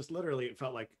 and it just literally, it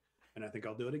felt like, and I think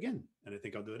I'll do it again, and I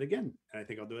think I'll do it again, and I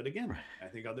think I'll do it again, I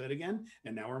think I'll do it again,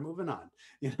 and now we're moving on,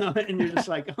 and you're just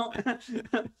like, oh,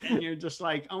 and you're just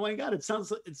like, oh my God, it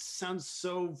sounds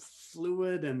so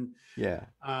fluid, and Yeah.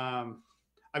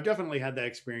 I've definitely had that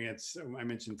experience. I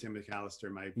mentioned Tim McAllister,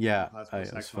 my classical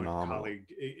saxophone colleague.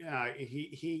 Yeah,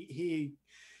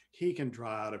 he can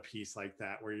draw out a piece like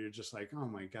that where you're just like, oh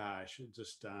my gosh, it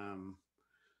just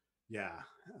yeah.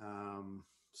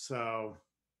 So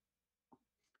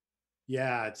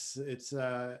yeah, it's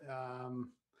I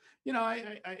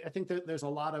think that there's a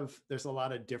lot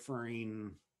of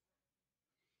differing,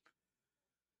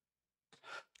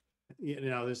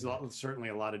 certainly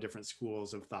a lot of different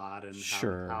schools of thought, and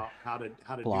Sure. how to do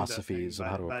that thing, Philosophies of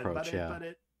how to approach.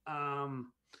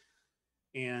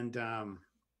 and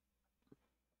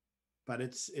but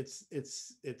it's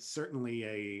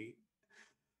certainly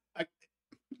I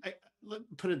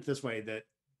put it this way, that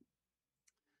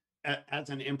as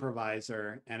an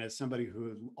improviser and as somebody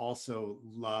who also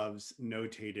loves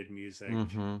notated music,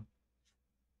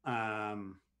 Mm-hmm.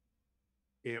 um,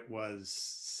 it was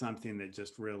something that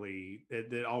just really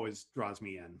it always draws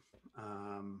me in.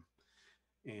 Um,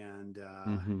 and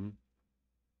Mm-hmm.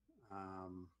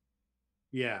 um,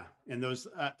 yeah, and those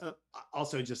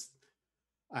also just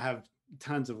I have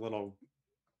tons of little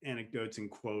anecdotes and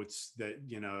quotes that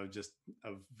just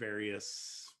of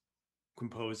various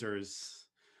composers,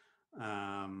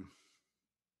 um,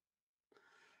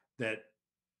 that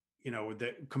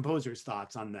the composer's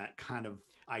thoughts on that kind of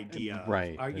idea of,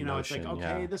 Right. The it's like, notion.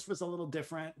 okay, Yeah. this was a little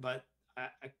different, but I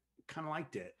kind of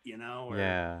liked it,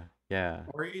 Yeah. Yeah.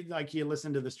 or like you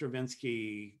listen to the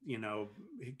Stravinsky,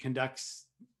 he conducts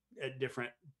at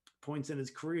different points in his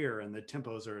career and the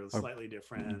tempos are Uh, slightly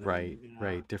different, and right.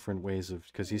 Right. Different ways of,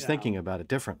 because he's yeah, thinking about it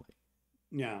differently.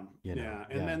 yeah, yeah.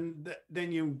 And Yeah.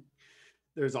 then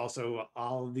there's also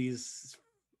all of these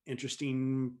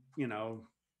interesting,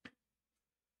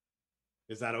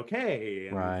 is that okay?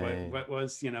 And Right. what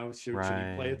was, should he play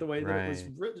it Right. the way that it was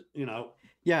Right. written,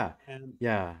 Yeah. and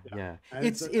Yeah. yeah, Yeah. and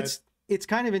It's it's it's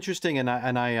kind of interesting, and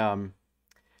I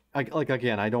like,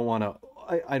 again, I don't want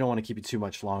to keep you too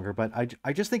much longer, but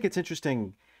I just think it's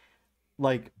interesting.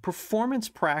 Like, performance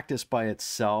practice by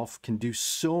itself can do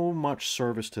so much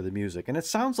service to the music, and it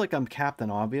sounds like I'm Captain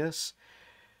Obvious,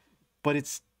 but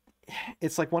it's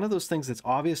like one of those things that's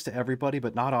obvious to everybody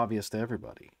but not obvious to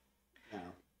everybody, yeah,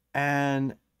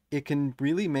 and it can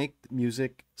really make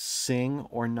music sing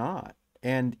or not.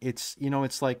 And it's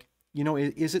like,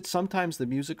 is it sometimes the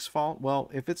music's fault? Well,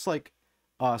 if it's like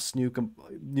us new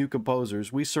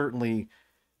composers, we certainly,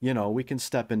 we can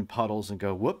step in puddles and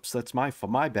go, whoops, that's my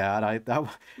bad, I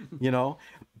that you know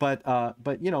but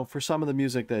for some of the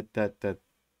music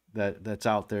that's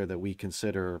out there that we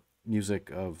consider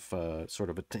music of sort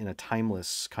of in a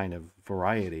timeless kind of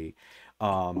variety,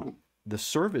 the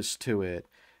service to it,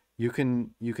 you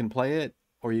can play it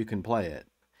or you can play it.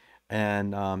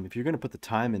 And if you're going to put the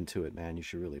time into it, man, you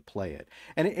should really play it.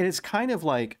 And it's kind of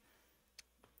like,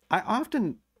 I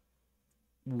often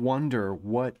wonder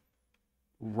what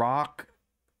rock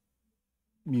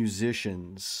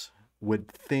musicians would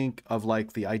think of,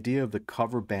 like, the idea of the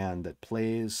cover band that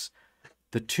plays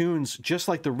the tunes just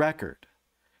like the record.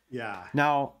 yeah,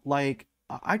 Now, like,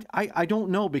 I don't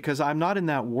know, because I'm not in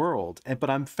that world, but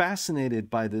I'm fascinated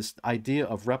by this idea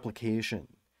of replication,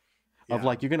 of, yeah,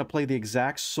 like, you're going to play the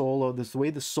exact solo, this the way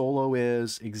the solo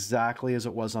is exactly as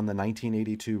it was on the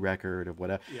 1982 record of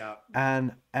whatever. yeah,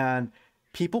 And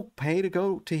people pay to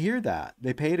go to hear that.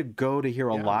 They pay to go to hear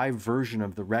a yeah, live version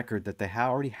of the record that they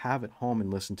already have at home and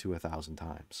listen to 1,000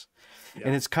 times. And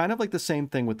yeah, it's kind of like the same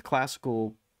thing with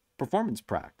classical performance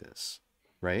practice,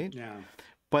 right? yeah.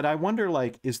 But I wonder,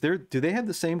 like, do they have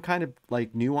the same kind of,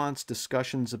 like, nuanced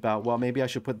discussions about, well, maybe I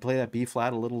should play that B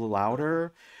flat a little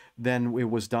louder than it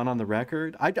was done on the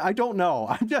record? I don't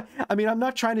know. I'm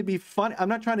not trying to be funny. I I'm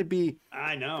not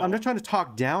know. trying to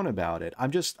talk down about it. I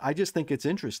just think it's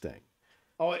interesting.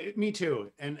 Oh, me too.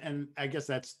 And I guess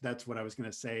that's what I was going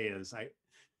to say is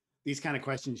these kind of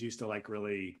questions used to like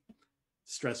really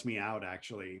stress me out,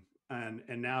 actually. And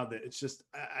now that it's just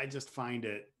I just find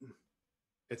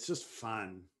it's just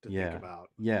fun to think Yeah. about.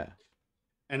 Yeah.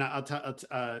 And I'll tell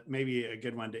maybe a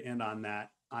good one to end on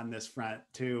that on this front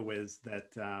too was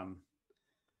that um,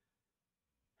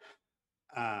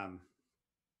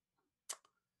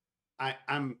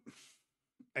 I'm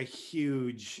a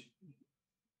huge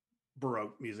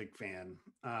Baroque music fan,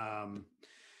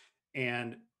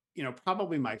 and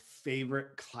probably my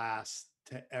favorite class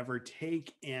to ever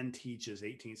take and teach is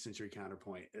 18th century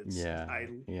counterpoint. Yeah. I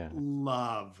Yeah.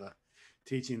 love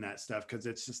teaching that stuff because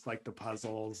it's just like the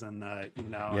puzzles and and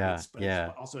Yeah. it's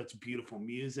Yeah. also it's beautiful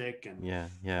music, and Yeah.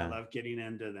 I Yeah. love getting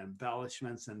into the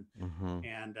embellishments, Mm-hmm.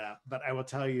 and but I will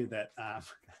tell you that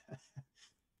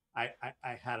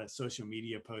I had a social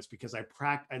media post because I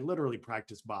literally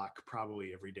practice Bach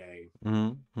probably every day,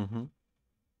 Mm-hmm. Mm-hmm.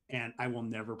 and I will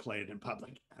never play it in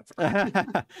public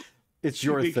ever. It's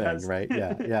your thing, because right?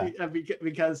 Yeah. Yeah.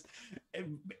 because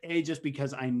just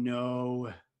because I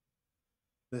know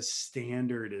the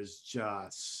standard is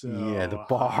just Yeah. so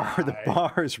The high.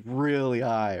 bar is really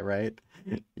high, right?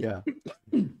 Yeah.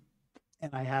 And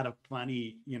I had a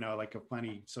funny, like a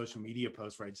funny social media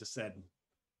post where I just said,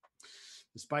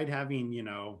 despite having,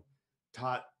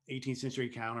 taught 18th century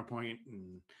counterpoint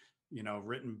and,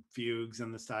 written fugues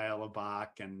in the style of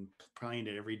Bach and playing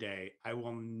it every day, I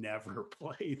will never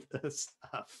play this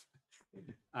stuff.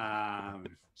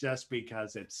 Just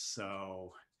because it's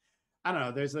so, I don't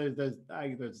know. There's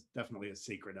definitely a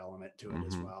secret element to it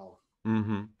as Mm-hmm. well.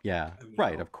 Yeah, You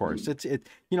right. know. Of course,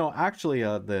 actually,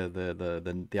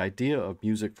 the idea of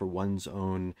music for one's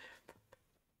own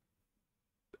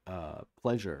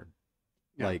pleasure.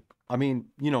 Yeah. Like, I mean,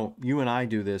 you and I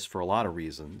do this for a lot of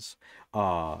reasons.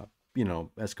 Uh,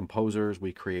 as composers,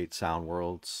 we create sound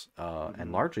worlds, and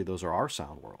Hmm. largely those are our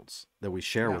sound worlds that we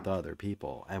share Yeah. with other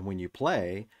people. And when you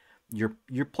play,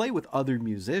 you play with other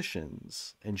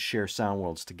musicians and share sound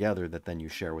worlds together that then you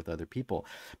share with other people.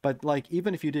 But like,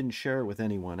 even if you didn't share it with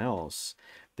anyone else,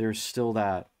 there's still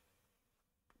that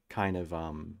kind of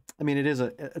I mean,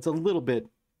 it's a little bit,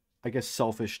 I guess,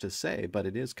 selfish to say, but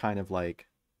it is kind of like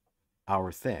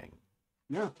our thing,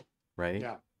 Yeah. right?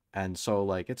 Yeah. And so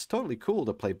like it's totally cool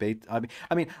to play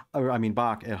I mean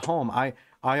Bach at home. I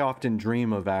often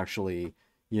dream of actually,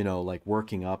 like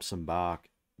working up some Bach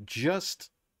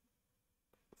just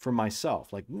for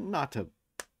myself, like not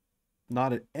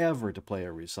ever to play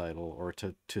a recital or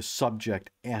to subject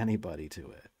anybody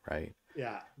to it, right?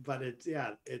 Yeah. But I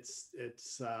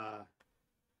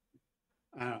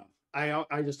don't know.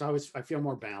 I just always I feel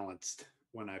more balanced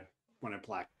when I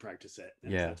practice it,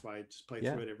 and Yeah. that's why I just play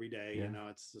Yeah. through it every day. Yeah.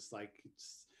 It's just like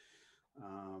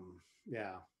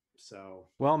yeah. So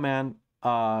Well, man,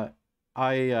 I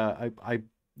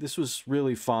this was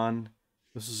really fun.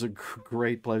 This is a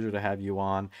great pleasure to have you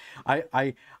on. I,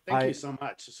 I, thank you I, so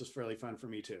much. This was really fun for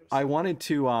me too. I So wanted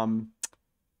to,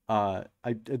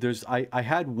 I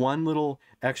had one little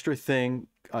extra thing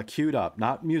queued up,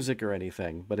 not music or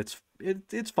anything, but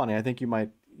it's funny. I think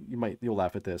you'll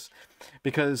laugh at this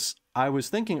because I was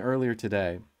thinking earlier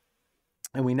today,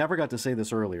 and we never got to say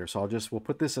this earlier, so we'll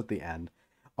put this at the end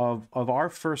of our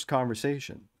first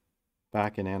conversation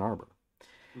back in Ann Arbor.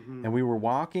 hmm. And we were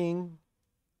walking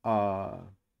uh,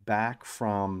 back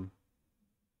from,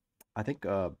 I think,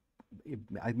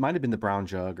 it might have been the Brown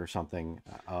Jug or something.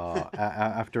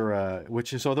 After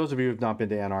which is, so those of you who've not been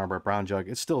to Ann Arbor, Brown Jug,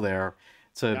 it's still there.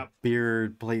 It's a Yep.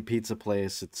 beer plate pizza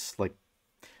place. It's like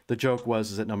the joke was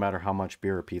is that no matter how much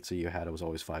beer or pizza you had, it was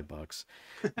always $5.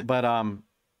 But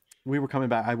we were coming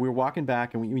back. We were walking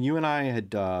back, and you and I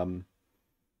had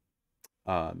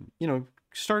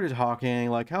started talking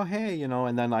like, oh, hey,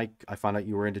 and then I found out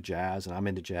you were into jazz and I'm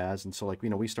into jazz. And so like,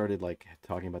 we started like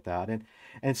talking about that. And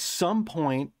at some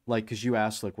point, like, cause you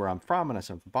asked like where I'm from and I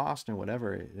said I'm from Boston,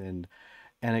 whatever. And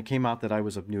it came out that I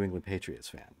was a New England Patriots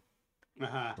fan.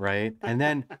 Uh-huh. Right. And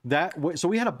then so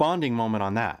we had a bonding moment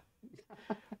on that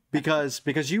because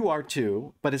you are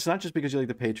too, but it's not just because you like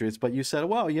the Patriots, but you said,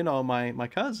 well, my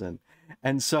cousin.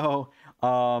 And so,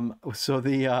 so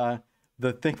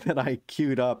the thing that I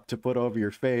queued up to put over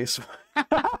your face,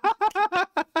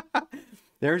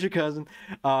 there's your cousin.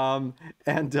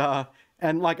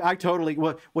 And like I totally,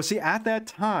 well, see at that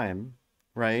time,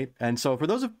 right? And so for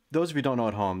those of you who don't know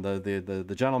at home,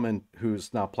 the gentleman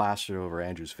who's now plastered over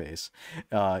Andrew's face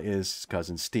is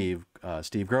cousin Steve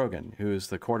Grogan, who's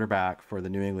the quarterback for the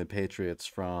New England Patriots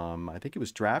from, I think he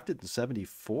was drafted in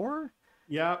 '74.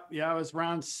 Yeah, yeah, I was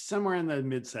around somewhere in the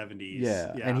mid 70s.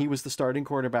 Yeah, and Yeah, he was the starting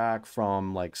quarterback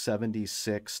from like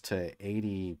 76 to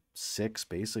 86,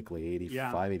 basically yeah,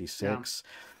 85, yeah. 86.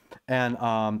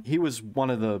 And he was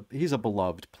he's a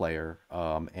beloved player.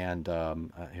 And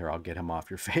here, I'll get him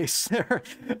off your face there.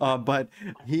 But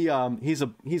he's a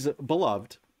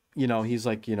beloved. He's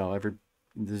like,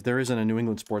 there isn't a New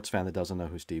England sports fan that doesn't know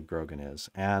who Steve Grogan is.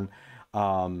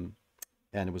 Um,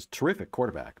 and it was terrific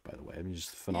quarterback, by the way. I mean, just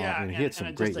phenomenal. I Yeah, mean, he had and some it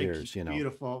just great like years.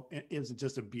 beautiful. It was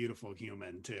just a beautiful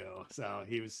human too. So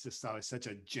he was just always such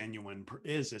a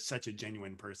is just such a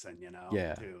genuine person,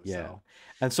 Yeah, too. yeah. So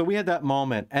And so we had that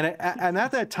moment, and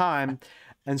at that time,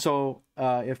 and so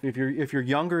if you're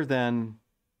younger than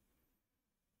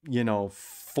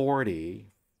 40,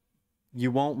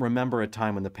 you won't remember a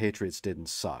time when the Patriots didn't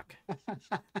suck,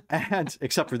 and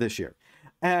except for this year,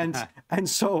 and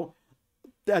so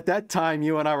at that time,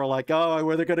 you and I were like, oh,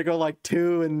 were they going to go like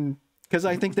 2 and because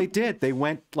I think they did. They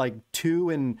went like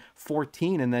 2-14,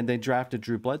 and then they drafted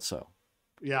Drew Bledsoe.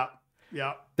 yeah,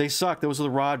 yeah, They sucked. Those were the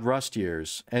Rod Rust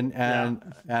years, and yeah.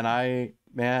 I,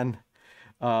 man.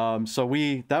 So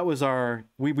we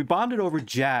bonded over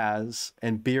jazz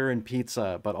and beer and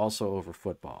pizza, but also over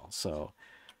football. So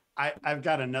I've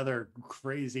got another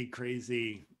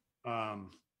crazy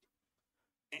um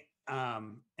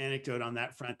anecdote on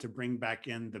that front to bring back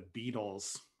in the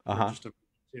Beatles for uh-huh. just a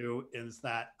two is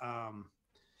that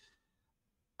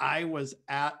I was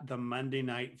at the Monday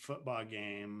night football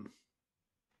game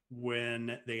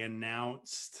when they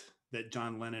announced that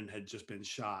John Lennon had just been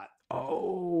shot.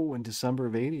 Oh, in December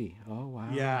of '80. Oh wow.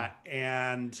 Yeah,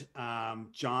 and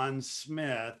John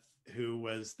Smith, who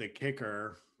was the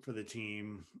kicker for the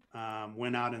team.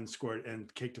 Went out and scored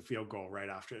and kicked a field goal right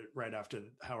after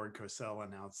Howard Cosell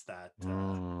announced that.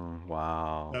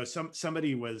 Wow. So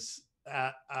somebody was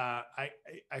I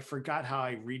forgot how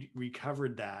I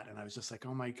recovered that, and I was just like,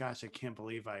 oh my gosh, I can't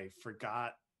believe I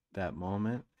forgot That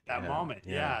moment. that Yeah. moment.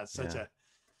 Yeah, such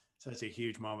a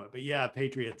huge moment. But yeah,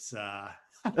 Patriots.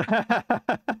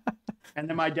 And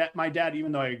then my dad,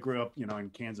 even though I grew up, in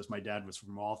Kansas, my dad was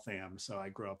from Waltham, so I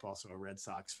grew up also a Red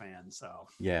Sox fan. So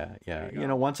Yeah, yeah. you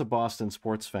go. Once a Boston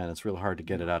sports fan, it's really hard to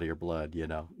get Yeah, it out of your blood,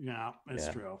 yeah, it's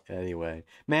Yeah. true. Anyway,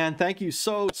 man, thank you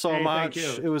so Hey, thank much.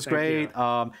 you, It was thank you. great.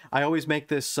 I always make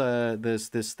this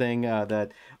thing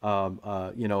that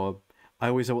I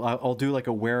always I'll do like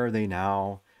a where are they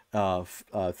now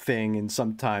thing, and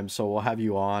sometimes so we'll have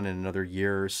you on in another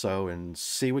year or so and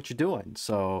see what you're doing.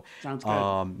 So, Sounds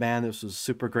good. man, this was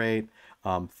super great.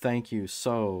 Thank you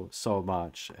so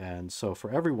much. And so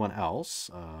for everyone else,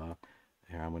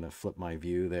 here, I'm going to flip my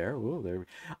view there. Ooh, there.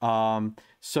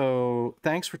 So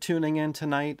thanks for tuning in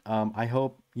tonight. I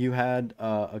hope you had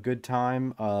a good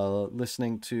time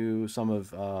listening to some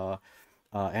of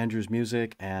Andrew's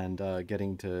music and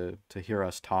getting to hear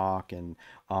us talk. And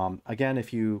again,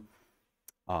 if you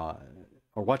are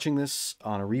watching this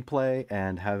on a replay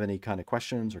and have any kind of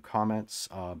questions or comments,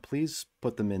 please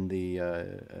put them in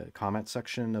the comment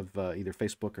section of either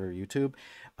Facebook or YouTube.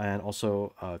 And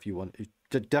also, if you want,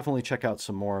 definitely check out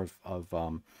some more of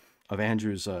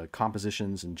Andrew's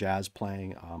compositions and jazz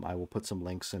playing. I will put some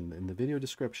links in the video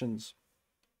descriptions.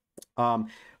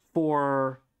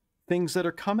 For things that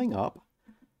are coming up,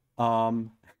 I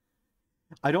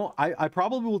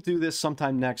probably will do this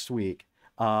sometime next week.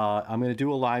 I'm going to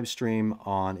do a live stream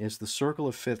on Is the Circle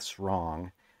of Fifths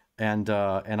Wrong? And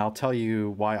I'll tell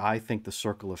you why I think the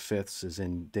Circle of Fifths is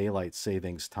in daylight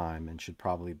savings time and should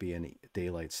probably be in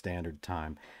daylight standard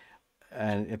time.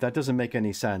 And if that doesn't make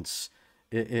any sense,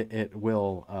 it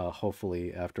will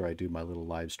hopefully after I do my little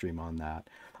live stream on that.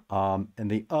 And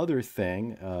the other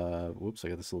thing, whoops, I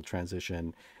got this little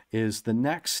transition, is the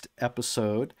next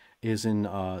episode is in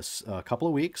a couple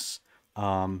of weeks.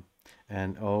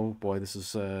 And oh boy, this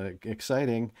is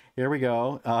exciting. Here we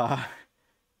go.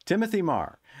 Timothy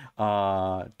Marr.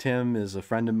 Tim is a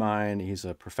friend of mine. He's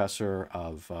a professor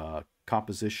of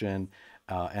composition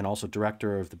and also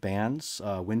director of the bands,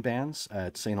 wind bands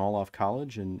at St. Olaf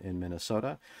College in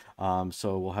Minnesota.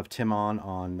 So we'll have Tim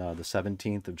on the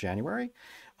 17th of January.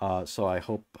 So I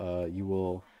hope you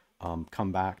will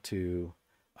come back to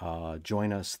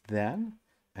join us then.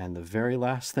 And the very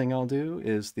last thing I'll do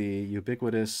is the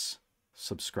ubiquitous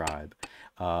subscribe.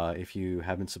 If you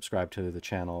haven't subscribed to the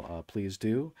channel, please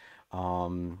do.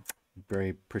 Very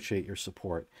appreciate your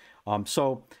support.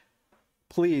 So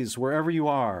please, wherever you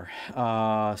are,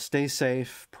 stay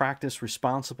safe, practice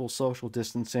responsible social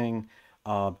distancing.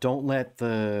 Don't let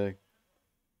the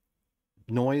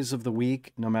noise of the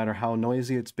week, no matter how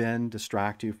noisy it's been,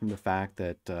 distract you from the fact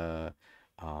that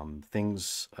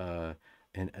things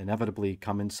inevitably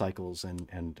come in cycles,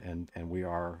 and we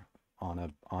are on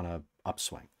a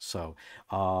upswing. So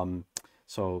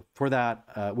so for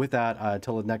that, with that,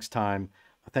 till the next time,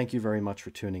 thank you very much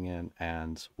for tuning in,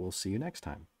 and we'll see you next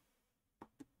time.